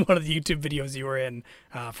watching one of the YouTube videos you were in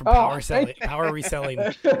from power reselling.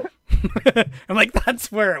 I'm like,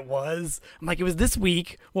 that's where it was. I'm like, it was this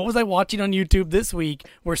week. What was I watching on YouTube this week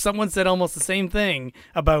where someone said almost the same thing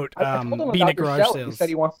about being at garage sales? He said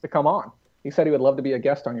he wants to come on. He said he would love to be a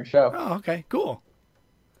guest on your show. Oh, okay, cool.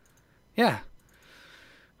 Yeah.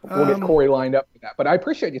 We'll get Corey lined up for that. But I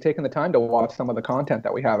appreciate you taking the time to watch some of the content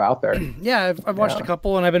that we have out there. Yeah, I've watched a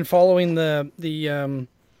couple, and I've been following the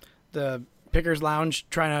Pickers Lounge,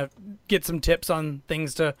 trying to get some tips on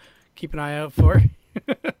things to keep an eye out for.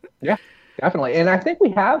 Yeah, definitely. And I think we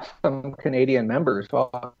have some Canadian members.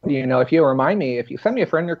 Well, if you remind me, if you send me a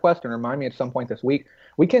friend request and remind me at some point this week,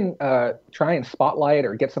 we can try and spotlight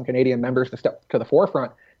or get some Canadian members to step to the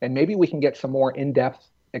forefront, and maybe we can get some more in-depth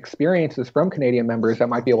experiences from Canadian members that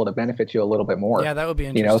might be able to benefit you a little bit more. Yeah, that would be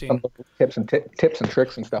interesting. Some tips and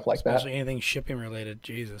tricks and stuff like Especially anything shipping related.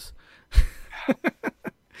 Jesus.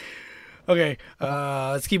 Okay,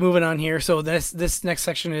 let's keep moving on here. So this next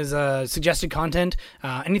section is suggested content.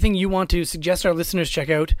 Anything you want to suggest our listeners check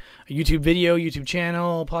out, a YouTube video, YouTube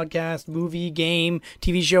channel, podcast, movie, game,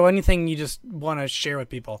 TV show, anything you just want to share with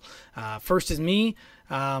people. First is me.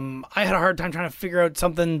 I had a hard time trying to figure out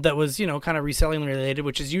something that was, kind of reselling related,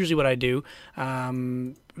 which is usually what I do,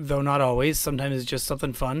 though not always. Sometimes it's just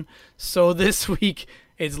something fun. So this week,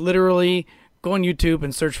 it's literally go on YouTube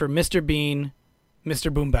and search for Mr. Bean,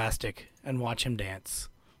 Mr. Boombastic, and watch him dance.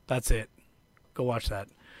 That's it. Go watch that.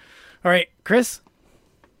 All right, Chris?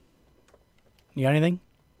 You got anything?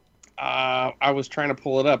 I was trying to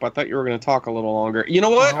pull it up. I thought you were going to talk a little longer. You know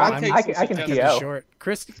what? I can see it. Short.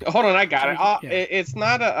 Chris, hold on, I got it. It's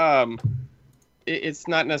not it's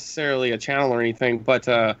not necessarily a channel or anything, but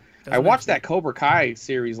I watched that Cobra Kai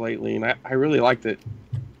series lately, and I really liked it.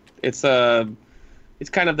 It's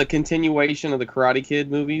kind of the continuation of the Karate Kid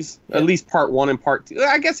movies, at least part 1 and part 2.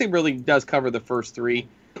 I guess it really does cover the first 3.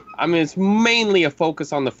 I mean, it's mainly a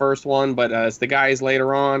focus on the first one, but it's the guys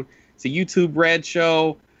later on. It's a YouTube Red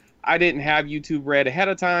show. I didn't have YouTube Red ahead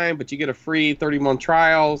of time, but you get a free 30-month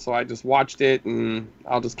trial, so I just watched it, and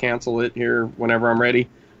I'll just cancel it here whenever I'm ready.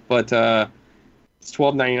 But it's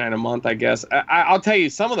 $12.99 a month, I guess. I'll tell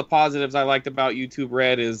you, some of the positives I liked about YouTube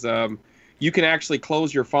Red is you can actually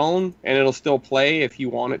close your phone, and it'll still play if you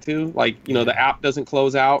want it to. Like, the app doesn't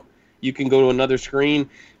close out. You can go to another screen.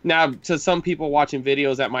 Now, to some people watching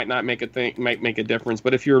videos, that might not make a difference.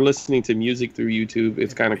 But if you're listening to music through YouTube,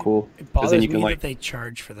 it's kind of cool. It bothers me that they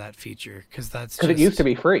charge for that feature because it used to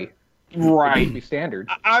be free. Right. It used to be standard.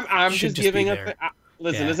 I'm just giving a.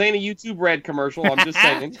 Listen, this ain't a YouTube Red commercial. I'm just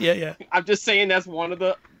saying. Yeah. I'm just saying that's one of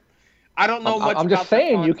the. I don't know much. I'm just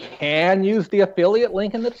saying you can use the affiliate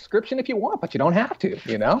link in the description if you want, but you don't have to.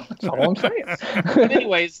 That's all I'm saying. But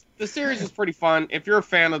anyways, the series is pretty fun. If you're a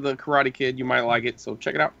fan of the Karate Kid, you might like it. So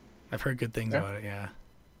check it out. I've heard good things about it. Yeah.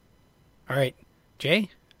 All right, Jay,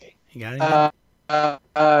 you got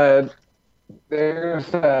anything?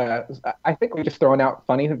 There's I think we're just throwing out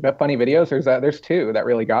funny videos. There's two that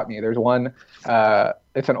really got me. There's one,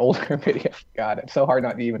 it's an older video. God, it's so hard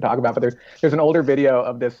not to even talk about, but there's an older video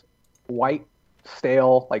of this white,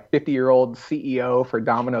 stale, like 50-year-old CEO for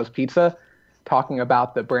Domino's Pizza talking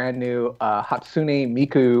about the brand new Hatsune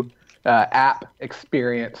Miku app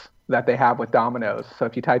experience that they have with Domino's. So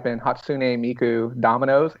if you type in Hatsune Miku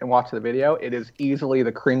Domino's and watch the video, it is easily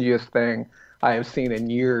the cringiest thing I have seen in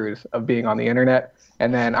years of being on the internet.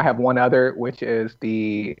 And then I have one other, which is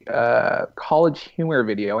the College Humor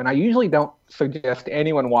video. And I usually don't suggest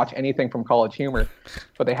anyone watch anything from College Humor,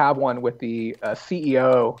 but they have one with the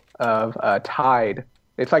CEO of Tide.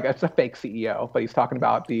 It's a fake CEO, but he's talking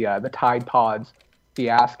about the Tide Pods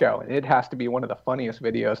fiasco. And it has to be one of the funniest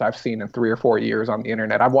videos I've seen in 3 or 4 years on the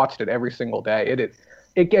internet. I've watched it every single day.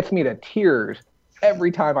 It gets me to tears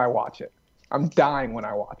every time I watch it. I'm dying when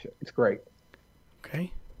I watch it. It's great.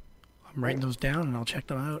 Okay. I'm writing those down and I'll check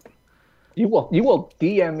them out. You will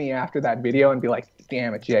DM me after that video and be like,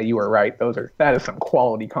 damn it, Jay, you were right. That is some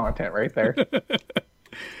quality content right there.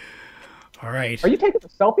 All right. Are you taking a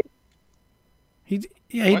selfie? He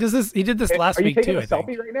does this. He did this last week too. Are you taking a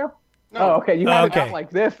selfie right now? No. Oh, okay. You had it out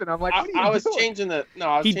like this, and I'm like, what are you I was doing? changing the. No,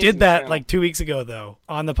 I was He changing did the that channel. like 2 weeks ago though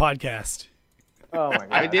on the podcast. Oh my god.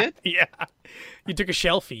 I did. Yeah. You took a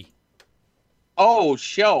selfie. Oh,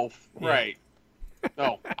 shelf. Yeah. Right.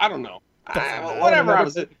 No, I don't know. matter. Whatever. I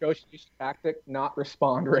was. Negotiation tactic: not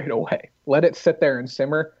respond right away. Let it sit there and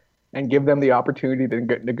simmer, and give them the opportunity to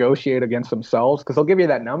negotiate against themselves, because they'll give you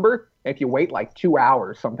that number. And if you wait like 2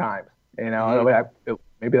 hours, sometimes,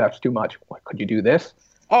 maybe that's too much. What, could you do this?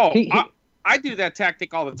 Oh, I do that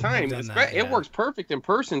tactic all the time. done that, It yeah. works perfect in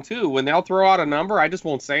person too. When they'll throw out a number, I just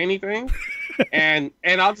won't say anything, and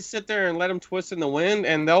I'll just sit there and let them twist in the wind,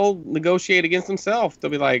 and they'll negotiate against themselves. They'll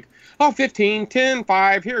be like, "Oh, 15, 10,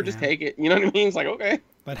 5, here, just take it." You know what I mean? It's like, okay.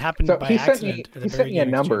 That happened So by he sent accident. me- at the he very sent me a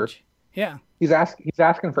game number. exchange. Yeah. He's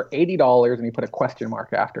asking for $80, and he put a question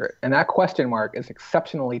mark after it. And that question mark is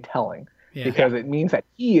exceptionally telling, Yeah. because it means that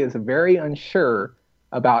he is very unsure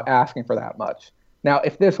about asking for that much. Now,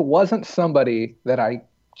 if this wasn't somebody that I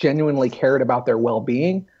genuinely cared about their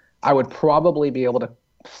well-being, I would probably be able to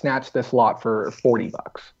snatch this lot for $40.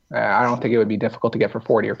 I don't think it would be difficult to get for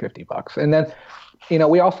 $40 or $50. And then,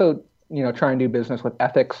 we also, try and do business with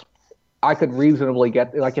ethics. I could reasonably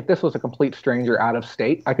get, like, if this was a complete stranger out of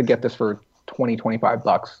state, I could get this for $20,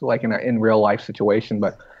 $25, like in real life situation.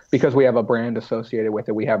 But because we have a brand associated with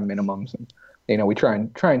it, we have minimums, and we try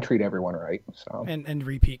and treat everyone right. So And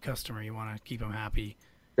repeat customer. You want to keep them happy.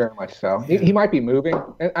 very much so. He might be moving.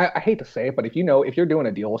 And I hate to say it, but if you're doing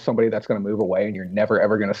a deal with somebody that's going to move away and you're never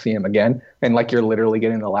ever going to see him again, and like you're literally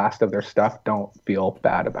getting the last of their stuff, don't feel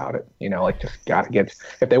bad about it. Just gotta get.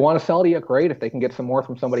 If they want to sell to you, great. If they can get some more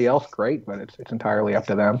from somebody else, great. But it's entirely up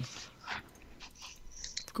to them.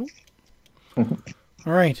 Cool.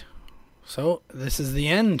 All right. So this is the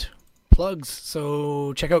end. Plugs.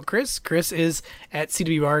 So check out Chris. Chris is at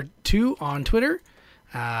CWR2 on Twitter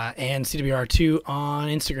and CWR2 on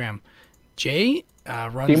Instagram. Jay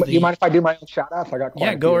runs Do you mind if I do my own shout outs? I got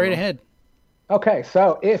quite a go few. right ahead. Okay,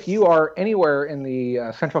 so if you are anywhere in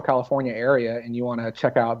the Central California area and you want to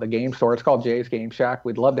check out the game store, it's called Jay's Game Shack.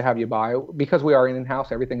 We'd love to have you by. Because we are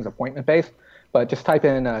in-house, everything's appointment-based. But just type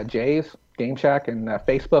in Jay's Game Shack in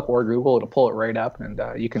Facebook or Google. It'll pull it right up, and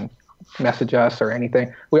you can message us or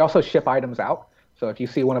anything. We also ship items out. So if you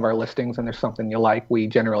see one of our listings and there's something you like, we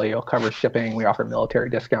generally will cover shipping. We offer military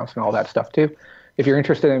discounts and all that stuff too. If you're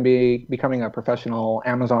interested in becoming a professional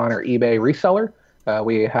Amazon or eBay reseller,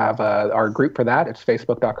 we have our group for that. It's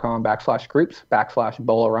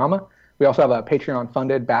facebook.com/groups/Bolorama. We also have a Patreon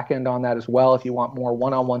funded backend on that as well. If you want more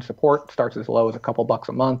one-on-one support, it starts as low as a couple bucks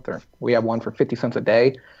a month, or we have one for 50 cents a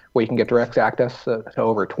day where you can get direct access to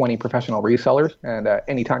over 20 professional resellers. And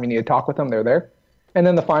anytime you need to talk with them, they're there. And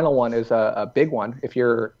then the final one is a big one. If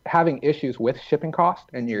you're having issues with shipping cost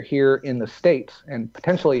and you're here in the States, and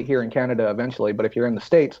potentially here in Canada eventually, but if you're in the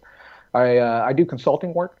States, I do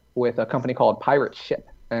consulting work with a company called Pirate Ship.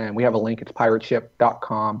 And we have a link. It's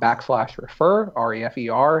pirateship.com/refer,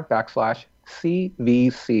 REFER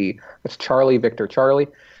 /CVC. It's Charlie Victor Charlie.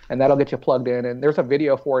 And that'll get you plugged in. And there's a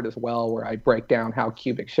video for it as well where I break down how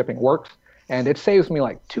cubic shipping works. And it saves me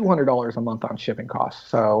like $200 a month on shipping costs.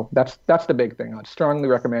 So that's the big thing. I'd strongly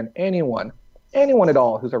recommend anyone at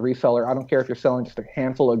all who's a reseller. I don't care if you're selling just a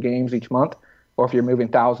handful of games each month or if you're moving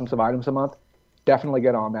thousands of items a month. Definitely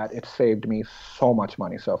get on that. It's saved me so much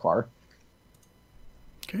money so far.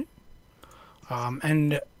 Okay.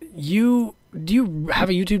 And do you have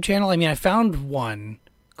a YouTube channel? I mean, I found one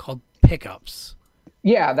called Pickups.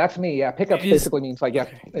 Yeah, that's me. Yeah, pickups basically means like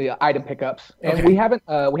item pickups, and we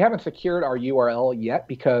haven't secured our URL yet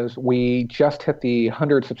because we just hit the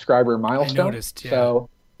 100 subscriber milestone. I noticed, yeah. So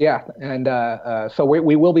yeah, and so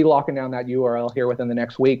we will be locking down that URL here within the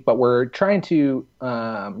next week, but we're trying to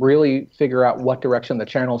really figure out what direction the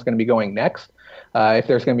channel is going to be going next. If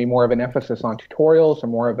there's going to be more of an emphasis on tutorials or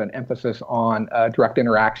more of an emphasis on direct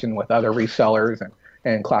interaction with other resellers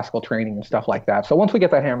and classical training and stuff like that. So once we get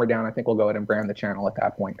that hammered down, I think we'll go ahead and brand the channel at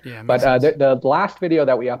that point. Yeah, but the last video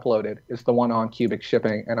that we uploaded is the one on cubic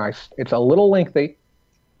shipping, and it's a little lengthy,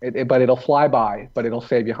 but it'll fly by, but it'll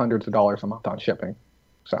save you hundreds of dollars a month on shipping.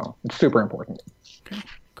 So it's super important. Okay,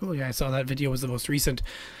 cool. Yeah, I saw that video was the most recent,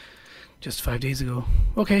 just 5 days ago.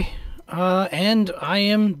 Okay, and I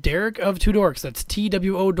am Derek of Two Dorks. That's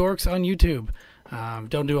TWO Dorks on YouTube.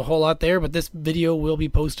 Don't do a whole lot there, but this video will be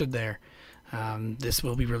posted there. This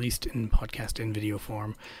will be released in podcast and video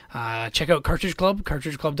form. Check out Cartridge Club,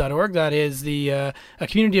 cartridgeclub.org. That is a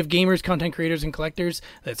community of gamers, content creators, and collectors.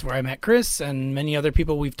 That's where I met Chris and many other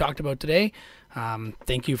people we've talked about today.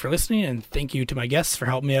 Thank you for listening, and thank you to my guests for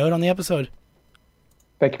helping me out on the episode.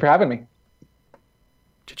 Thank you for having me.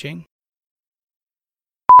 Cha-ching.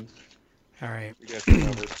 All right.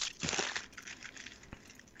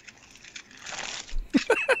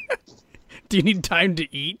 Do you need time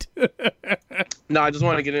to eat? No, I just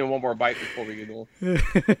want to get in one more bite before we get going.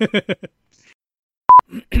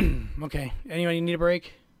 Okay. Anybody need a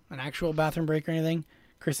break? An actual bathroom break or anything?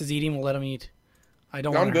 Chris is eating. We'll let him eat. I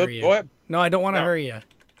don't want to hurry you. Go ahead. No, I don't want to hurry you.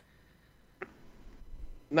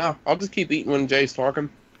 No, I'll just keep eating when Jay's talking.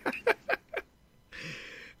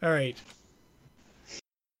 All right.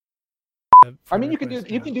 I mean, you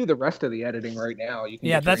can do the rest of the editing right now.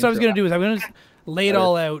 That's what I was going to do. Is I'm going to lay it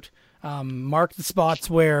all out. Mark the spots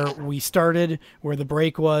where we started, where the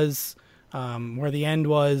break was, where the end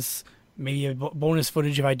was. Maybe a bonus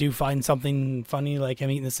footage if I do find something funny, like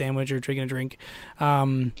him eating the sandwich or drinking a drink.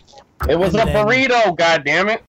 It was a burrito, goddammit.